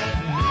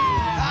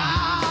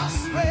 I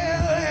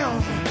smell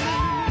him.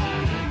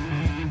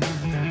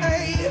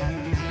 Hey.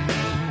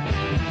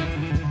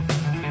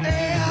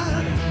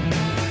 And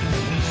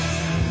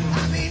I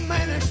mean,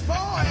 man, this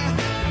boy,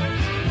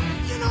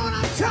 you know what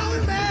I'm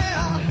talking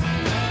about.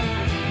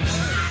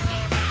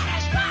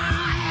 This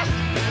boy,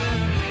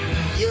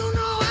 you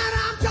know what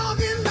I'm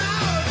talking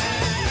about.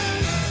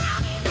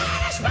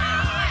 This boy,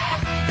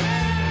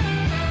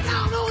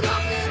 y'all know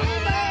nothing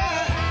on that.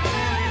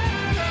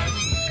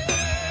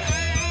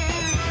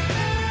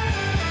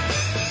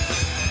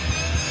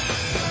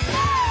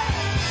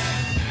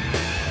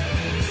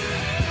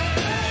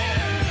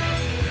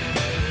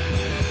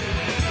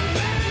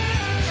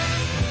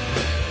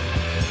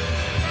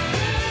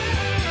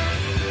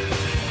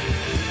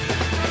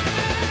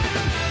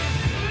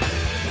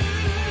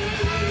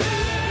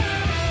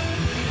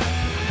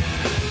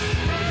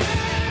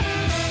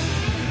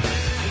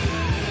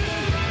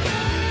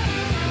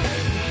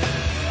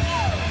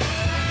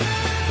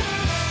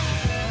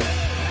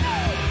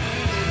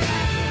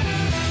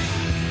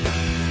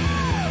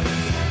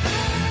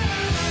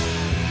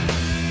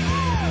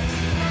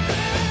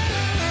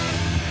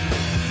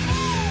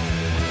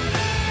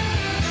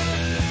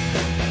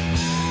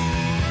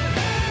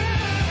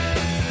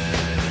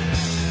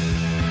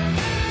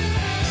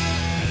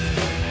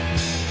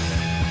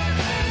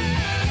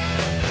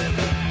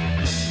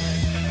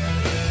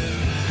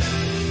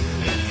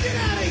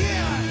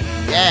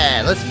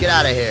 Yeah, let's get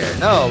out of here.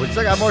 No, we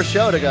still got more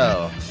show to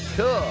go.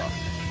 Cool. All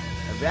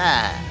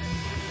right.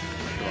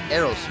 Little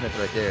Aerosmith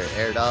right there.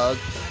 Air Dog.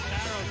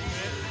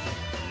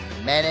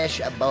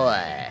 Manish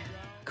boy.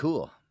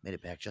 Cool. Made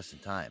it back just in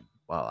time.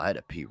 Wow, I had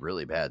to pee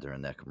really bad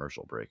during that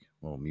commercial break.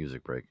 Little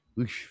music break.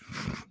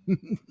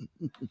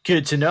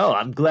 Good to know.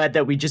 I'm glad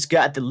that we just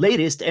got the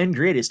latest and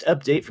greatest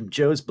update from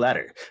Joe's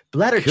bladder.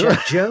 Bladder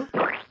check, Joe.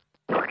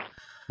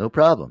 No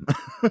problem.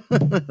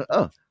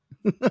 Oh.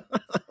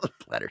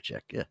 Bladder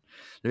check. Yeah.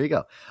 There you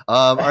go.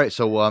 All right.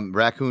 So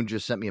Racoon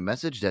just sent me a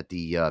message that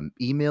the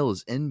email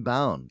is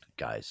inbound,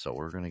 guys. So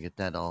we're going to get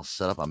that all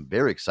set up. I'm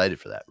very excited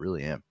for that.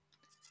 Really am.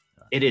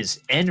 It is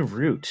en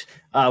route.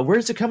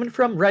 Where's it coming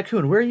from?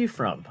 Racoon, where are you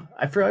from?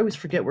 I always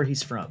forget where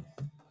he's from.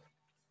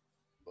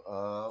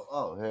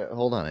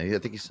 Hold on. I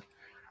think he's...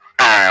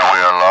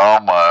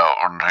 Well,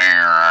 I'm out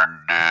here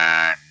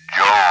in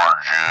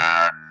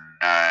Georgia.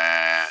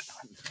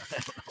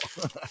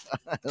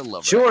 I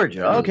love Georgia.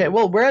 Racoon. Okay,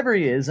 well, wherever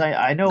he is,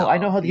 I know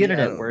how the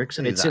internet works,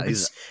 and if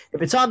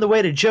it's on the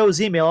way to Joe's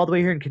email all the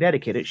way here in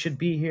Connecticut, it should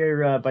be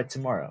here by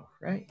tomorrow,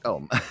 right?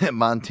 Oh,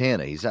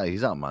 Montana. He's out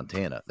in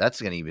Montana.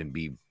 That's going to even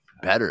be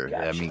better.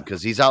 Gotcha. I mean,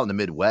 because he's out in the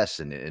Midwest,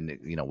 and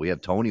you know, we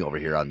have Tony over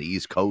here on the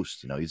East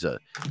Coast. You know, he's a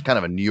kind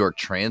of a New York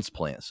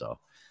transplant, so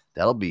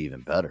that'll be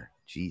even better.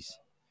 Jeez.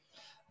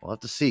 We'll have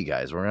to see,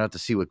 guys. We're going to have to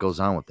see what goes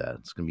on with that.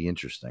 It's going to be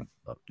interesting.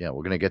 But yeah,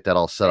 we're going to get that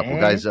all set up.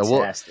 Well, guys,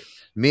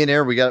 me and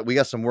Aaron, we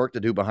got some work to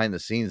do behind the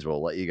scenes.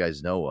 We'll let you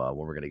guys know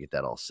when we're going to get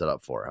that all set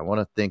up for. I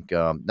want to think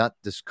not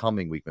this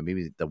coming week, but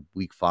maybe the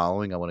week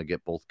following. I want to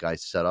get both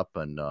guys set up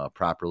and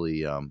properly,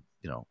 you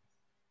know,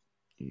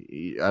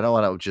 I don't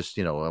want to just,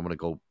 you know, I want to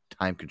go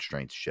time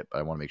constraints ship.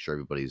 I want to make sure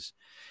everybody's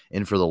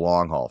in for the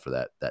long haul for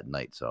that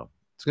night. So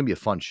it's going to be a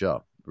fun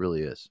show. It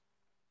really is.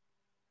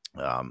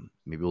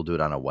 Maybe we'll do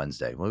it on a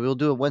Wednesday. Maybe we'll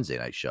do a Wednesday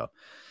night show.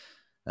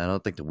 I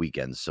don't think the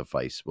weekends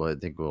suffice. Well, I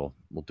think we'll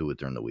do it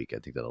during the week. I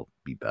think that'll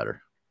be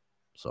better.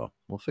 So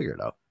we'll figure it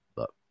out.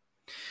 But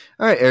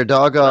all right, Air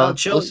Dog.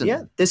 Joe, listen.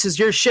 yeah, this is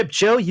your ship,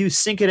 Joe. You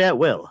sink it at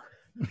will.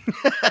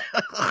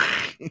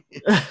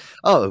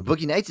 Oh,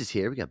 Boogie Nights is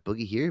here. We got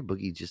Boogie here.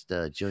 Boogie just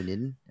joined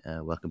in.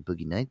 Welcome,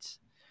 Boogie Nights.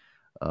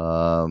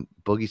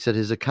 Boogie said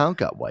his account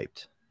got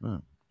wiped.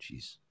 Oh,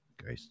 jeez,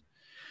 Grace.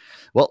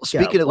 Well,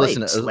 speaking of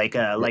listening, like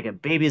a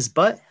baby's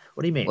butt.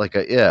 What do you mean?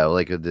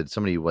 Did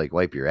somebody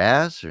wipe your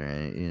ass, or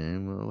you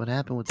know, what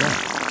happened with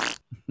that?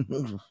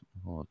 We'll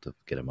have to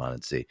get him on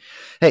and see.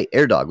 Hey,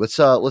 Air Dog, let's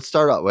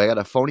start out. I got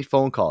a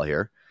phone call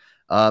here.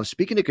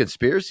 Speaking of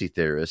conspiracy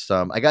theorists,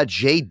 I got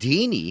Jay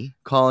Deeney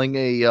calling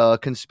a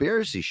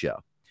conspiracy show,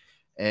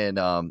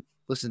 and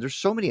listen, there's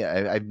so many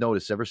I've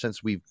noticed ever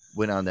since we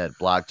went on that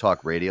Blog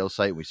Talk Radio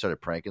site and we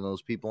started pranking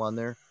those people on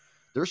there.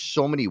 There's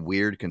so many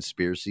weird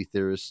conspiracy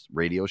theorist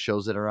radio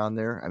shows that are on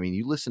there. I mean,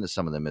 you listen to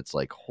some of them, it's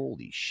like,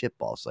 holy shit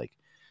balls. Like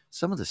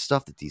some of the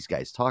stuff that these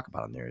guys talk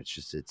about on there,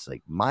 it's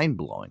like mind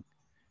blowing.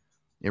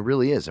 It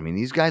really is. I mean,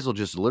 these guys will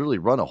just literally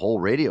run a whole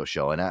radio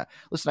show. And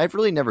I've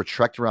really never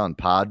trekked around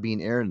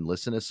Podbean, Aaron, and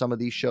listened to some of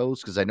these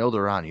shows because I know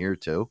they're on here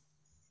too.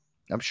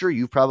 I'm sure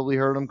you've probably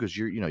heard them because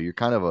you're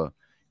kind of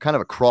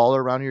a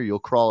crawler around here. You'll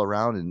crawl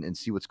around and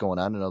see what's going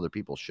on in other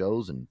people's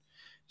shows and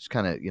just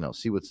kind of,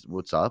 see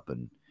what's up.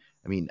 And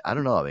I mean, I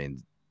don't know. I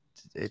mean,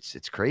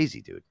 it's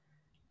crazy, dude.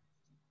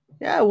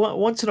 Yeah,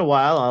 once in a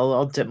while,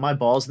 I'll dip my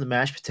balls in the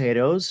mashed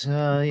potatoes,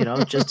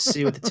 just to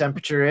see what the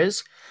temperature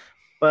is.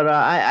 But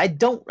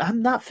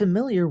I'm not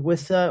familiar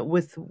with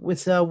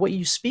what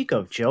you speak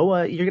of,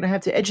 Joe. You're gonna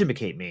have to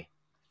educate me.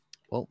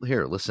 Well,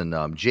 here, listen,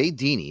 Jay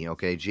Deeney,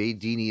 okay? Jay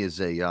Deeney is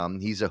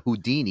he's a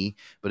Houdini,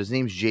 but his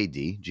name's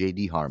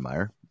JD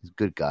Harmeyer. He's a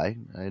good guy.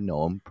 I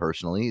know him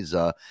personally.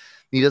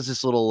 He does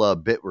this little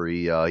bit where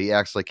he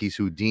acts like he's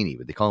Houdini,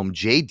 but they call him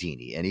Jay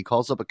Deeney, and he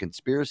calls up a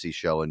conspiracy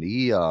show, and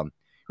he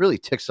really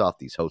ticks off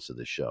these hosts of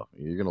this show.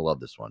 You're going to love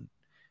this one.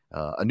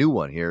 A new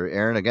one here,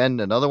 Aaron. Again,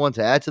 another one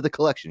to add to the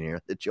collection here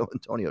at the Joe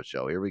Antonio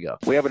Show. Here we go.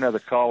 We have another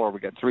caller. We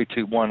got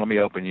 321. Let me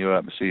open you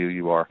up and see who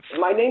you are.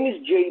 My name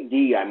is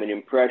JD. I'm an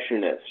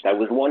impressionist. I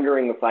was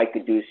wondering if I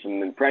could do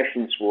some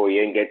impressions for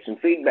you and get some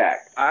feedback.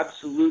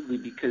 Absolutely,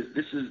 because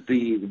this is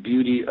the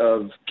beauty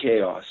of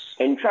chaos.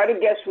 And try to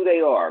guess who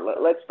they are.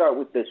 Let's start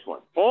with this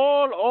one.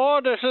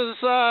 This is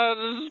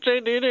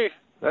JD.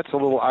 That's a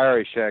little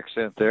Irish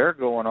accent there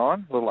going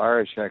on. A little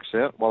Irish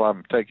accent while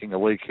I'm taking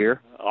a leak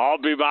here. I'll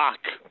be back.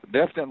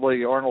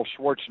 Definitely Arnold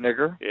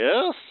Schwarzenegger.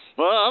 Yes.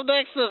 Well, up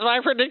next is my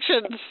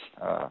predictions.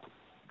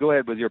 Go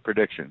ahead with your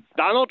prediction.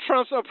 Donald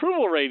Trump's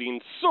approval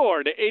rating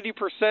soared to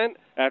 80%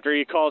 after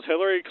he calls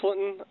Hillary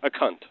Clinton a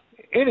cunt.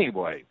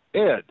 Anyway,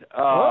 Ed.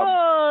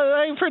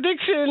 My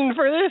prediction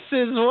for this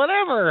is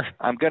whatever.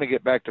 I'm going to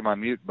get back to my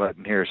mute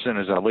button here as soon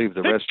as I leave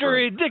the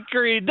restroom.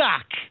 Dickory,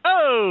 dock.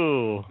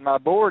 Oh. My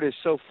board is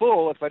so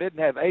full, if I didn't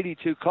have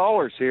 82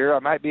 callers here, I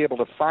might be able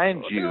to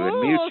find you and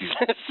mute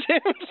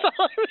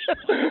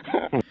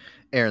you.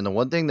 Aaron, the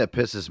one thing that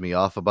pisses me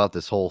off about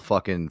this whole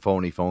fucking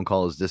phony phone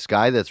call is this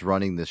guy that's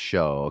running this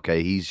show,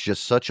 okay? He's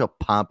just such a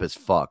pompous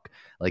fuck.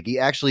 Like,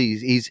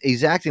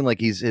 he's acting like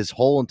his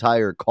whole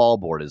entire call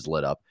board is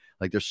lit up.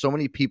 Like, there's so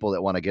many people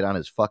that want to get on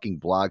his fucking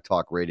blog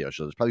talk radio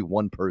show. There's probably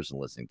one person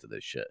listening to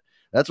this shit.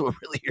 That's what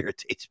really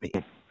irritates me.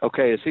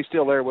 Okay, is he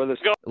still there with us?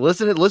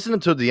 Listen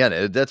to the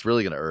end. That's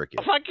really going to irk you.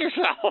 Fuck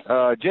yourself.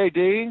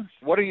 JD,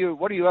 what are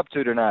you up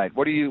to tonight?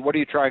 What are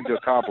you trying to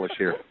accomplish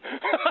here?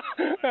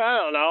 I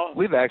don't know.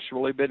 We've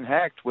actually been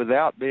hacked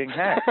without being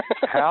hacked.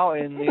 How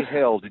in the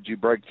hell did you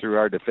break through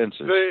our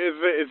defenses?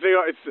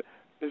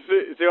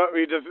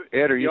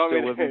 Ed, are you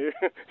still with me?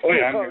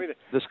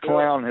 This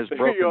clown has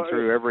broken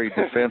through every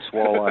defense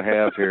wall I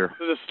have here.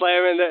 Just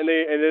slam in and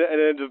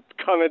then just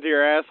come into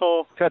your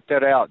asshole. Cut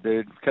that out,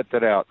 dude. Cut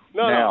that out.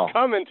 No,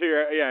 come into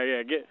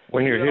your get.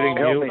 When you're hitting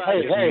mute,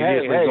 hey.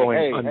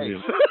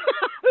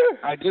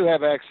 I do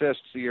have access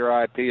to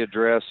your IP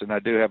address, and I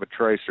do have a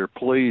tracer.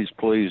 Please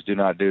do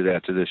not do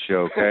that to this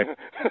show, okay?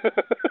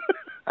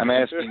 I'm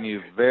asking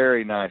you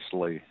very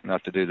nicely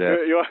not to do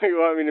that. You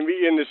want me to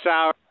meet you in the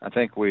shower? I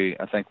think we're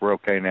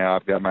okay now.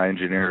 I've got my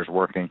engineers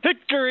working.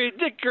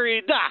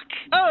 Dickory, dock.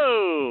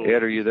 Oh!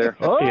 Ed, are you there?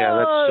 Yeah,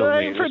 that's still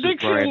me. My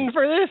prediction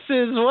for this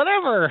is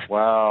whatever.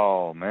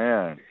 Wow,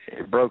 man.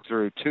 It broke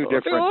through two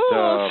different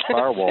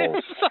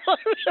firewalls.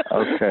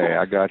 Okay,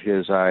 I got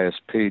his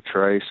ISP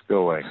trace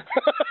going.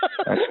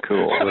 That's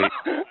cool.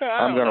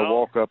 I'm going to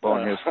walk up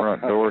on his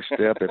front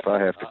doorstep if I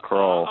have to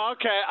crawl.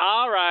 Okay,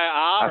 all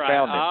right. I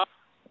found him.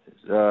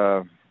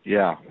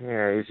 Yeah.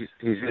 Yeah, he's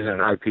using an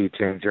IP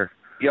changer.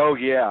 Oh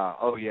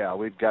yeah.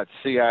 We've got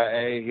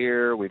CIA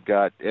here. We've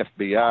got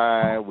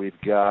FBI.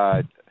 We've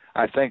got.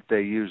 I think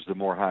they use the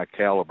more high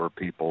caliber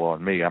people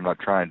on me. I'm not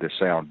trying to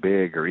sound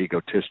big or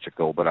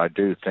egotistical, but I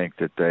do think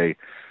that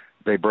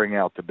they bring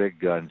out the big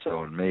guns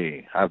on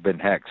me. I've been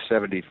hacked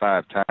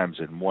 75 times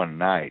in one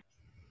night.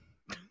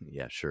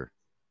 Yeah, sure.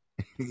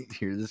 You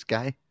hear this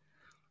guy?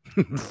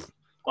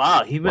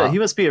 Wow, he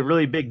must be a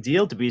really big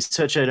deal to be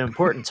such an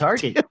important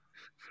target.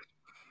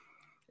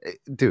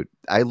 Dude,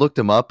 I looked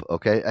him up,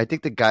 okay? I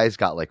think the guy's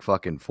got like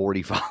fucking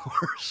 40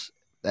 followers.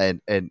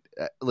 And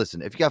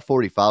listen, if you got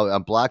 40 followers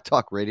on Blog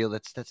Talk Radio,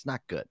 that's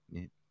not good.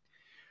 Yeah.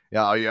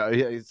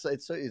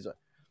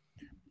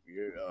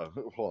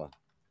 Hold on.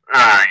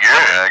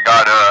 I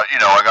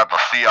got the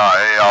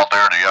CIA out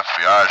there. The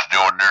FBI is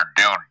doing their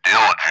due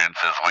diligence,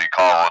 as we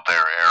call it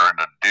there, Aaron.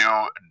 The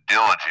due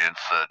diligence,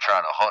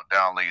 trying to hunt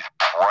down these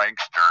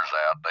pranksters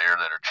out there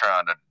that are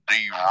trying to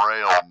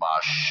derail my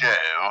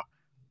show.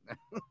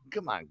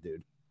 Come on,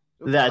 dude.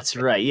 That's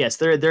right. Yes,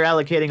 they're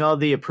allocating all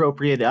the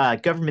appropriate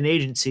government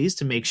agencies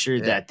to make sure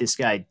that this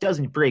guy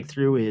doesn't break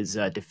through his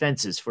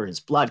defenses for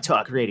his Blog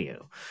Talk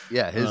Radio.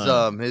 Yeah, he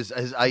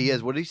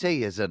has, what did he say?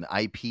 He has an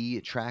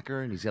IP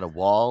tracker and he's got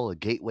a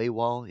gateway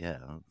wall. Yeah.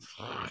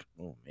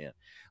 Oh man.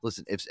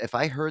 Listen, if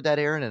I heard that,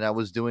 Aaron, and I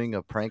was doing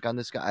a prank on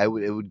this guy, it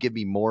would give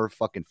me more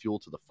fucking fuel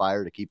to the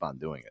fire to keep on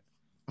doing it.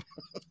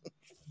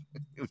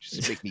 It would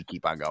just make me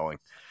keep on going.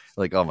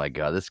 Like, oh my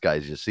God, this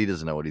guy's he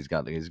doesn't know what he's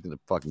got. He's going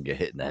to fucking get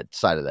hit in the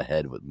side of the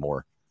head with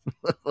more.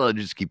 I'll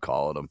just keep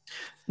calling him.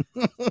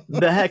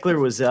 The heckler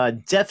was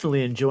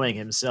definitely enjoying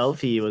himself.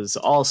 He was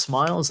all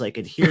smiles. I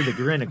could hear the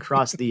grin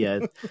across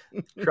the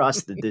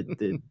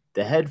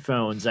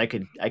headphones. I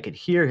could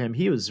hear him.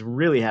 He was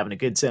really having a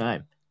good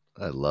time.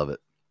 I love it.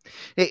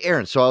 Hey,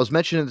 Aaron, so I was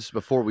mentioning this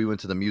before we went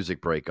to the music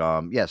break.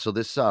 So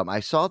this I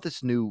saw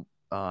this new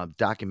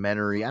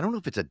documentary. I don't know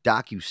if it's a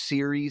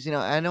docu-series.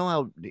 I know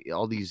how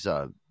all these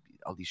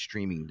these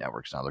streaming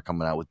networks now, they're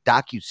coming out with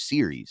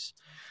docu-series.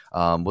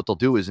 What they'll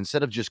do is,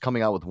 instead of just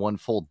coming out with one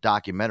full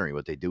documentary,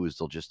 what they do is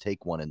they'll just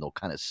take one and they'll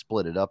kind of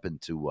split it up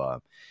into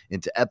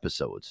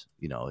episodes,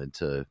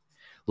 into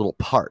little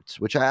parts,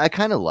 which I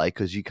kind of like,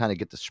 because you kind of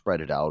get to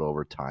spread it out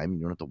over time.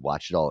 You don't have to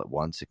watch it all at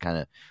once. It kind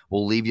of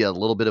will leave you a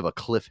little bit of a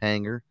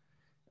cliffhanger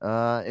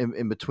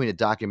in between a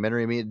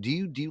documentary. I mean, do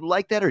you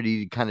like that, or do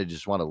you kind of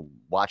just want to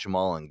watch them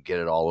all and get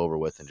it all over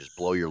with and just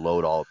blow your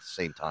load all at the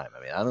same time?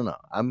 I mean, I don't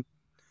know.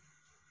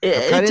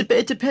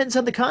 It depends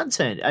on the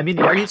content. I mean,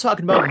 are you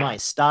talking about my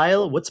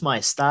style? What's my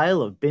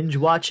style of binge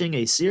watching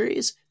a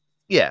series?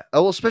 Yeah,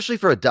 well, especially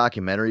for a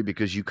documentary,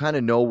 because you kind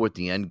of know what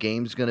the end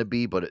game's going to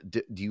be. But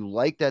do you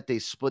like that they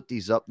split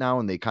these up now,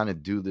 and they kind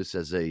of do this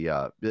as they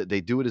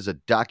do it as a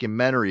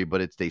documentary,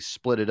 but they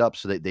split it up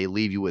so that they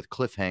leave you with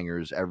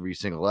cliffhangers every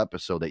single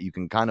episode that you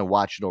can kind of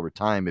watch it over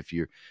time. If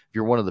you're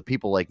one of the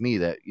people like me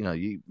that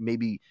you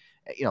maybe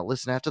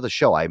listen, after the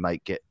show, I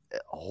might get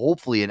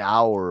hopefully an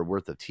hour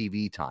worth of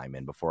TV time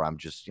in before I'm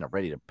just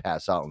ready to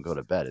pass out and go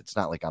to bed. It's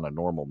not like on a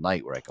normal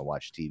night where I can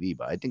watch TV,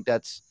 but I think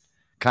that's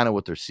kind of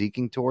what they're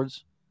seeking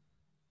towards.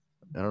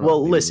 I don't know.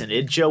 Well, listen,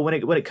 Joe, when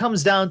it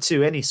comes down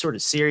to any sort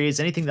of series,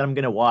 anything that I'm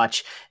going to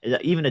watch,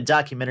 even a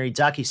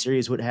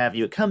docu-series, what have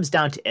you, it comes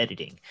down to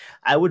editing.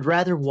 I would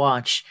rather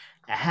watch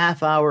a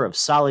half hour of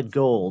solid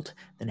gold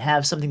than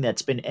have something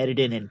that's been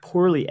edited and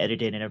poorly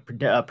edited in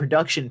a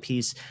production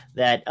piece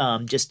that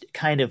just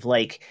kind of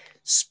like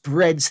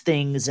spreads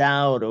things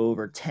out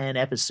over 10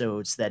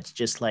 episodes. That's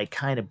just like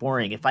kind of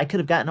boring. If I could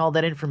have gotten all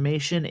that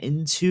information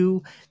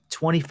into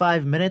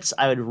 25 minutes,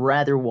 I would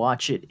rather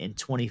watch it in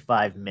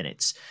 25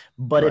 minutes.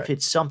 But if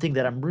it's something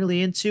that I'm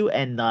really into,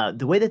 and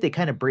the way that they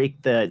kind of break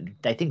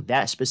I think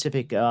that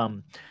specific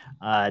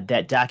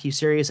that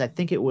docu-series, I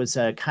think it was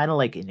kind of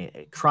like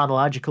a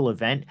chronological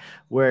event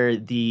where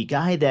the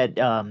guy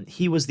that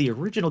he was the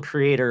original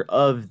creator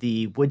of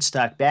the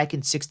Woodstock back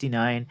in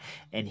 '69,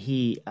 and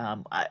he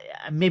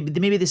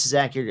maybe this is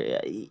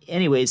accurate.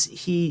 Anyways,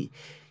 he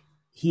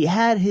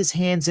had his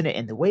hands in it,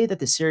 and the way that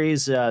the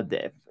series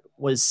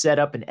was set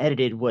up and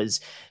edited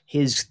was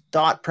his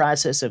thought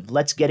process of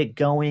let's get it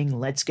going,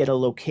 let's get a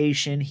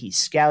location. He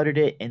scouted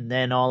it, and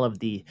then all of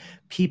the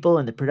people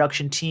and the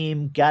production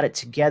team got it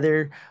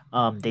together.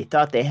 They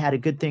thought they had a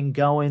good thing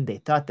going. They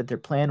thought that their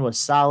plan was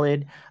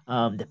solid.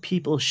 The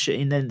people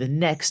and then the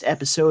next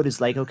episode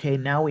is like, okay,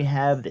 now we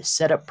have the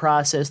setup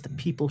process. The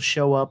people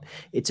show up.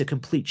 It's a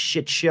complete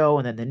shit show.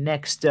 And then the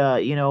next,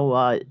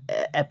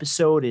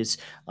 episode is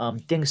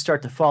things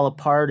start to fall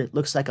apart. It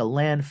looks like a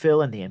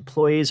landfill, and the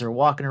employees are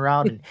walking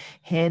around and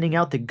handing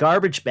out the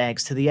garbage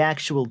bags to the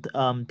actual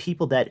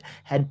people that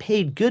had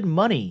paid good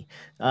money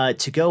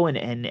to go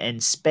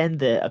and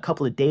spend a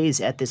couple of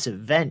days at this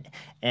event.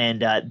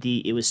 And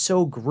it was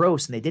so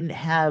gross, and they didn't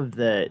have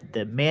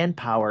the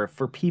manpower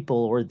for people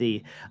or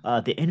the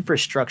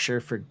infrastructure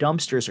for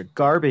dumpsters or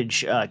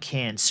garbage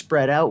cans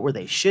spread out where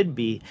they should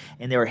be,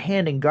 and they were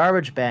handing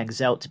garbage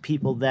bags out to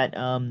people that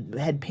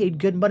had paid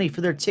good money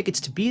for their tickets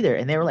to be there,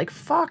 and they were like,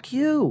 "Fuck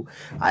you!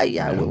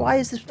 Why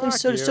is this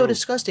place so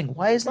disgusting?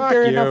 Why isn't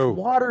there enough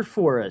water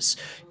for us?"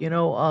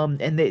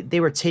 And they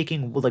were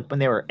taking, like, when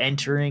they were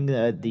entering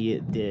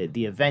the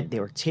event, they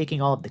were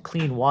taking all of the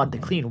clean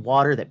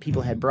water that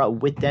people had brought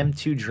with them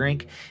to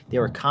drink. They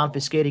were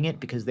confiscating it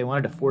because they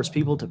wanted to force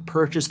people to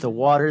purchase the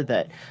water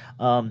that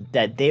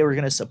they were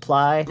going to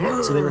supply.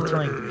 So they were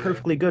throwing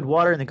perfectly good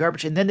water in the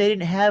garbage, and then they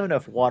didn't have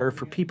enough water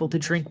for people to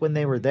drink when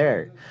they were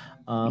there.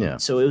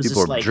 So it was people just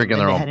were like drinking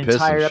their own piss and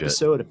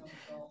shit.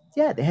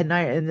 They had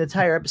an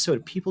entire episode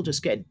of people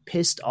just getting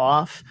pissed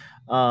off,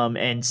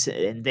 and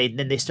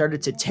they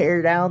started to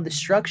tear down the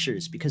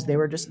structures because they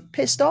were just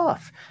pissed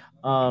off.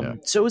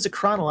 So it was a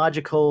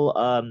chronological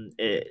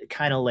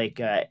kind of like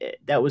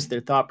that was their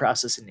thought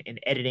process in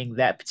editing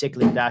that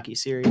particular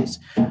docu-series.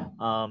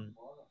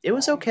 It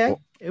was okay.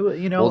 It was,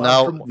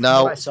 from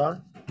what I saw.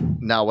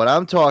 Now what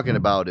I'm talking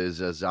about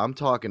is I'm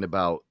talking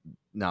about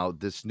now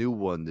this new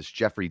one, this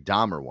Jeffrey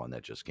Dahmer one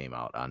that just came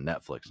out on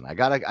Netflix, and I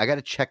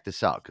gotta check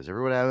this out because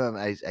everyone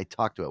I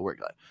talked to at work,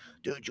 like,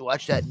 dude, you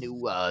watch that new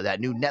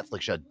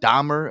Netflix show,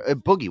 Dahmer?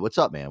 Boogie, what's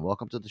up, man?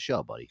 Welcome to the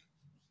show, buddy.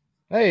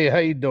 Hey, how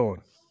you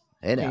doing?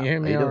 Hey, now. Can you hear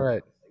me all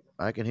right?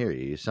 I can hear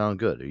you. You sound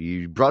good. Are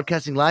you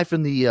broadcasting live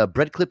from the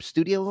Bread Clip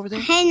studio over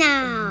there? Hey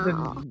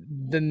now.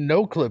 The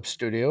No Clip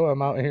studio.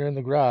 I'm out here in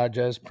the garage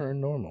as per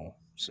normal.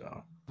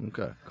 So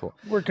okay, cool.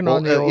 Working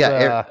on the old.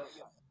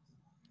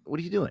 What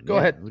are you doing? Go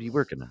ahead. What are you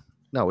working on?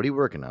 No, what are you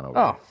working on over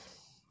there?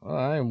 Well,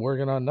 I am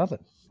working on nothing.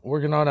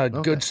 Working on a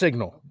good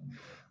signal.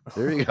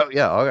 There you go.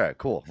 Yeah. All right.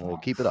 Cool. We'll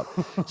keep it up.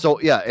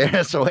 So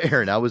yeah. So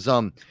Aaron, I was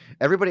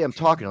everybody I'm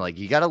talking to, like,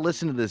 you got to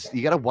listen to this.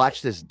 You got to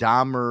watch this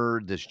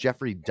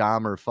Jeffrey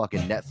Dahmer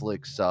fucking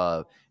Netflix.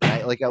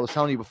 Like I was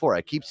telling you before,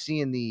 I keep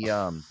seeing the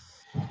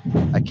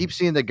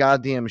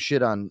goddamn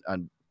shit on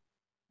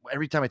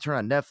every time I turn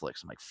on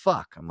Netflix. I'm like,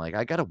 fuck. I'm like,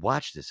 I got to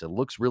watch this. It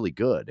looks really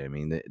good. I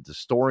mean, the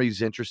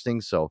story's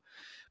interesting. So,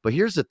 but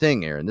here's the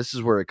thing, Aaron. This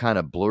is where it kind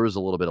of blurs a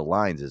little bit of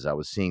lines. Is I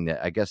was seeing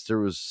that I guess there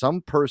was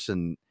some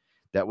person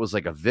that was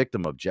like a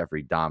victim of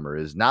Jeffrey Dahmer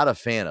is not a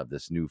fan of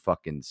this new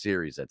fucking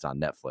series that's on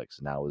Netflix.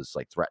 And now is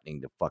like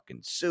threatening to fucking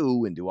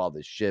sue and do all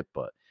this shit.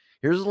 But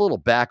here's a little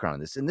background on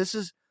this. And this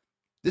is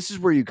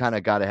where you kind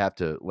of got to have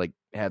to like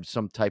have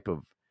some type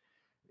of,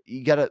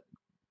 you got to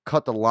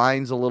cut the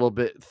lines a little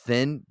bit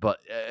thin. But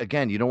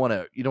again, you don't want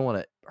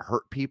to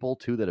hurt people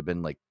too that have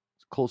been like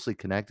closely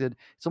connected.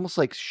 It's almost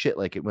like shit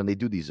like when they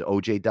do these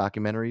OJ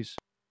documentaries.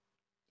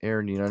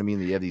 Aaron, you know what I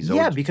mean? You have these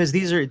because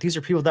these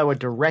are people that were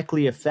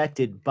directly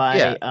affected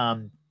by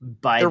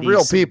they're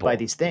real people. by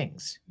these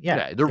things.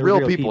 Yeah, they're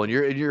real people. And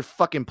you're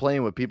fucking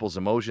playing with people's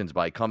emotions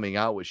by coming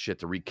out with shit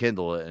to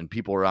rekindle it. And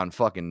people are on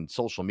fucking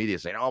social media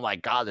saying, "Oh my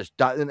god, this,"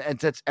 and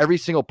that's every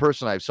single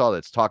person I saw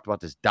that's talked about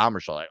this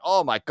Dahmer show. Like,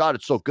 "Oh my god,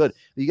 it's so good."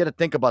 You got to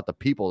think about the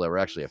people that were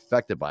actually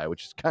affected by it,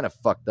 which is kind of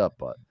fucked up.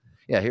 But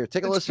yeah, here,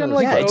 take a listen. To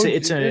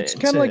it's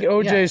kind of like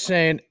OJ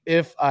saying,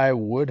 "If I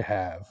would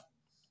have."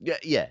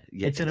 Yeah.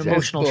 It's an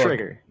emotional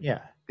trigger.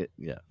 Yeah.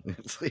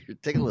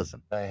 Take a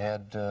listen. I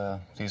had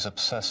these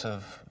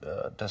obsessive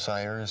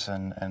desires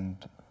and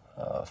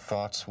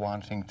thoughts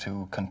wanting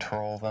to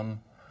control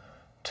them,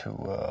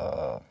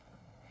 to,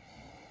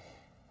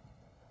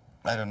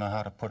 I don't know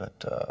how to put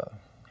it,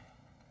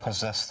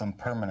 possess them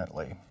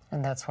permanently.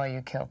 And that's why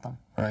you killed them.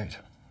 Right.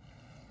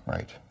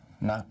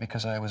 Not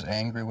because I was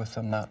angry with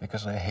them, not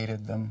because I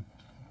hated them,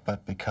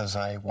 but because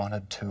I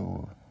wanted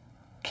to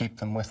keep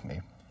them with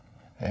me.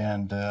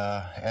 And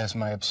as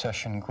my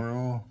obsession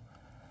grew,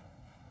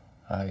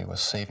 I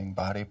was saving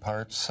body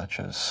parts such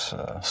as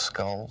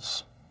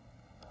skulls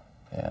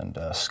and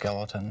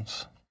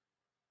skeletons.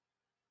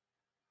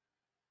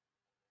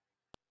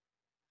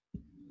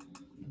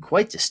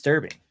 Quite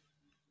disturbing.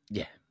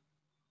 Yeah.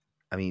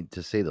 I mean,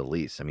 to say the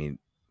least. I mean,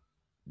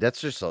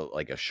 that's just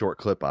like a short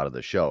clip out of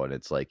the show. And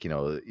it's like,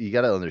 you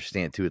got to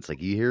understand too. It's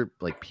like you hear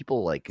like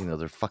people like,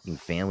 their fucking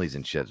families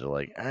and shit. They're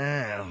like,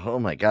 oh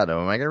my God, am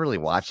I going to really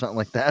watch something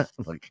like that?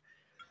 Like,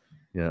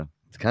 yeah,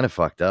 it's kind of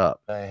fucked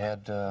up. I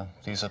had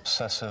these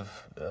obsessive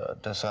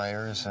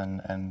desires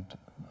and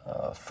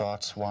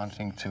thoughts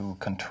wanting to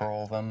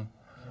control them,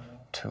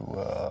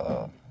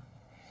 to,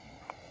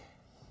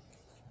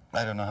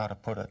 I don't know how to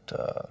put it,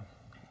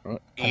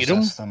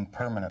 possess them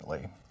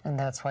permanently. And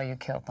that's why you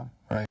killed them.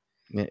 Right.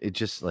 Yeah, it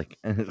just like,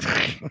 oh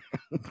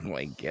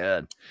my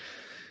God,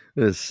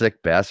 this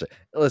sick bastard.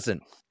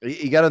 Listen,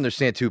 you got to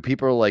understand too.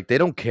 People are like, they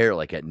don't care.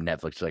 Like at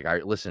Netflix, like, all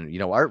right, listen,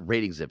 our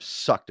ratings have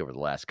sucked over the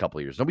last couple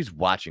of years. Nobody's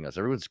watching us.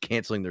 Everyone's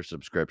canceling their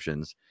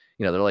subscriptions.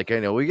 They're like,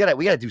 we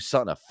gotta do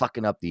something to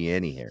fucking up the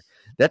ante here.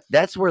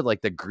 That's where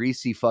like the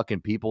greasy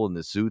fucking people in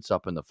the suits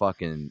up in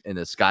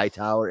the Sky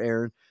Tower,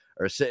 Aaron,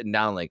 are sitting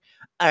down like,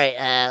 all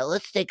right,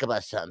 let's think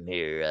about something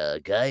here,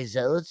 guys.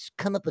 Let's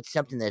come up with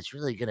something that's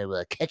really going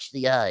to catch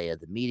the eye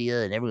of the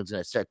media and everyone's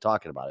going to start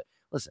talking about it.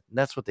 Listen,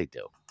 that's what they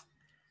do.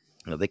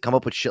 They come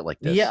up with shit like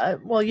this. Yeah,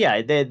 well,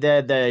 yeah,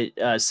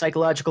 the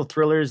psychological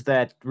thrillers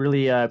that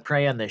really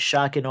prey on the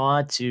shock and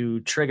awe to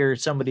trigger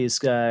somebody's,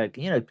 kind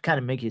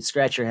of make you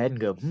scratch your head and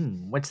go,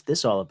 what's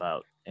this all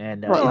about?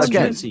 And it's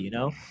juicy,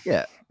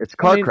 Yeah, it's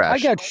car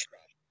crash.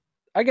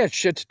 I got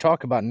shit to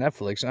talk about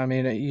Netflix. I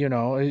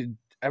mean,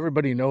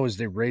 everybody knows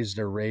they raise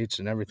their rates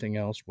and everything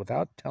else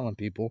without telling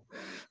people.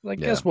 Like,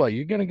 guess what?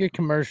 You're going to get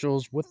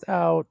commercials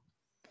without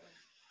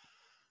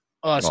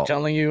us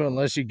telling you,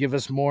 unless you give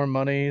us more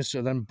money.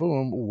 So then,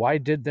 boom, why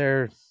did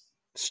their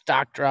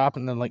stock drop?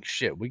 And then, like,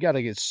 shit, we got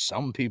to get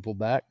some people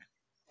back.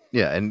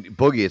 Yeah, and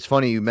Boogie, it's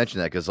funny you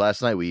mentioned that because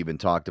last night we even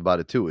talked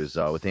about it too. Is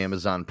with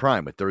Amazon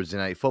Prime with Thursday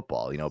Night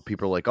Football.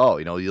 People are like,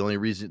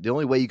 the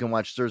only way you can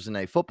watch Thursday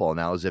Night Football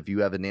now is if you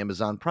have an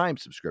Amazon Prime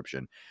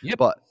subscription. Yep.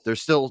 But they're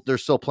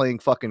still playing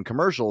fucking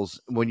commercials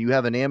when you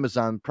have an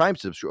Amazon Prime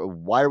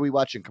subscription. Why are we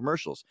watching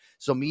commercials?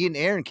 So me and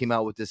Aaron came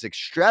out with this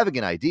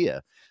extravagant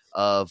idea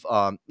of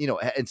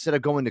instead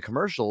of going to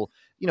commercial,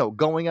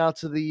 going out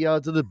to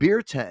the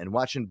beer tent and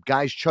watching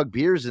guys chug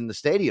beers in the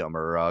stadium,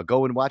 or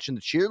going watching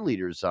the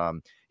cheerleaders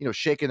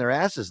shaking their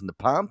asses in the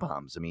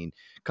pom-poms. I mean,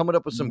 coming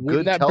up with some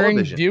good television.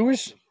 Bring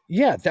viewers?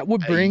 Yeah, that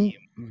would bring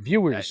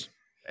viewers.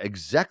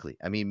 Exactly.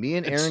 I mean, me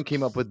and Aaron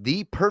came up with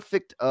the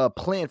perfect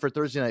plan for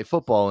Thursday Night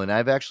Football, and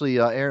I've actually,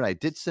 Aaron, I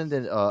did send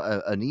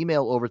an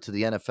email over to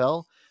the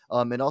NFL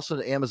and also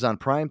to Amazon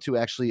Prime to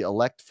actually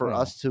elect for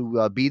us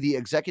to be the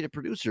executive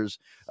producers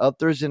of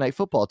Thursday Night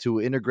Football to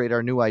integrate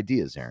our new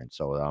ideas, Aaron.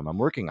 So I'm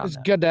working on that. Is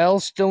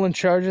Goodell still in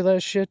charge of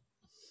that shit?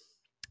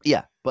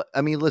 Yeah, but I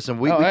mean, listen,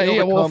 we can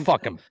overcome. Well,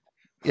 fuck him.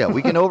 Yeah,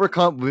 we can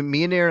overcome.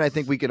 Me and Aaron, I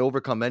think we can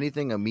overcome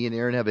anything. Me and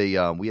Aaron have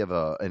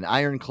an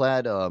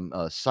ironclad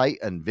sight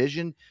and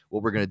vision.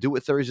 What we're going to do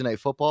with Thursday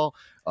Night Football,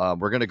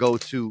 we're going to go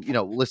to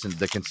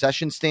the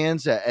concession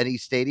stands at any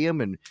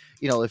stadium, and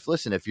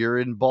if you're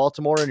in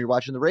Baltimore and you're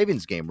watching the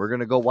Ravens game, we're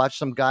going to go watch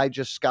some guy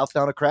just scoff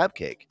down a crab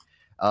cake,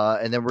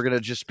 and then we're going to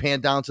just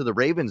pan down to the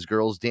Ravens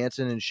girls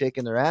dancing and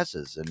shaking their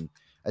asses. And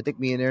I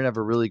think me and Aaron have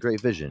a really great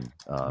vision.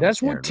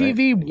 That's what Aaron,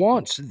 TV right?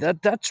 wants.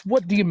 That's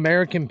what the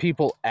American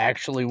people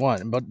actually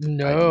want. But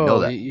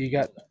no, you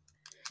got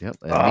Yep.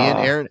 And me and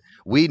Aaron,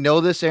 we know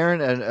this,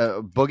 Aaron and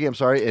Boogie. I'm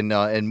sorry, and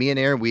me and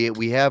Aaron,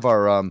 we have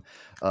our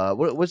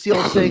what's the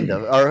old saying?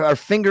 Our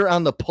finger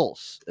on the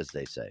pulse, as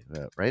they say,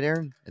 right,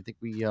 Aaron? I think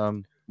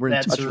we're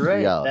in touch with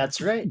reality.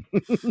 That's right.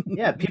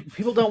 Yeah,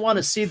 people don't want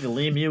to see the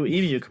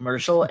emu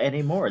commercial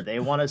anymore. They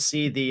want to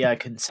see the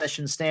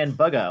concession stand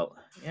bug out.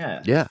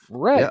 Yeah. Yeah.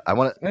 Right. Yeah. I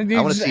want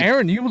to see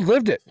Aaron. You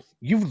lived it.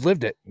 You've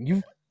lived it.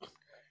 You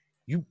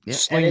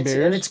sling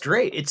beers. And it's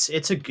great.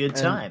 It's a good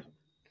time.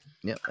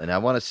 Yeah, and I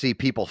want to see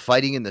people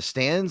fighting in the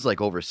stands, like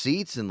over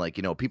seats, and like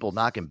people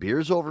knocking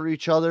beers over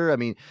each other. I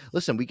mean,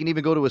 listen, we can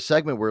even go to a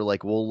segment where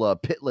like we'll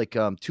pit like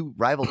two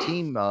rival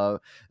team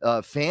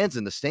fans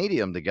in the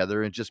stadium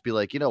together, and just be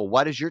like,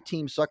 why does your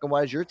team suck and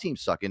why does your team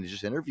suck, and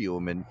just interview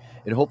them, and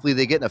hopefully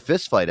they get in a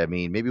fist fight. I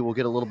mean, maybe we'll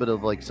get a little bit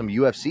of like some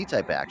UFC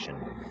type action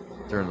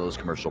during those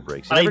commercial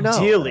breaks. You never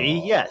know.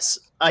 Yes.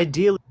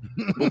 Ideally,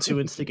 able to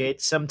instigate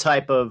some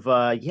type of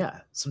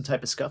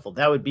scuffle.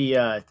 That would be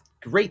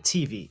great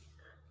TV.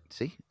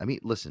 See, I mean,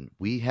 listen,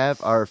 we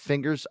have our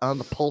fingers on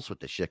the pulse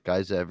with this shit,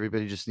 guys.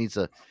 Everybody just needs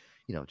to,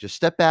 just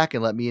step back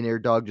and let me and Air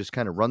Dog just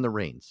kind of run the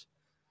reins.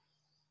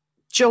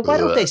 Joe, why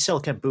don't they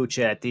sell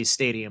kombucha at these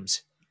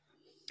stadiums?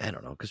 I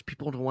don't know, because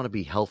people don't want to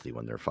be healthy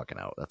when they're fucking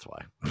out. That's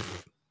why.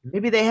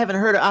 Maybe they haven't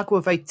heard of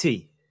Aqua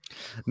Vitae.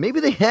 Maybe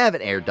they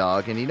haven't, Air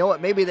Dog, and you know what?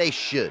 Maybe they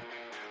should.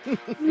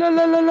 La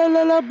la la la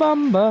la la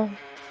bamba.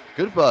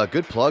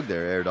 Good plug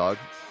there, Air Dog.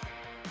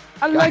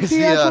 I like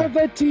the Aqua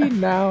Vitae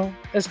now.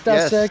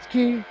 Estás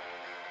aquí.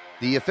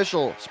 The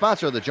official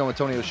sponsor of the Joe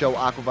Antonio Show,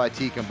 Aqua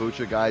Vitae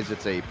Kombucha, guys.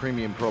 It's a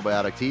premium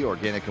probiotic tea,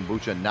 organic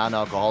kombucha,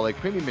 non-alcoholic,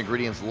 premium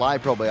ingredients,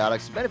 live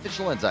probiotics,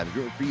 beneficial enzymes,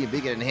 gluten-free and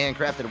vegan and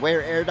handcrafted.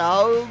 Where, Air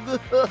Dog?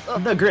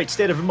 The great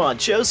state of Vermont,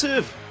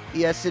 Joseph.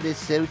 Yes, it is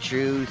so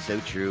true,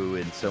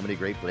 and so many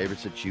great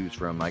flavors to choose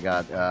from. I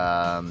got,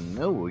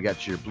 we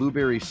got your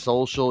blueberry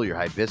social, your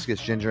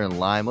hibiscus, ginger, and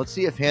lime. Let's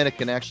see if Hannah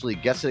can actually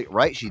guess it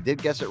right. She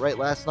did guess it right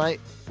last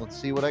night. Let's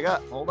see what I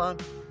got. Hold on.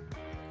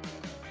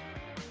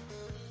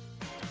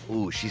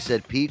 Ooh, she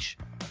said peach.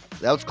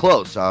 That was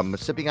close. I'm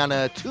sipping on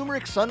a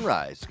turmeric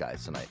sunrise,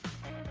 guys, tonight.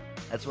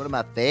 That's one of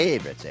my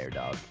favorites, Air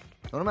Dog.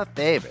 One of my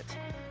favorites.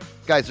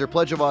 Guys, their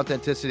pledge of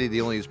authenticity, they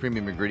only use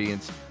premium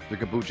ingredients. Their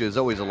kombucha is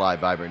always alive,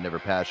 vibrant, never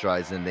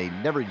pasteurized, and they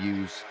never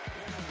use...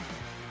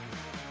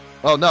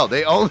 Oh, no,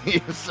 they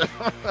only use...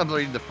 I'm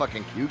reading the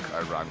fucking cue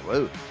card wrong.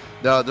 Whoa.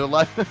 No, they're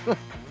live...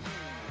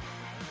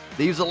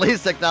 They use the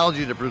latest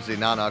technology to produce a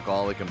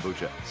non-alcoholic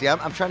kombucha. See,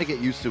 I'm trying to get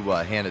used to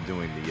Hannah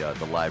doing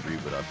the live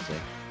read with us. See?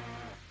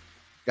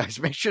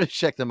 Guys, make sure to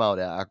check them out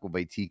at Aqua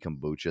Vitae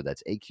Kombucha.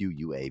 That's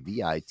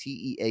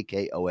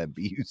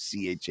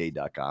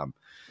AquaViteaKombucha.com.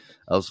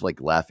 I was like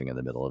laughing in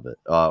the middle of it.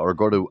 Or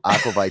go to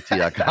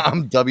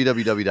aquavite.com,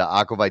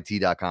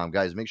 www.aquavite.com.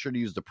 Guys, make sure to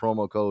use the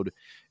promo code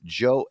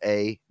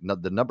JOA,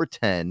 the number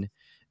 10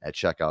 at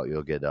checkout.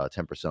 You'll get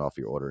 10% off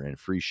your order and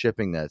free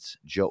shipping. That's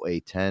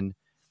JOA10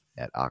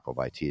 at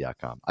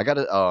aquavite.com. I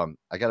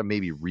gotta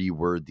maybe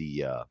reword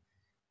the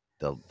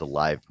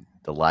live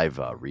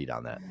read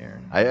on that,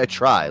 Aaron. I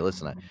try.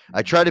 Listen,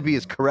 I try to be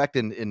as correct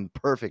and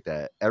perfect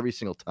at every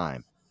single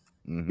time.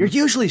 Mm-hmm. You're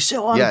usually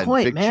so on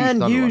point,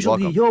 man.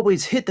 Usually you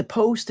always hit the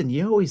post and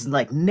you always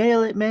like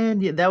nail it,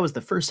 man. Yeah, that was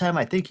the first time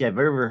I think I've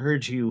ever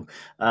heard you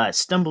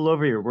stumble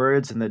over your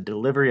words in the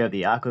delivery of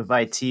the Aqua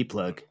Vitae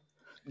plug.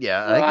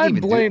 Yeah, I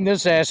blame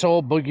this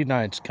asshole Boogie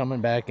Nights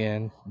coming back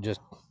in.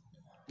 Just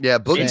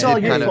Boogie. It's all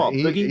your fault,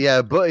 Boogie.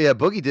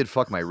 Boogie did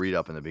fuck my read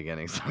up in the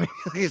beginning. So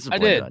I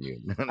did.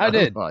 I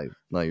did.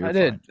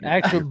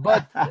 Actually,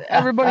 but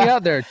everybody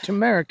out there,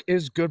 turmeric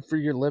is good for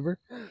your liver.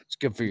 It's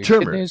good for your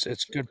kidneys.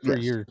 It's good for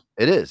your.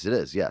 It is.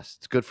 Yes,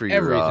 it's good for your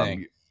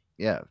everything.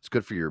 It's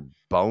good for your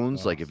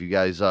bones. Like if you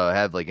guys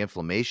have like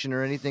inflammation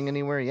or anything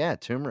anywhere,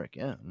 turmeric.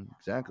 Yeah,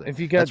 exactly. If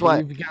you got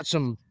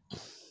some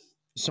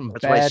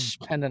bad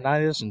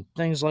tendonitis and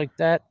things like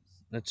that,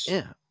 that's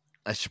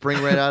I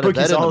spring right out of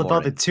bed. He's all in the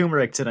about the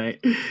turmeric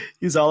tonight.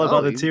 He's all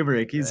about the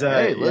turmeric. He's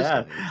I'm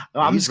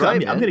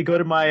gonna go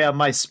to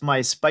my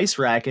spice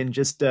rack and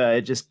just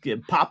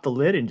pop the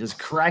lid and just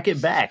crack it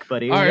back,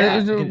 buddy. All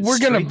right, we're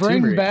gonna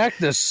bring back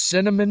the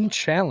cinnamon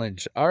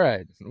challenge. All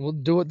right, we'll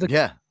do it.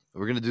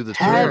 We're gonna do the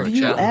turmeric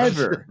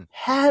challenge.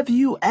 Have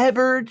you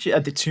ever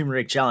the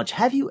turmeric challenge?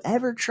 Have you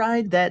ever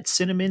tried that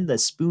cinnamon, the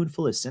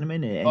spoonful of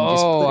cinnamon, and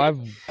just put it?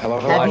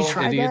 Have you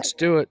tried idiots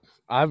do it?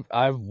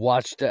 I've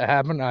watched it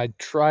happen. I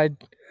tried.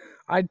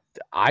 I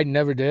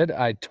never did.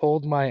 I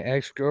told my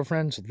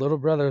ex-girlfriend's little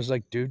brother, I was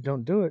like, dude,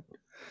 don't do it.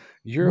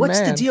 What's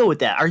the deal with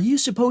that? Are you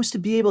supposed to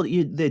be able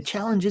to, the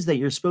challenge is that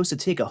you're supposed to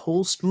take a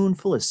whole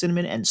spoonful of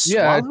cinnamon and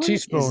swallow a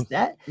teaspoon. It? Is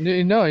that?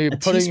 No, you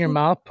put it in your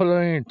mouth, put it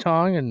on your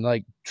tongue, and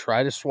like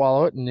try to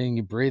swallow it, and then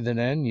you breathe it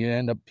in. You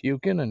end up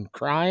puking and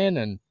crying,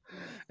 and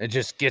it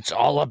just gets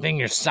all up in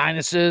your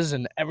sinuses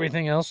and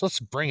everything else. Let's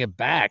bring it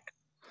back.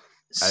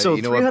 So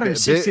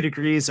 360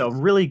 degrees, a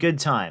really good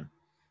time.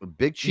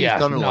 Big Chief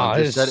Thunderlung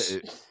just said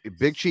it.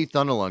 Big Chief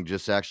Thunderlung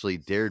just actually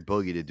dared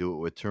Boogie to do it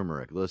with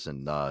turmeric.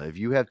 Listen, if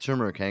you have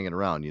turmeric hanging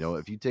around,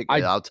 if you take,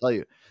 I'll tell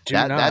you.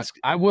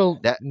 I will.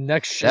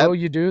 Next show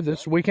you do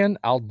this weekend,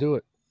 I'll do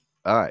it.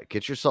 All right,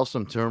 get yourself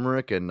some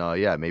turmeric, and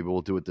maybe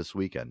we'll do it this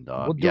weekend.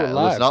 We'll do it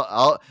live.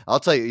 Listen, I'll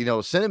tell you. You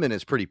know, cinnamon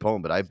is pretty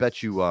potent, but I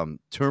bet you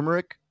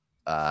turmeric,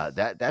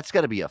 that's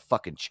got to be a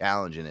fucking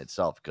challenge in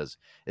itself because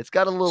it's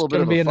got a little bit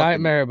of It's gonna be a fucking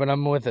nightmare, but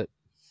I'm with it.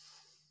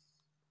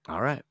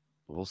 All right,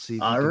 we'll see.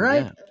 If All you can,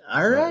 right,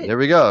 all right. There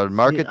we go.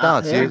 Mark it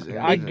down.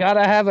 I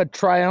gotta have a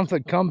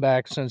triumphant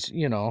comeback since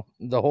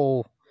the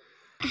whole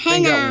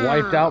thing got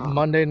wiped out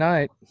Monday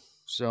night.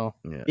 So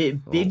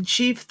Big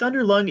Chief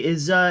Thunderlung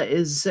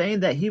is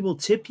saying that he will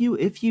tip you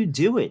if you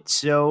do it.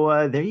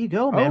 So there you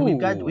go, man.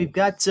 We've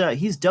got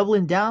he's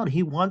doubling down.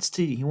 He wants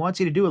you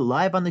to do it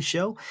live on the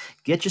show.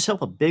 Get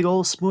yourself a big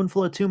old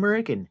spoonful of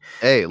turmeric and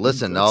hey,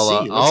 listen,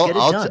 let's get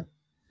it done.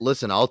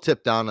 Listen, I'll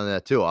tip down on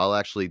that too. I'll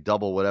actually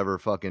double whatever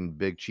fucking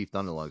Big Chief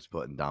Thunderlung's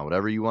putting down.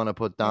 Whatever you want to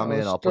put down,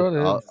 man. I'll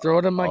throw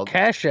it in my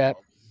Cash App.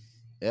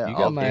 Yeah, you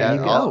got my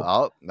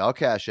I'll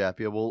Cash App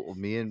you. We'll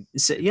me and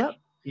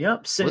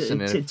Yep. So, listen,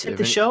 tip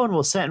the show, and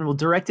we'll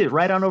direct it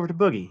right on over to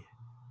Boogie.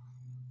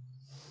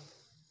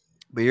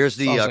 But here's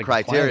the like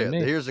criteria.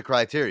 Here's the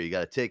criteria. You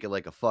got to take it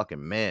like a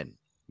fucking man.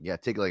 You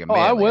got to take it like a man.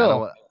 I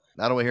will.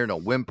 I don't want to hear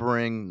no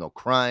whimpering, no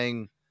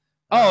crying.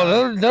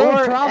 Oh,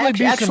 there'll probably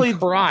be some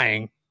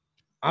crying.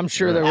 I'm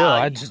sure there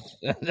will.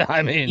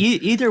 I mean,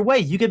 either way,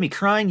 you give me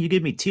crying, you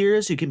give me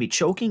tears, you give me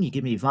choking, you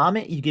give me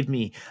vomit, you give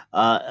me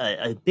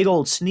a big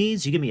old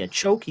sneeze, you give me a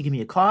choke, you give me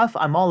a cough.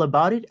 I'm all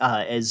about it.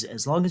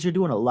 As long as you're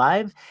doing it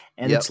live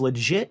and it's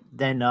legit,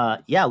 then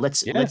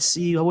let's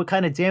see what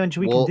kind of damage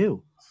we can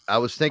do. I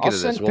was thinking I'll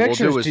of this. send What we'll do is,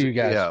 pictures to you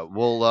guys.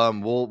 we'll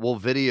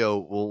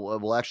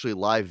actually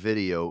live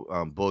video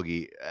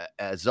Boogie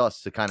as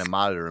us to kind of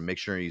monitor and make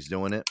sure he's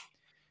doing it.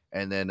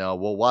 And then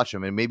we'll watch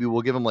him, and maybe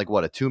we'll give him like a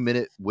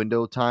 2-minute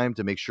window time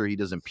to make sure he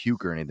doesn't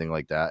puke or anything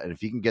like that. And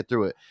if he can get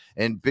through it,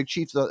 and Big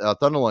Chief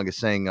Thunderlung is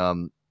saying,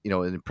 in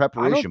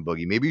preparation,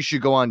 Boogie, maybe you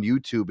should go on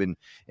YouTube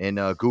and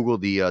Google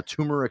the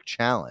turmeric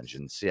challenge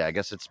and see. I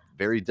guess it's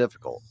very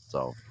difficult.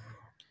 So,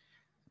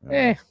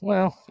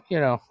 well,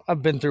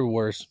 I've been through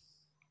worse.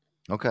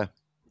 Okay,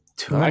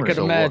 I could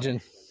imagine.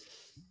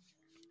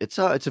 It's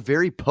a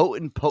very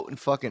potent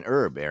fucking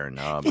herb, Aaron.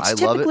 It's I love it.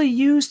 typically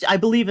used, I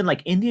believe, in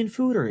like Indian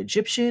food or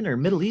Egyptian or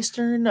Middle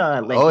Eastern.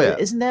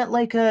 Isn't that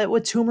like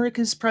what turmeric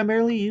is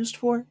primarily used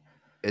for?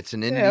 It's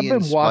an Indian I've been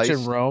spice.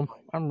 watching Rome.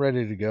 I'm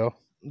ready to go.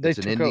 It's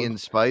an Indian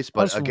spice,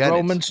 but again,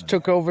 Romans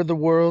took over the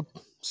world,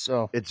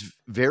 so it's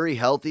very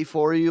healthy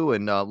for you.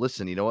 And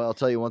listen, you know what? I'll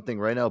tell you one thing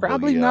right now.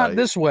 Probably Boogie, not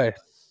this way.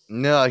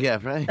 No, yeah,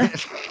 right.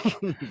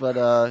 But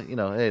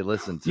hey,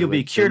 listen. You'll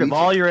be cured of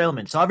all your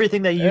ailments.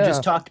 Everything that you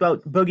just talked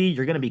about, Boogie,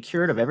 you're going to be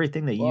cured of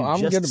everything that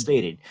you just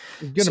stated.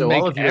 I'm going to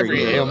make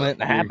every ailment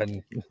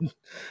happen.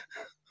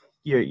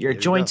 Your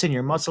joints and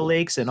your muscle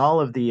aches and all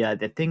of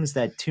the things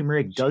that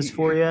turmeric does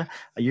for you,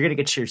 you're going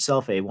to get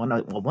yourself a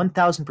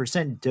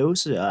 1,000%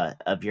 dose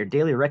of your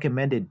daily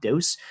recommended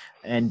dose,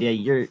 and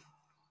you're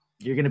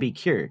going to be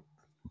cured.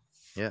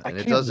 Yeah, and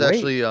it does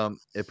actually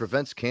it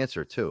prevents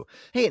cancer too.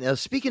 Hey, now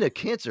speaking of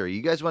cancer,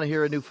 you guys want to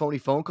hear a new phony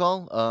phone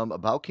call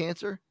about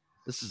cancer?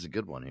 This is a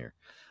good one here.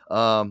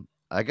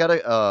 I got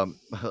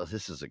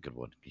this is a good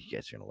one. You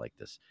guys are gonna like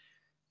this.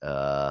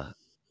 And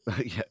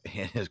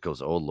it goes,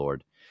 oh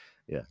Lord.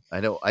 Yeah, I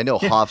know.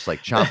 Hoff's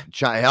like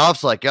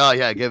Hoff's like, oh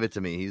yeah, give it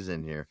to me. He's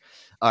in here.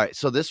 All right,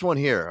 so this one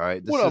here. All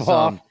right, this what is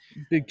up, Hoff?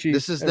 Big Chief.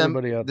 This is them.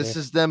 This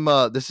is them.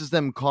 This is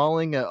them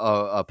calling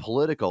a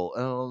political.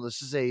 Oh,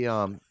 this is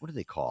a what do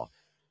they call?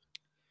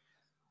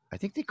 I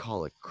think they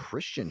call it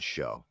Christian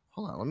show.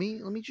 Hold on, let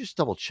me just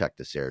double check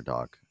this air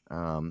dog.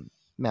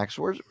 Max,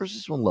 where's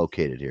this one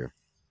located here?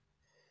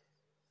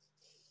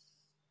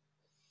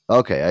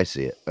 Okay, I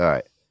see it. All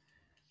right.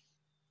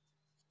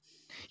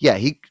 Yeah,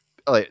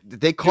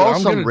 they call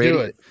some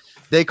radio.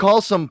 They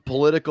call some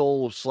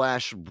political /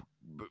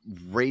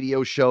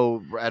 radio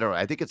show. I don't know.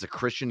 I think it's a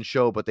Christian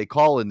show, but they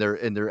call and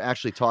they're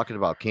actually talking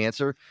about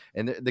cancer.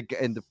 And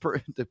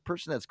the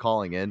person that's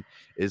calling in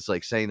is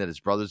like saying that his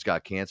brother's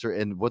got cancer.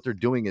 And what they're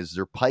doing is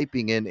they're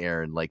piping in,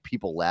 Aaron, like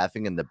people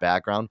laughing in the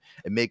background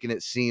and making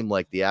it seem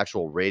like the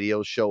actual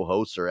radio show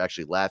hosts are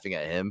actually laughing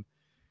at him.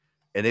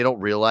 And they don't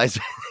realize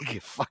they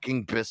get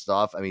fucking pissed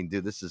off. I mean,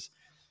 dude, this is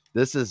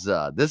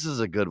a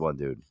good one,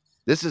 dude.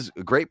 This is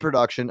a great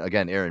production.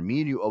 Again, Aaron, me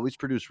and you always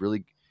produce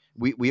really.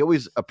 We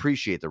always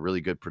appreciate the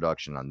really good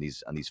production on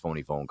these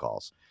phony phone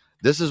calls.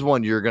 This is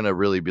one you're gonna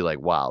really be like,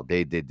 wow,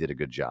 they did a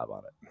good job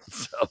on it.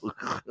 So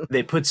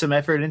they put some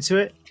effort into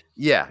it.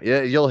 Yeah,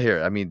 you'll hear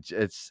it. I mean,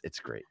 it's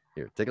great.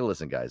 Here, take a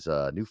listen, guys.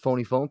 New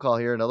phony phone call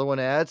here. Another one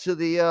to add to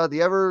the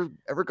ever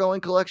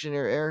going collection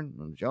here, Aaron.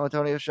 On the Joe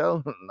Antonio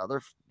Show.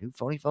 Another new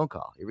phony phone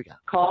call. Here we go.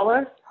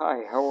 Caller.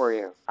 Hi, how are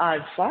you?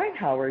 I'm fine.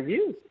 How are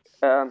you?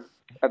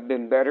 I've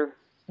been better.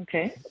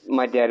 Okay.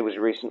 My dad was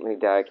recently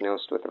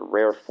diagnosed with a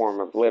rare form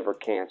of liver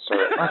cancer.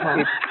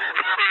 Uh-huh.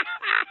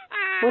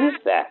 What is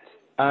that?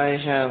 I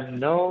have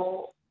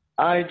no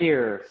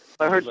idea.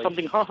 I heard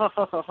something ha ha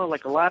ha ha ha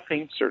like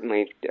laughing.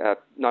 Certainly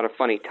not a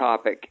funny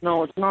topic.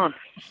 No, it's not.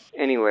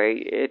 Anyway,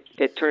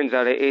 it turns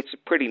out it's a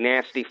pretty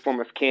nasty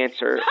form of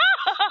cancer.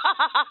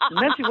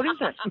 Nancy, what is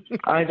that?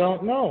 I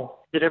don't know.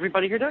 Did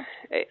everybody hear that?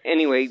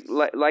 Anyway,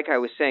 like I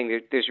was saying,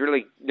 there's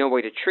really no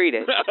way to treat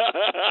it.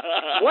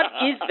 What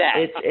is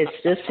that? It's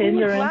just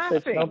hindrance.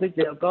 It's no big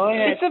deal. Go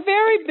ahead. It's a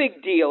very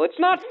big deal. It's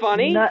not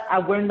funny.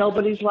 Where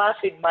nobody's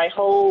laughing. My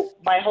whole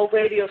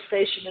radio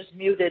station is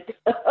muted.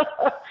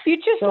 You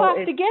just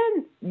laughed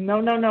again.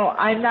 No.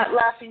 I'm not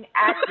laughing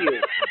at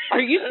you.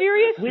 Are you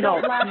serious? We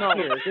don't laugh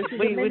here. This is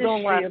we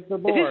don't laugh. of the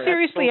Is Lord. this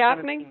seriously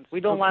happening? We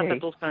don't laugh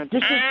at those kinds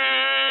of things.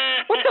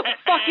 What the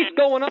fuck is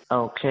going on?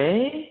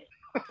 Okay.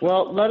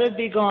 Well, let it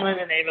be gone in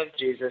the name of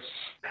Jesus.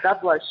 God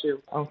bless you.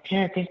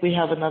 Okay, I think we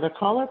have another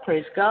caller.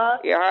 Praise God.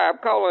 Yeah, hi, I'm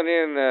calling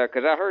in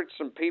because I heard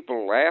some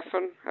people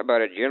laughing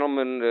about a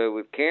gentleman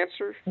with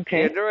cancer.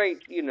 Okay. Yeah, there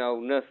ain't,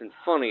 nothing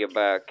funny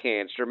about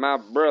cancer. My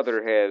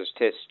brother has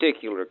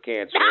testicular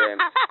cancer. And...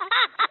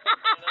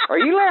 Are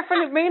you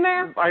laughing at me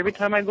now? Every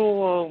time I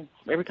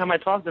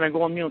talk, then I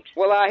go on mute.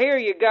 Well, I hear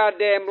you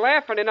goddamn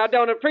laughing, and I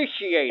don't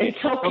appreciate it.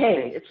 It's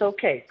okay. It's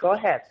okay. Go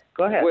ahead.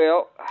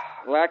 Well,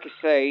 like I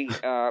say,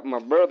 my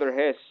brother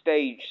has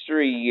stage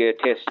 3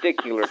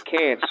 testicular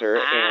cancer,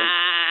 and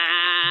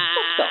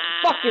what the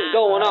fuck is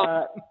going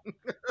on?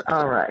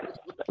 All right.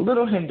 A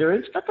little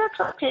hindrance, but that's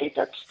okay.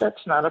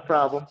 That's not a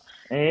problem.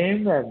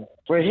 Amen.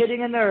 We're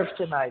hitting a nerve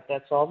tonight.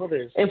 That's all it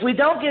is. If we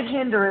don't get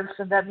hindrance,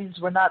 then that means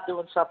we're not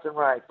doing something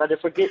right. But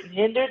if we're getting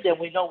hindered, then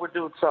we know we're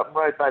doing something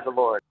right by the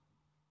Lord.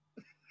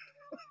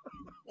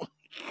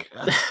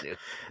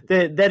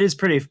 That is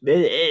pretty.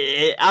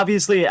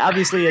 Obviously,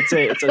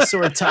 it's a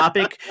sore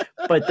topic,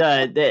 but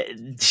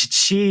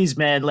jeez,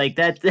 man, like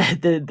that,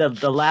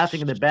 the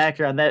laughing in the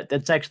background,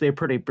 that's actually a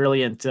pretty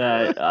brilliant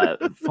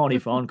phony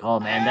phone call,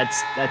 man.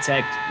 That's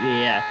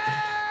yeah.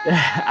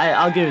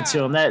 I'll give it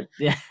to him. That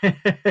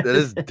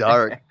is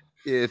dark.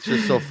 It's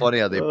just so funny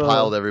how they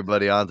piled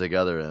everybody on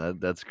together,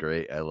 and that's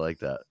great. I like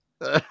that.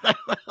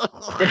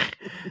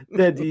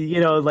 The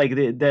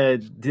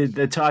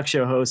talk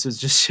show host was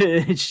just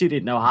she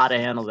didn't know how to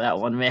handle that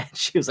one, man.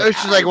 She was like,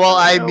 she's like, well,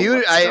 I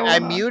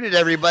muted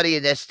everybody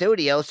in the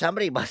studio.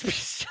 Somebody must be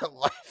still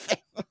laughing.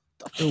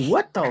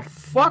 What the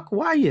fuck?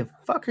 Why you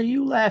fuck are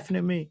you laughing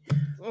at me?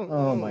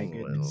 Oh my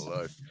goodness.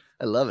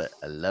 I love it.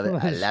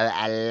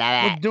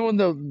 We're doing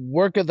the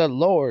work of the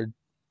Lord.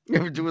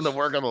 We're doing the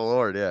work of the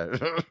Lord, yeah.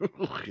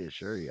 Yeah,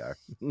 sure you are.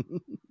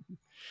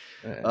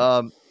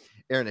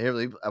 Aaron,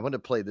 here, I want to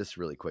play this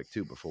really quick,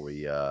 too, before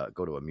we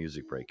go to a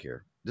music break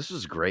here. This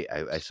was great.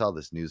 I saw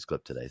this news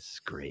clip today. This is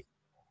great.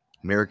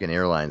 American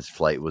Airlines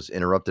flight was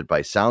interrupted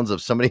by sounds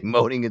of somebody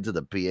moaning into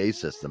the PA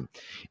system.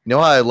 You know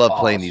how I love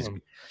playing these?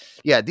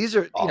 Yeah, these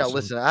are,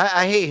 listen,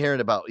 I hate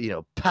hearing about,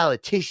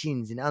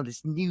 politicians and all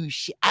this news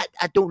shit. I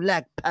don't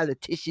like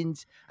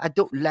politicians. I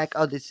don't like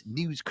all this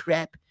news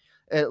crap.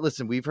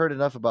 Listen, we've heard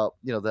enough about,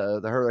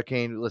 the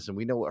hurricane. Listen,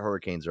 we know what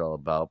hurricanes are all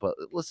about. But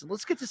listen,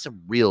 let's get to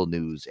some real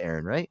news,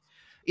 Aaron, right?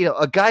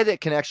 A guy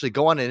that can actually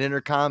go on an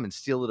intercom and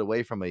steal it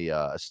away from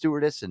a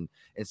stewardess and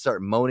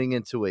start moaning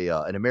into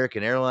an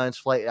American Airlines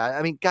flight.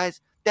 I mean,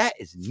 guys, that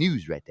is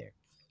news right there.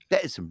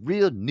 That is some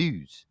real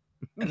news.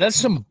 And that's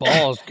some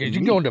balls, because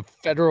you're going to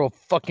federal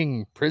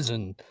fucking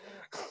prison.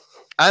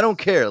 I don't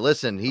care.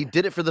 Listen, he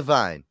did it for the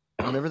Vine.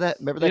 Remember that?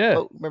 Remember that Yeah.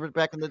 quote? Remember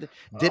back in the day?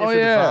 Did it for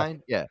the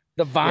Vine? Yeah.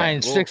 The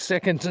Vine, Yeah, well, 6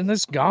 seconds and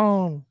it's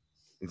gone.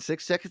 In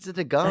 6 seconds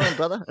it's gone,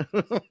 brother.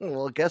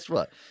 Well, guess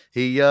what?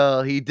 He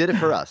did it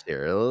for us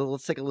here.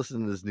 Let's take a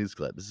listen to this news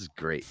clip. This is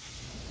great.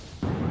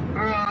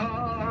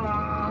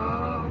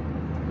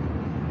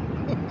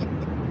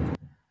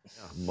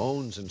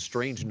 Moans and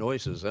strange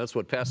noises. That's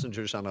what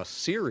passengers on a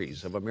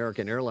series of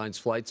American Airlines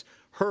flights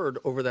heard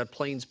over that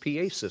plane's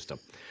PA system.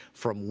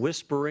 From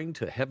whispering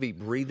to heavy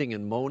breathing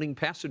and moaning,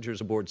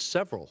 passengers aboard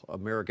several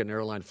American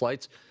Airline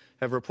flights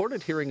have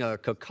reported hearing a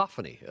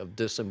cacophony of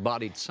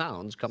disembodied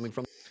sounds coming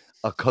from...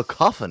 A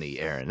cacophony,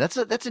 Aaron. That's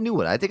a new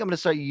one. I think I'm going to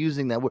start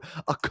using that word.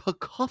 A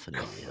cacophony.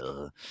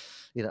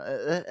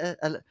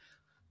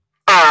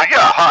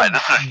 Yeah, hi,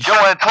 this is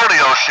Joe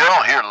Antonio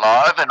Show here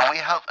live, and we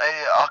have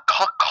a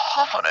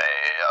cacophony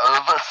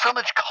of so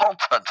much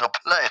content to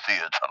play for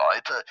you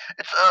tonight.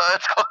 It's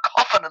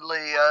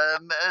cacophonally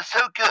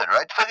so good,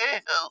 right,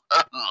 Fuggy?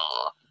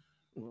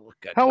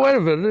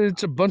 However,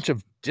 it's a bunch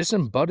of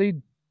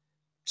disembodied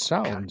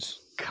sounds.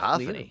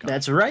 Cacophony.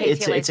 That's right.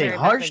 It's a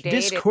harsh,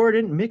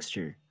 discordant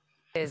mixture.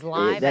 Is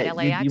live at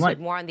LAX with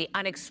more on the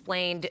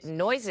unexplained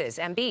noises.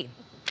 MB.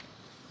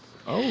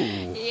 Oh.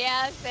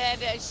 Yes,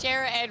 and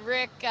Shara and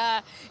Rick,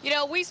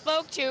 we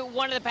spoke to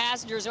one of the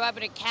passengers who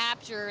happened to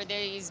capture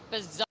these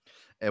bizarre...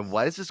 And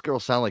why does this girl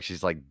sound like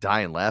she's like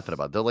dying laughing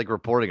about it? They're like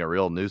reporting a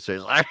real news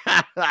series. Like,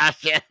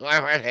 shit,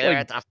 we're here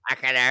at the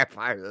fucking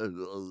airport.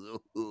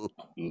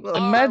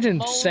 Imagine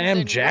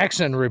Sam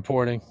Jackson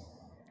reporting.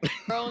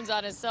 drones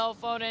on his cell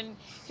phone, and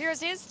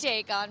here's his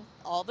take on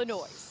all the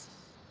noise.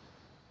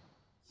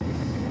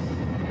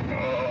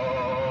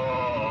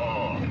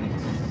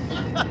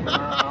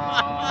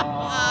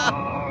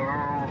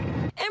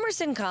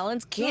 Emerson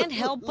Collins can't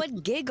help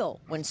but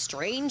giggle when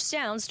strange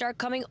sounds start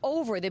coming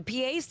over the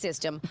PA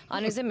system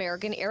on his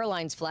American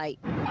Airlines flight.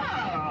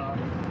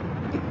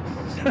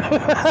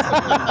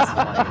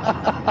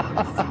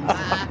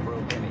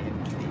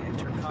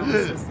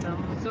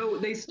 So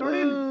they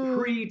started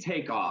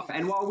pre-takeoff,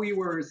 and while we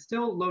were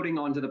still loading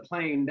onto the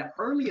plane, the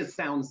earliest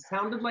sounds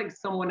sounded like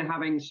someone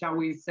having, shall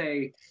we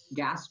say,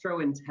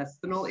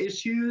 gastrointestinal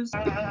issues.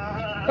 Colin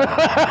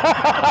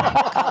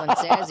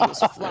says he was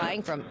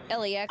flying from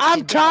LAX I'm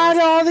to tired Dallas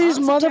of all these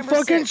on September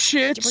motherfucking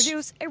 6th to shits.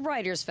 produce a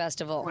writers'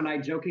 festival. When I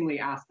jokingly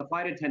asked the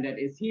flight attendant,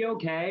 "Is he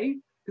okay?"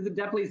 Because it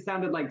definitely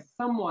sounded like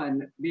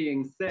someone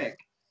being sick.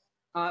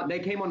 They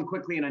came on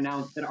quickly and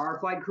announced that our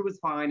flight crew was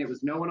fine. It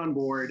was no one on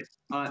board.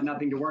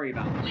 Nothing to worry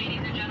about.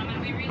 Ladies and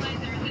gentlemen, we realize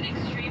there is an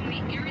extremely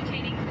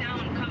irritating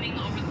sound coming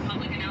over the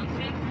public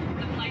announcement.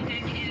 The flight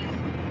deck is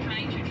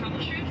trying to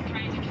troubleshoot,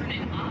 trying to turn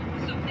it off,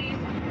 so please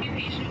be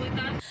patient with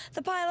us.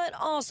 The pilot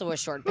also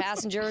assured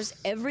passengers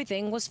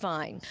everything was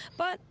fine.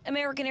 But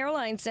American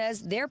Airlines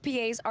says their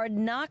PAs are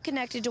not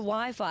connected to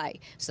Wi-Fi,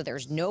 so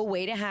there's no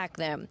way to hack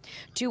them.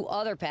 2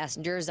 other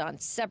passengers on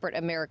separate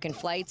American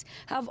flights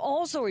have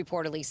also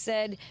reportedly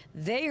said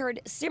they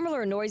heard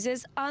similar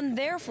noises on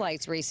their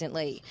flights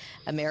recently.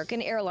 American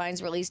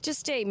Airlines released a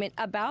statement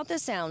about the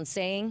sound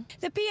saying,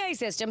 "The PA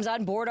systems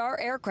on board our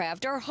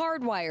aircraft are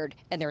hardwired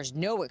and there's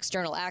no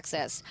external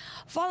access."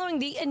 Following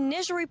the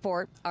initial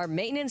report, our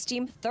maintenance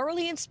team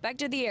thoroughly inspected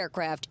the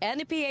aircraft and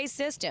the PA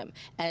system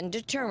and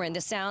determined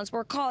the sounds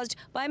were caused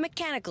by a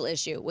mechanical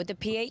issue with the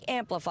PA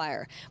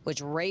amplifier,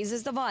 which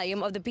raises the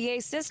volume of the PA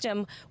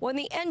system when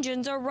the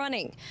engines are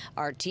running.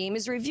 Our team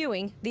is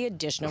reviewing the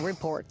additional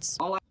reports.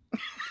 All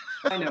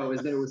I know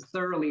is that it was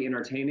thoroughly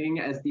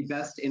entertaining, as the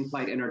best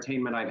in-flight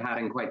entertainment I've had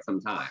in quite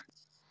some time.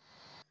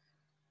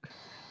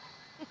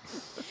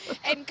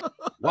 And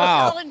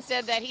Wow. Colin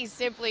said that he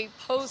simply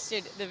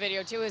posted the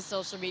video to his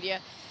social media,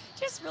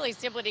 just really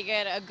simply to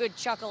get a good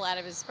chuckle out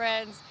of his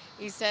friends.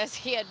 He says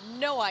he had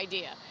no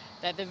idea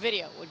that the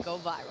video would go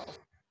viral.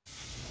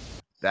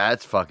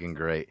 That's fucking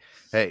great.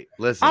 Hey,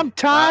 listen. I'm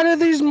tired of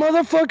these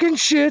motherfucking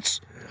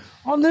shits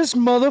on this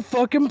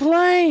motherfucking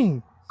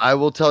plane. I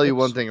will tell you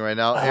one thing right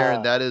now,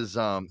 Aaron. That is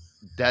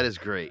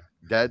great.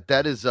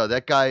 That is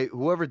that guy,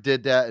 whoever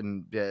did that,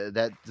 and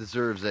that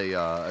deserves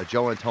a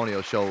Joe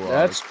Antonio show.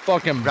 That's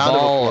fucking round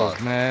of balls,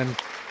 applause. man.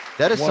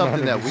 That is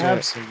something that we 100%.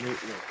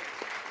 Absolutely.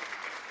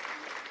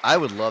 I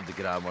would love to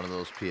get on one of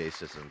those PA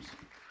systems.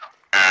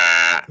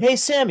 Hey,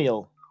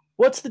 Samuel,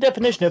 what's the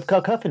definition of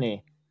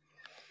cacophony?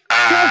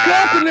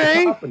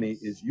 Cacophony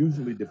is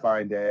usually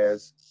defined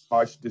as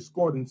harsh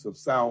discordance of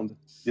sound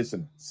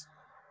dissonance.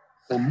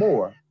 For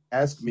more,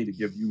 ask me to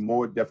give you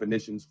more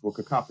definitions for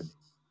cacophony.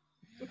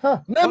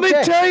 Let me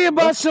tell you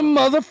about some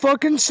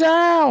motherfucking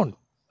sound.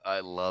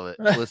 I love it.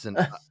 Listen,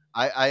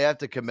 I have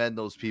to commend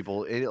those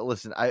people.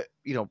 Listen,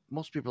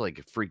 most people like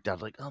get freaked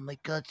out, like, oh my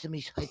god,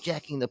 somebody's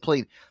hijacking the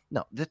plane.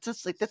 No,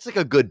 that's like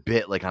a good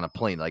bit, like on a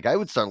plane. Like I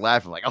would start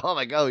laughing, like, oh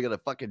my god, we got a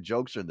fucking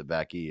jokester in the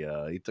back. He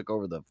took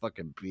over the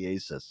fucking PA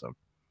system.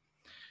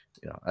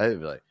 I'd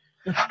be like,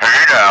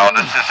 hey now,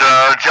 this is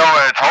Joe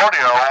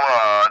Antonio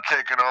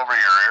taking over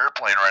your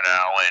airplane right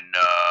now, and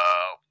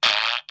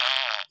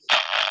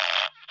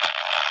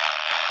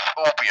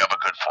hope you have a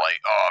good flight.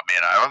 Oh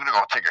man, I'm gonna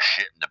go take a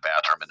shit in the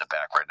bathroom in the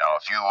back right now.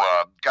 If you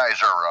guys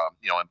are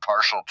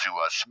impartial to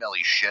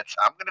smelly shits,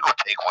 I'm gonna go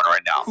take one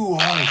right now. Who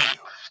are you?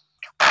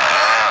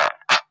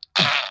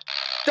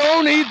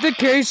 Don't eat the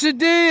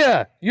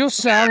quesadilla. You'll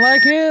sound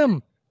like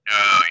him.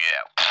 Oh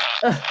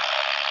yeah.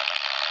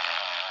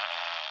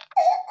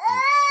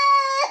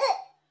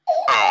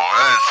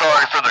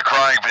 Sorry for the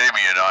crying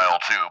baby in aisle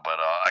 2, but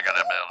I got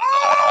another one.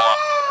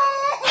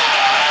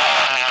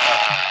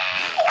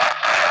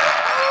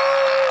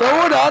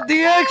 Throw it out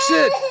the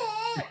exit.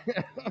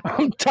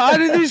 I'm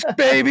tired of these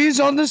babies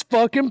on this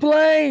fucking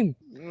plane.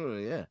 oh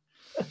yeah.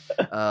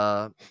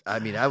 I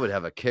mean, I would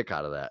have a kick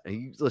out of that.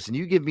 Listen,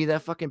 you give me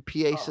that fucking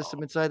PA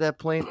system inside that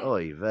plane. Oh,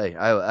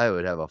 I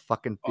would have a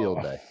fucking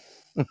field day.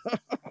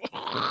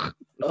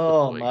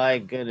 Oh my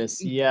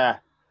goodness, yeah.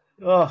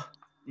 Oh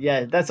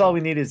yeah, that's all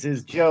we need is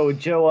Joe.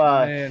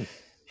 Man.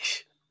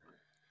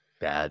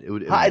 Bad.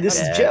 Hi, this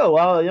is Joe.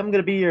 I'm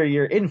gonna be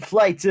your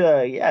in-flight.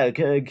 Hi.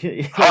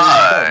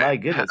 Oh my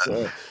goodness.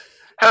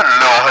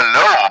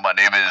 Hello. My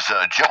name is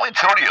Joe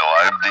Antonio.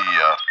 I'm the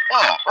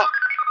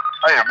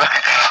I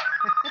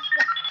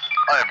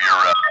am your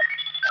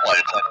flight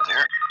attendant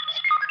here.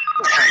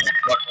 Make sure you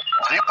buckle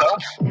your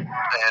seatbelts,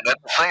 and at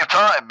the same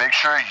time, make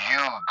sure you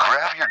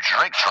grab your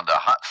drinks from the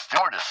hot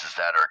stewardesses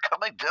that are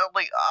coming down the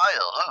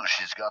aisle. Ooh,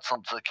 she's got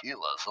some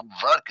tequila, some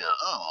vodka,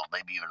 ooh,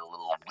 maybe even a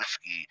little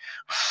whiskey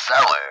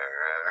sour.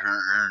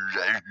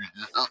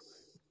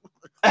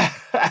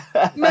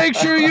 Make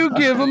sure you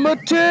give him a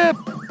tip.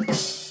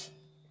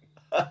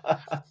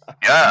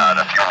 Yeah, and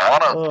if you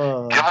want to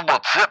give them a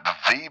tip,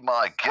 be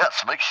my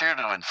guest. Make sure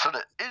to insert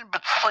it in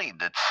between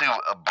the 2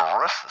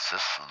 breasts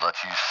that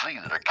you see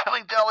that are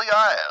coming down the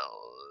aisle.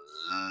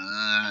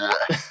 Oh,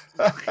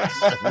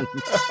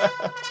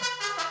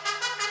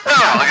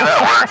 look at that.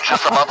 We're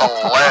just about to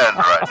land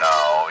right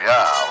now.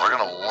 Yeah, we're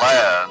going to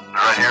land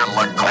right here at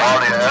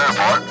LaGuardia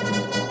Airport.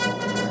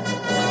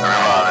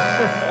 Everybody,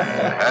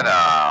 head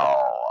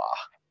out.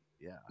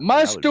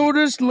 My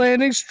stewardess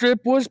landing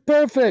strip was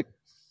perfect.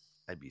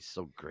 I'd be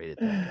so great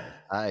at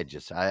that,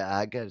 guys.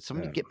 I got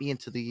somebody get me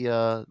into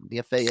the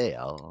FAA.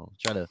 I'll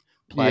try to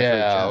apply for a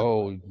job.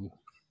 Oh,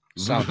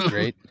 sounds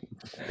great.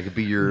 I could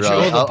be your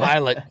Joe the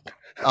pilot.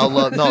 I'll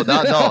no.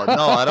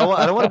 I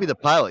don't want to be the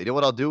pilot. You know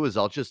what I'll do is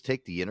I'll just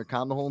take the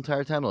intercom the whole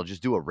entire time. I'll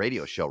just do a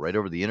radio show right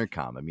over the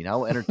intercom. I mean,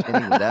 how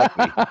entertaining would that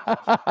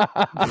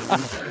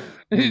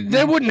be?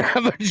 They wouldn't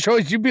have a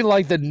choice. You'd be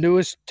like the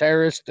newest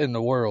terrorist in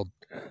the world.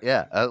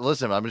 Yeah,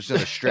 listen, I'm just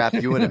gonna strap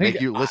you in and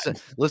make you listen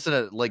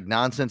to like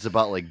nonsense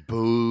about like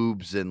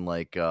boobs and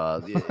like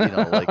like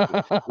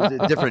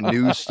different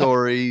news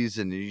stories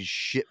and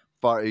shit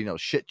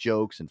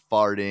jokes and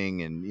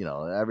farting and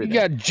everything.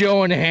 You got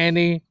Joe and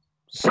Hanny.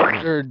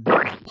 Or,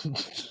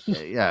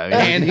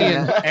 Andy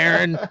and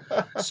Aaron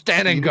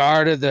standing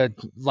guard at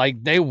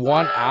they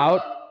want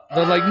out.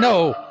 They're like,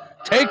 no,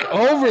 take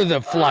over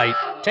the flight.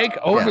 Take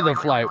over the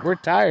flight. We're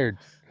tired.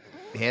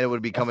 Hannah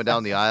would be coming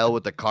down the aisle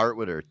with the cart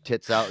with her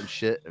tits out and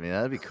shit. I mean,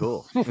 that'd be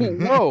cool.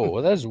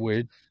 Whoa, that's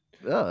weird.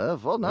 Yeah,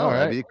 well, no,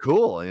 that'd be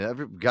cool. I mean,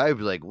 every guy would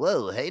be like,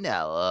 "Whoa, hey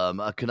now,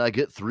 can I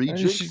get 3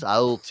 drinks?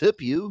 I'll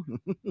tip you."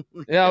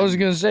 Yeah, I was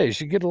gonna say you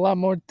should get a lot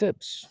more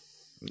tips.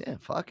 Yeah,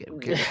 fuck it.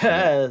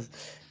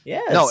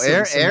 Yeah. No,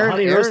 Aaron,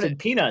 honey roasted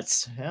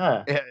peanuts.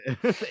 Yeah.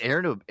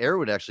 Aaron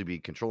would actually be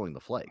controlling the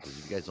flight because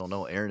if you guys don't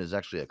know, Aaron is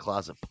actually a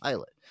closet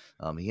pilot.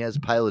 He has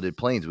piloted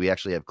planes. We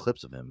actually have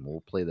clips of him.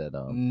 We'll play that.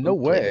 No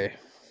way.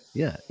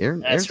 Yeah, Aaron.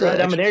 That's right.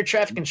 I'm an air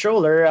traffic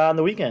controller on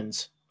the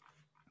weekends.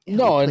 Yeah,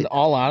 no, in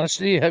all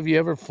honesty, have you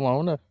ever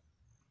flown a?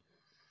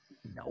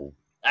 No.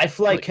 I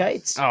fly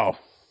kites. Oh,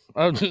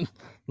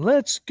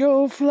 let's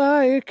go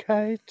fly a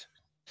kite.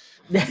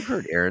 You've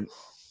heard Aaron.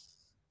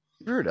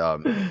 You've heard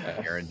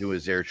Aaron do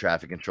his air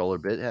traffic controller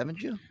bit,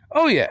 haven't you?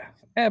 Oh yeah,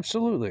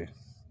 absolutely.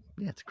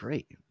 Yeah, it's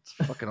great. It's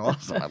fucking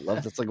awesome. I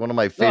love. That's like one of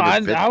my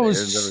favorite. I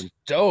was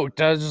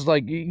stoked. I was just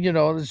like,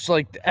 it's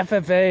like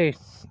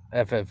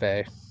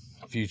FFA,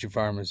 Future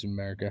Farmers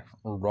America.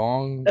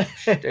 Wrong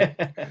shit.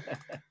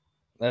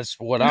 That's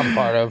what I'm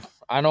part of.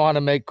 I know how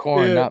to make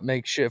corn, not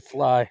make shit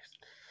fly.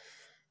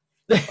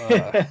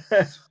 I'm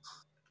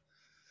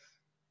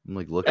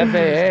like looking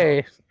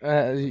FAA.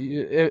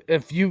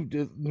 If you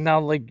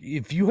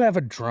have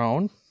a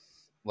drone,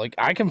 like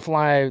I can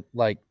fly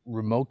like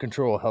remote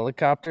control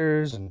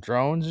helicopters and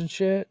drones and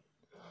shit.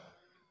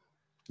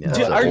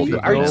 Yeah, are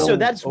you? So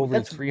that's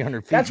over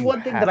 300 feet. That's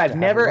one thing that I've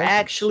never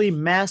actually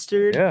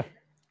mastered. Yeah.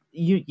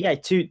 You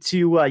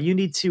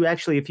need to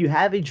actually, if you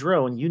have a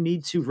drone, you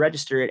need to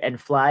register it and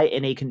fly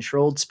in a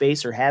controlled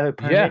space or have it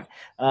permit,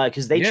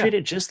 because they treat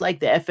it just like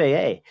the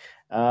FAA.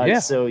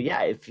 So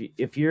yeah,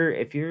 if you're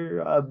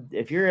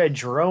a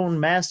drone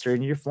master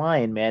and you're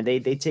flying, man,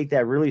 they take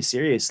that really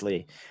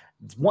seriously.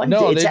 They do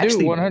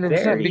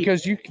 100%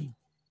 because you can.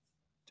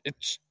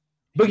 It's.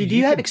 Boogie, do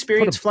you have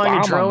experience flying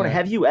a drone?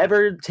 Have you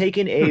ever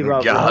taken a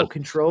remote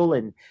control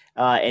and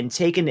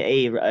taken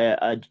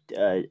a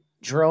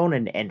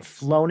drone and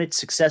flown it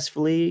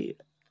successfully?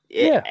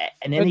 In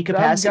any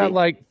capacity? I've got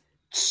like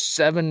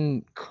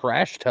 7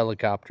 crashed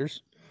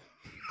helicopters.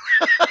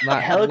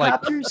 Not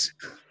helicopters?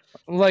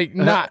 Like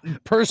not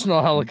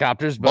personal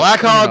helicopters, but Black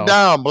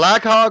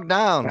Hawk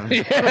down.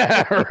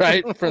 Yeah,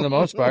 right. For the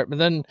most part, but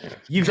then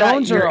you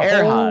drones are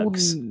air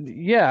hogs.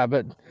 Yeah,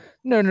 but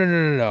no,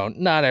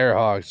 not air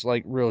hogs.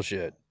 Like real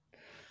shit.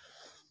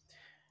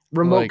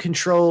 Remote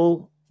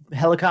control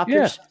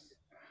helicopters.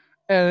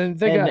 Yeah. And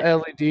they got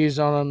LEDs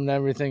on them and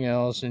everything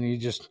else, and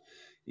it's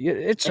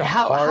a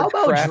how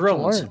about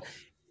drones?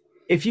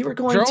 If you were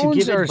going to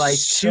give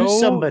advice to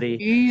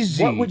somebody,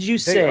 what would you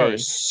say? They are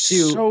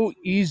so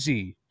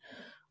easy.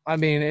 I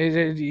mean,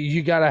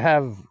 you got to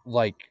have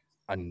like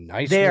a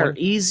nice. They're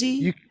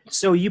easy.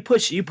 So you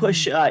push.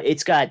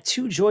 It's got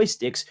 2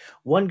 joysticks.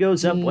 One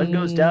goes up, one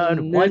goes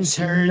down, one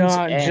turns.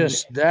 Not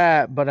just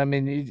that, but I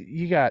mean,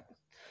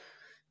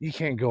 you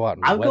can't go out.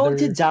 I'm going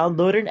to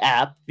download an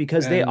app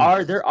because there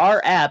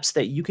are apps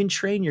that you can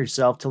train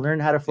yourself to learn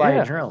how to fly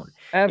a drone.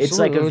 Absolutely. It's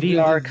like a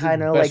VR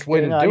kind of like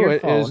way thing to on do your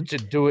it phone. is to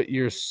do it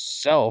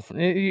yourself.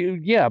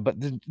 Yeah, but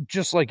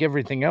just like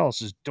everything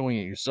else is doing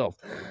it yourself.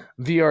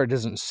 VR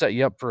doesn't set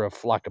you up for a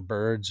flock of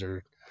birds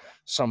or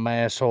some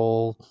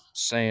asshole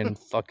saying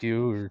 "fuck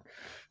you" or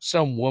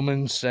some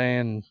woman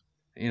saying,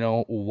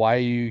 why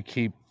you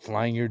keep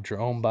flying your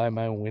drone by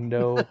my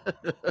window.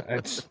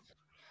 That's.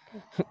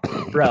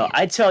 Bro,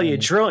 I tell you,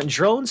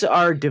 drones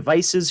are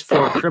devices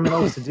for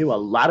criminals to do a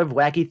lot of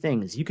wacky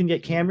things. You can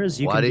get cameras.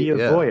 You can be a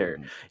voyeur.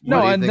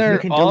 You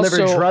can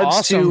deliver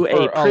drugs to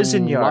a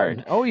prison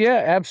yard. Oh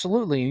yeah,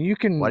 absolutely. And you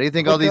can. Why do you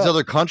think all these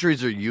other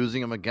countries are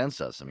using them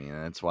against us? I mean,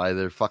 that's why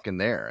they're fucking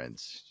there.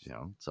 It's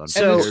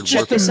it's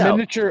just a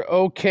miniature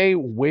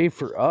way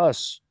for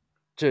us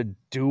to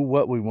do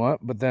what we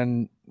want. But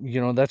then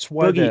that's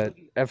why Boogie,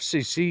 the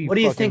FCC. What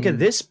do you think of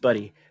this,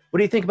 buddy? what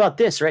do you think about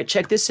this? Right,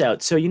 check this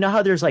out. So you know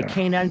how there's like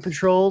canine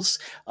patrols,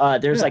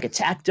 there's like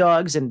attack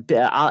dogs, and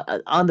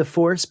on the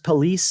force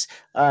police,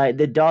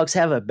 the dogs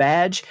have a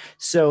badge.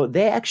 So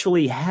they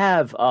actually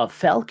have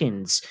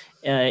falcons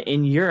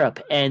in Europe,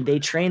 and they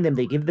train them.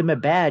 They give them a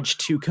badge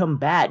to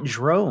combat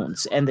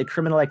drones and the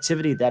criminal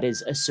activity that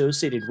is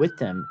associated with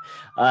them.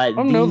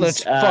 No,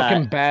 that's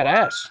fucking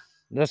badass.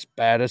 That's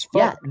bad as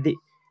fuck. Yeah,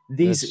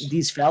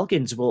 these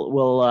falcons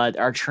will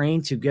are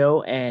trained to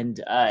go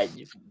and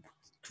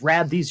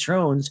grab these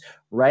drones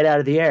right out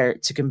of the air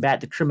to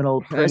combat the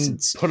criminal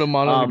presence. Put them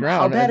on the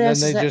ground, and then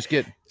they just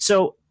get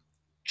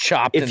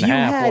chopped in if you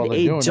half had while they're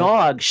a doing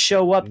dog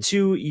show up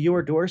to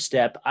your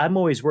doorstep, I'm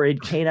always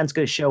worried Canine's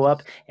going to show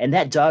up and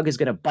that dog is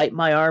going to bite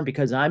my arm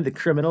because I'm the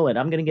criminal and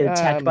I'm going to get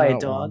attacked by a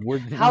dog.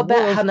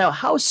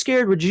 How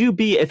scared would you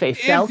be if a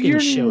falcon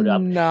showed up?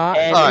 Not,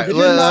 and all right, if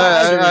you're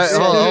not,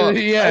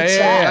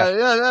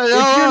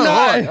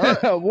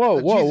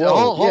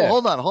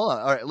 Hold on.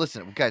 All right,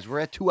 listen, guys, we're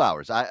at 2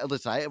 hours.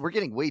 We're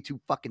getting way too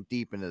fucking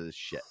deep into this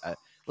shit.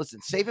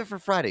 Listen, save it for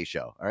Friday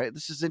show. All right,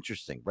 this is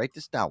interesting. Write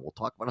this down. We'll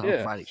talk about it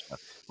on Friday show.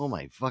 Oh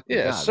my fucking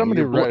god!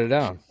 Somebody write it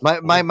down.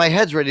 My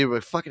head's ready to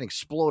fucking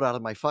explode out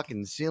of my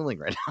fucking ceiling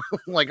right now.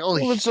 Like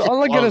holy shit!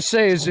 All I gotta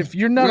say is, if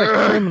you're not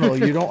a criminal,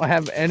 you don't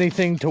have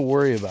anything to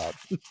worry about.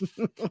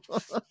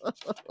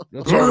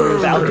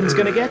 Falcon's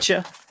gonna get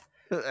you.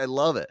 I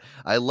love it.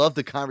 I love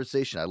the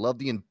conversation. I love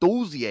the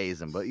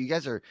enthusiasm. But you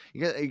guys are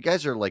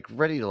like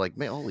ready to like,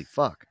 man, holy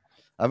fuck.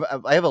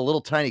 I have a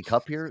little tiny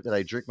cup here that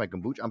I drink my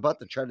kombucha. I'm about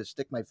to try to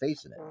stick my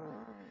face in it.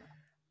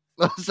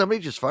 Somebody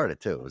just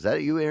farted too. Was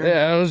that you, Aaron?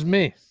 Yeah, it was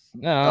me.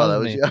 No, that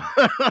was me.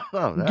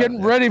 You.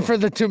 Getting ready for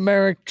the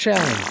turmeric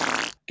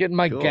challenge. Getting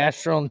my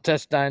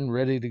gastrointestine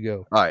ready to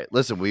go. All right,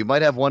 listen. We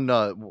might have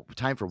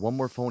time for one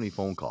more phone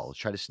call. Let's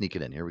try to sneak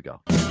it in. Here we go.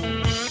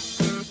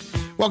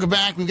 Welcome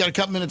back. We've got a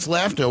couple minutes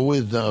left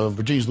with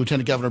Virginia's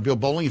Lieutenant Governor Bill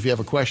Bolling. If you have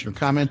a question or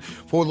comment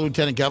for the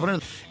Lieutenant Governor,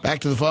 back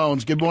to the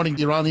phones. Good morning.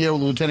 You're on the air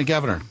with the Lieutenant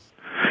Governor.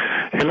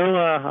 Hello,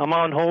 I'm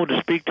on hold to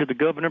speak to the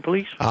governor,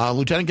 please.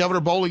 Lieutenant Governor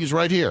Bolling is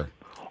right here.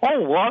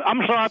 Oh, well, I'm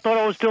sorry. I thought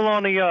I was still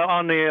on the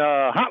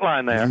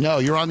hotline there. No,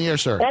 you're on the air,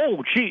 sir.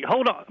 Oh, gee,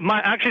 hold on.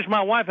 My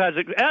wife has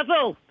it.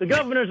 Ethel, the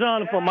governor's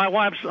on the phone. My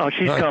wife's. Oh,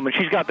 she's coming.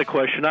 She's got the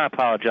question. I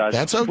apologize.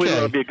 That's okay. We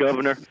love you,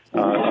 Governor. Jesus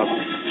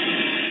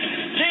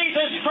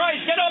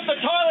Christ, get off the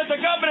toilet. The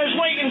governor's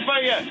waiting for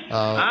you.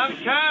 I'm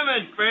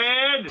coming,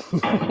 Fred.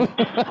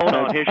 Hold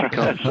on. Here she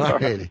comes. All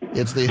right.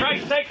 It's the.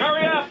 Christ's sake,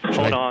 hurry up.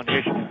 Hold on.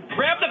 Here she...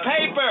 Grab the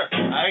paper.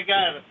 I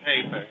got the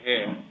paper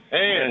here.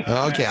 Here.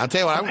 Okay, I'll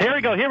tell you what. Here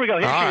we go. Here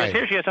right.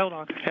 She is. Hold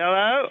on.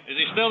 Hello? Is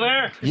he still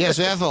there? Yes,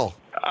 Ethel.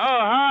 Oh,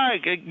 hi.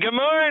 Good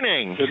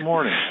morning. Good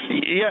morning.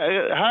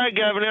 Yeah. Hi,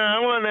 Governor. I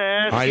want to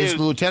ask All right, you. it's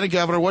the Lieutenant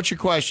Governor. What's your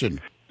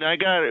question? I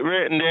got it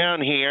written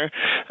down here.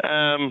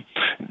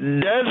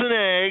 Dozen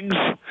eggs,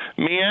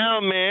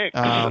 meow mix,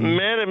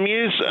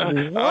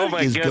 Metamucil. Oh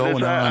my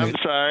goodness! I'm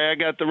sorry, I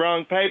got the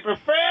wrong paper.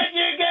 Fred,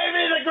 you gave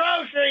me the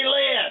grocery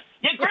list.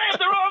 You grabbed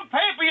the wrong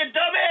paper, you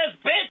dumbass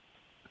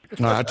bitch.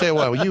 All right, I'll tell you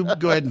what. You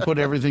go ahead and put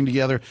everything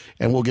together,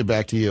 and we'll get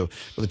back to you.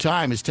 But the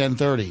time is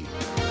 10:30.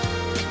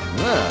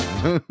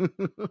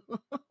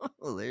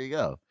 Well, there you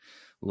go.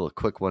 A little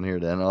quick one here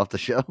to end off the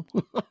show.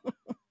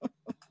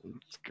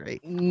 It's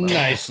great.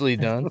 Nicely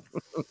done.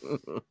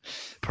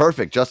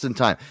 Perfect. Just in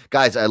time.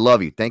 Guys, I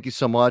love you. Thank you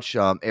so much.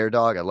 Air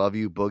Dog, I love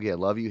you. Boogie, I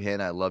love you.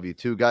 Hannah, I love you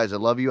too. Guys, I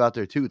love you out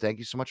there too. Thank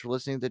you so much for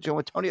listening to the Joe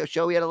Antonio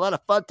Show. We had a lot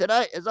of fun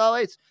tonight, as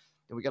always.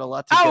 And we got a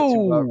lot to get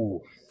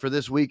to for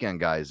this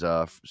weekend, guys.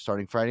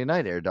 Starting Friday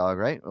night, Air Dog,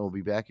 right? We'll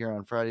be back here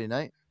on Friday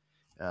night.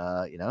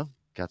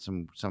 Got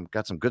some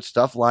good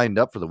stuff lined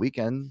up for the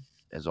weekend,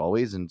 as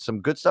always, and some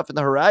good stuff in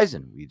the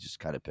horizon. We just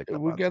kind of picked up.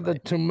 We got the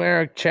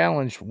turmeric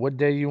challenge. What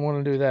day you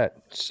want to do that?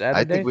 Saturday?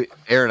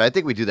 I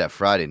think we do that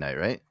Friday night,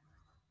 right?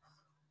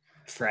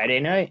 Friday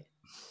night.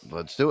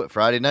 Let's do it.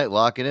 Friday night.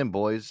 Lock it in,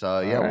 boys.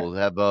 right. We'll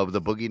have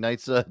the Boogie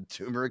Nights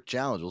turmeric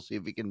challenge. We'll see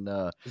if we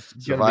can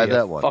survive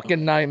that one.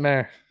 Fucking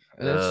nightmare.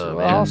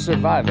 I'll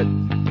survive it.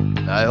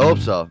 I hope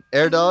so.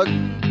 Air Dog.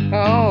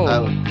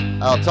 Oh.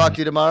 I'll talk to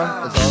you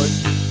tomorrow, as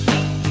always.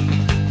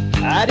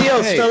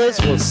 Adios, fellas.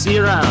 We'll see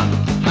you around.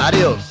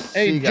 Adios.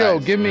 Hey, Joe,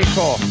 give me a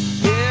call.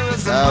 Here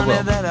is the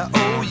money that I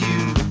owe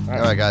you. All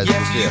right, guys.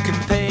 Yes, we'll see you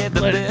can pay the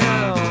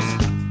bills.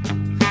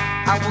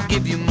 I will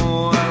give you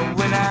more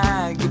when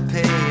I get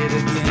paid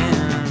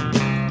again.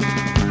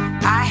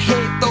 I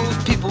hate those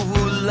people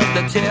who love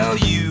to tell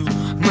you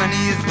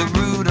money is the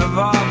root of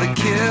all the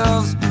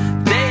kills.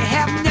 They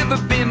have never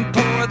been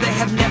poor. They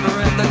have never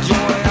had the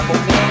joy of a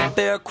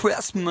welfare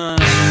Christmas.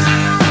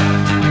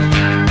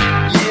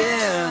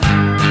 Yeah.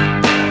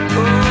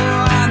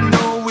 Oh, I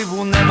know we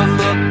will never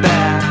look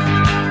back.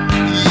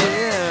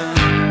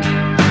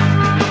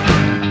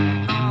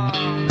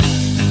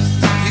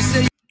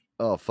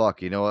 Oh,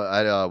 fuck. You know what?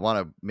 I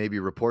want to maybe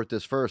report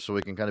this first so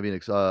we can kind of be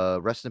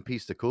rest in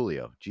peace to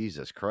Coolio.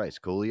 Jesus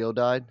Christ. Coolio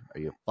died? Are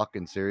you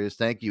fucking serious?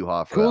 Thank you,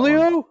 Hoff.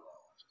 Coolio?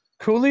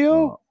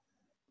 Oh,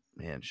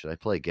 man, should I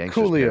play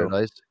Gangster's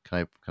Paradise?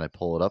 Can I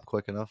pull it up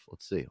quick enough?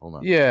 Let's see. Hold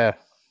on. Yeah.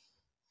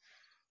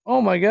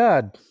 Oh my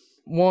God.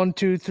 1,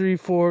 2, 3,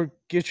 4.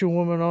 Get your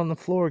woman on the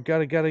floor.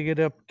 Gotta get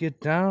up,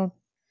 get down.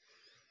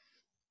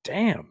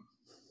 Damn.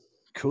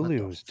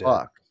 Coolio's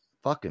dead.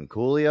 Fucking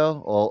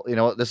Coolio. Well, you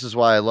know what? This is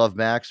why I love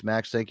Max.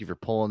 Max, thank you for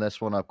pulling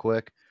this one up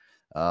quick.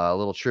 A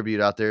little tribute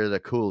out there to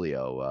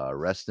Coolio.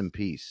 Rest in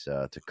peace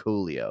to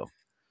Coolio.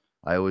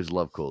 I always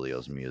love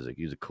Coolio's music.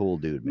 He's a cool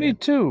dude, man. Me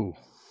too.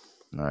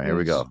 All right, here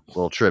we go. A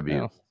little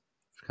tribute.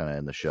 Kind of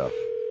end the show.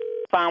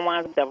 Fine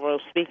Wine Devereaux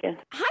speaking.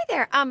 Hi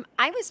there.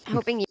 I was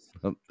hoping you.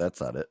 Oh, that's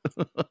not it.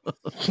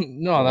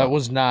 No, that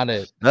was not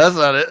it. That's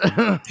not it.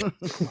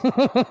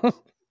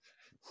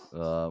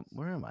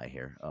 Where am I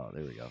here? Oh,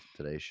 there we go.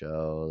 Today's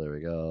show. There we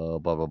go.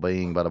 Blah, blah,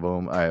 bing, bada,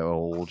 boom. All right,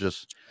 well, we'll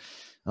just...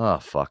 Oh,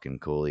 fucking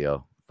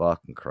Coolio.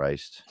 Fucking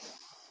Christ.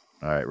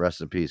 All right,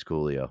 rest in peace,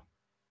 Coolio.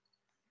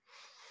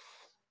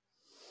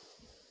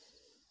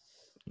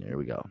 There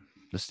we go.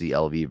 This is the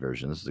LV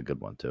version. This is a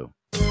good one, too.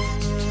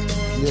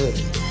 Yeah.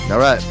 All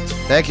right.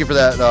 Thank you for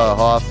that,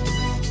 Hoff.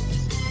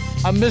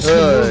 I missed the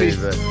movie.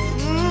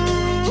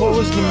 What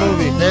was the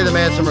movie? Pay the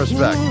man some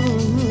respect.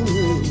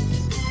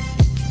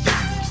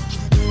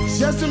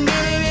 Just a minute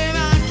and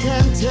I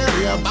can tell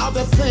you about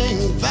the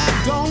things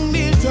that don't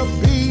need to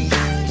be.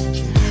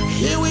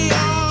 Here we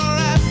are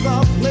at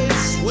the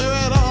place where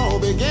it all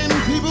began.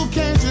 People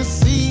can't just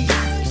see.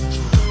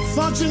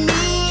 Thought you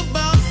knew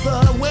about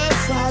the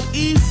west side,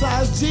 east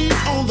side, G's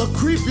on the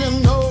creep, you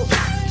know.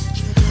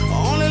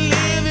 Only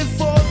living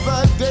for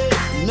the day,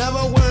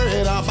 never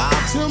worried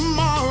about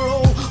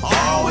tomorrow.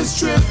 Always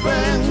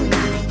tripping,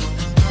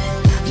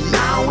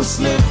 now we're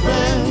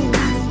slipping.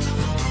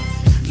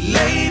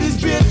 Ladies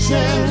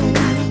bitching,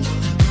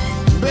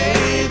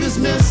 babies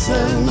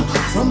missing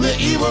from the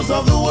evils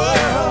of the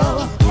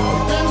world.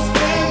 Been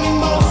spending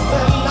most of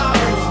their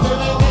lives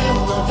living in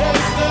the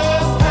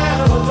gangster's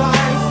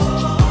paradise.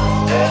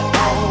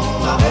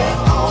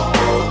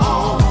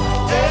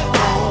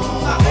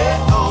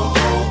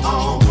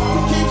 We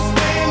keep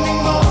spending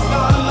most of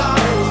our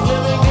lives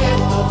living in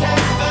the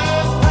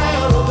gangster's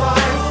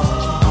paradise.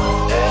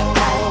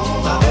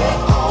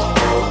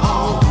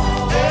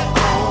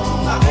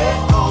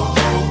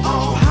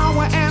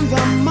 Power and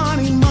the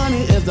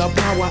money is the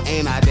power.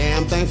 Ain't a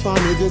damn thing for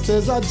me. This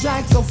is a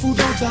jack, so fool,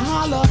 don't you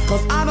holler.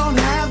 Cause I don't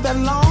have that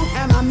long,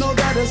 and I know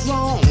that it's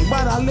wrong.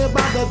 But I live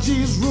by the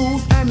G's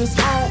rules, and it's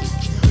on.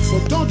 So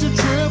don't you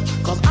trip,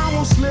 cause I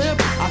won't slip.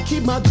 I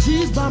keep my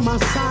G's by my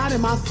side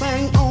and my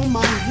thing on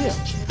my hip.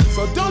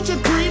 So don't you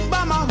creep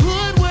by my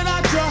hood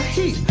without your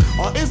heat.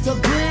 Or it's the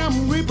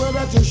Grim Reaper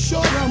that you're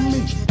short of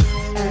me.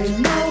 Ain't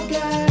no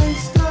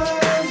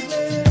gangsters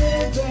living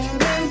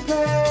in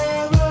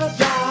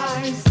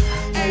paradise.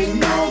 Ain't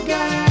no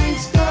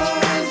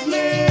gangsters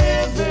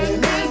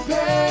living in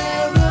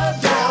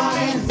paradise. Tell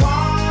me,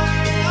 why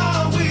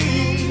are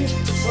we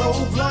so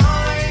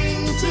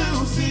blind to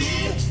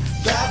see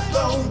that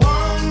the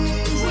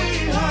ones we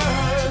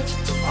hurt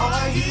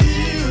are you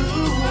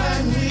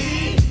and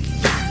me?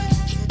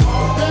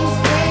 Been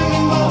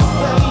spending most of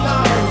their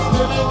lives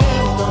living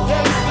in the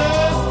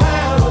gangster's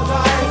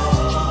paradise.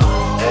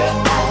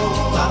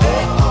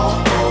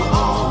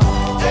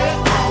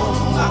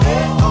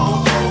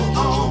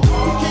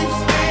 We keep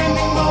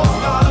spending most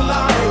of our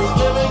lives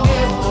living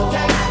in the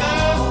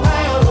gangster's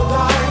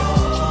paradise.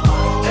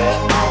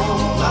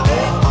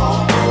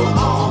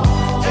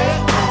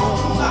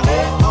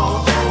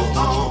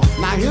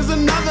 Now here's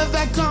another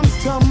that comes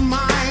to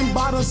mind.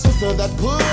 Bought a sister that put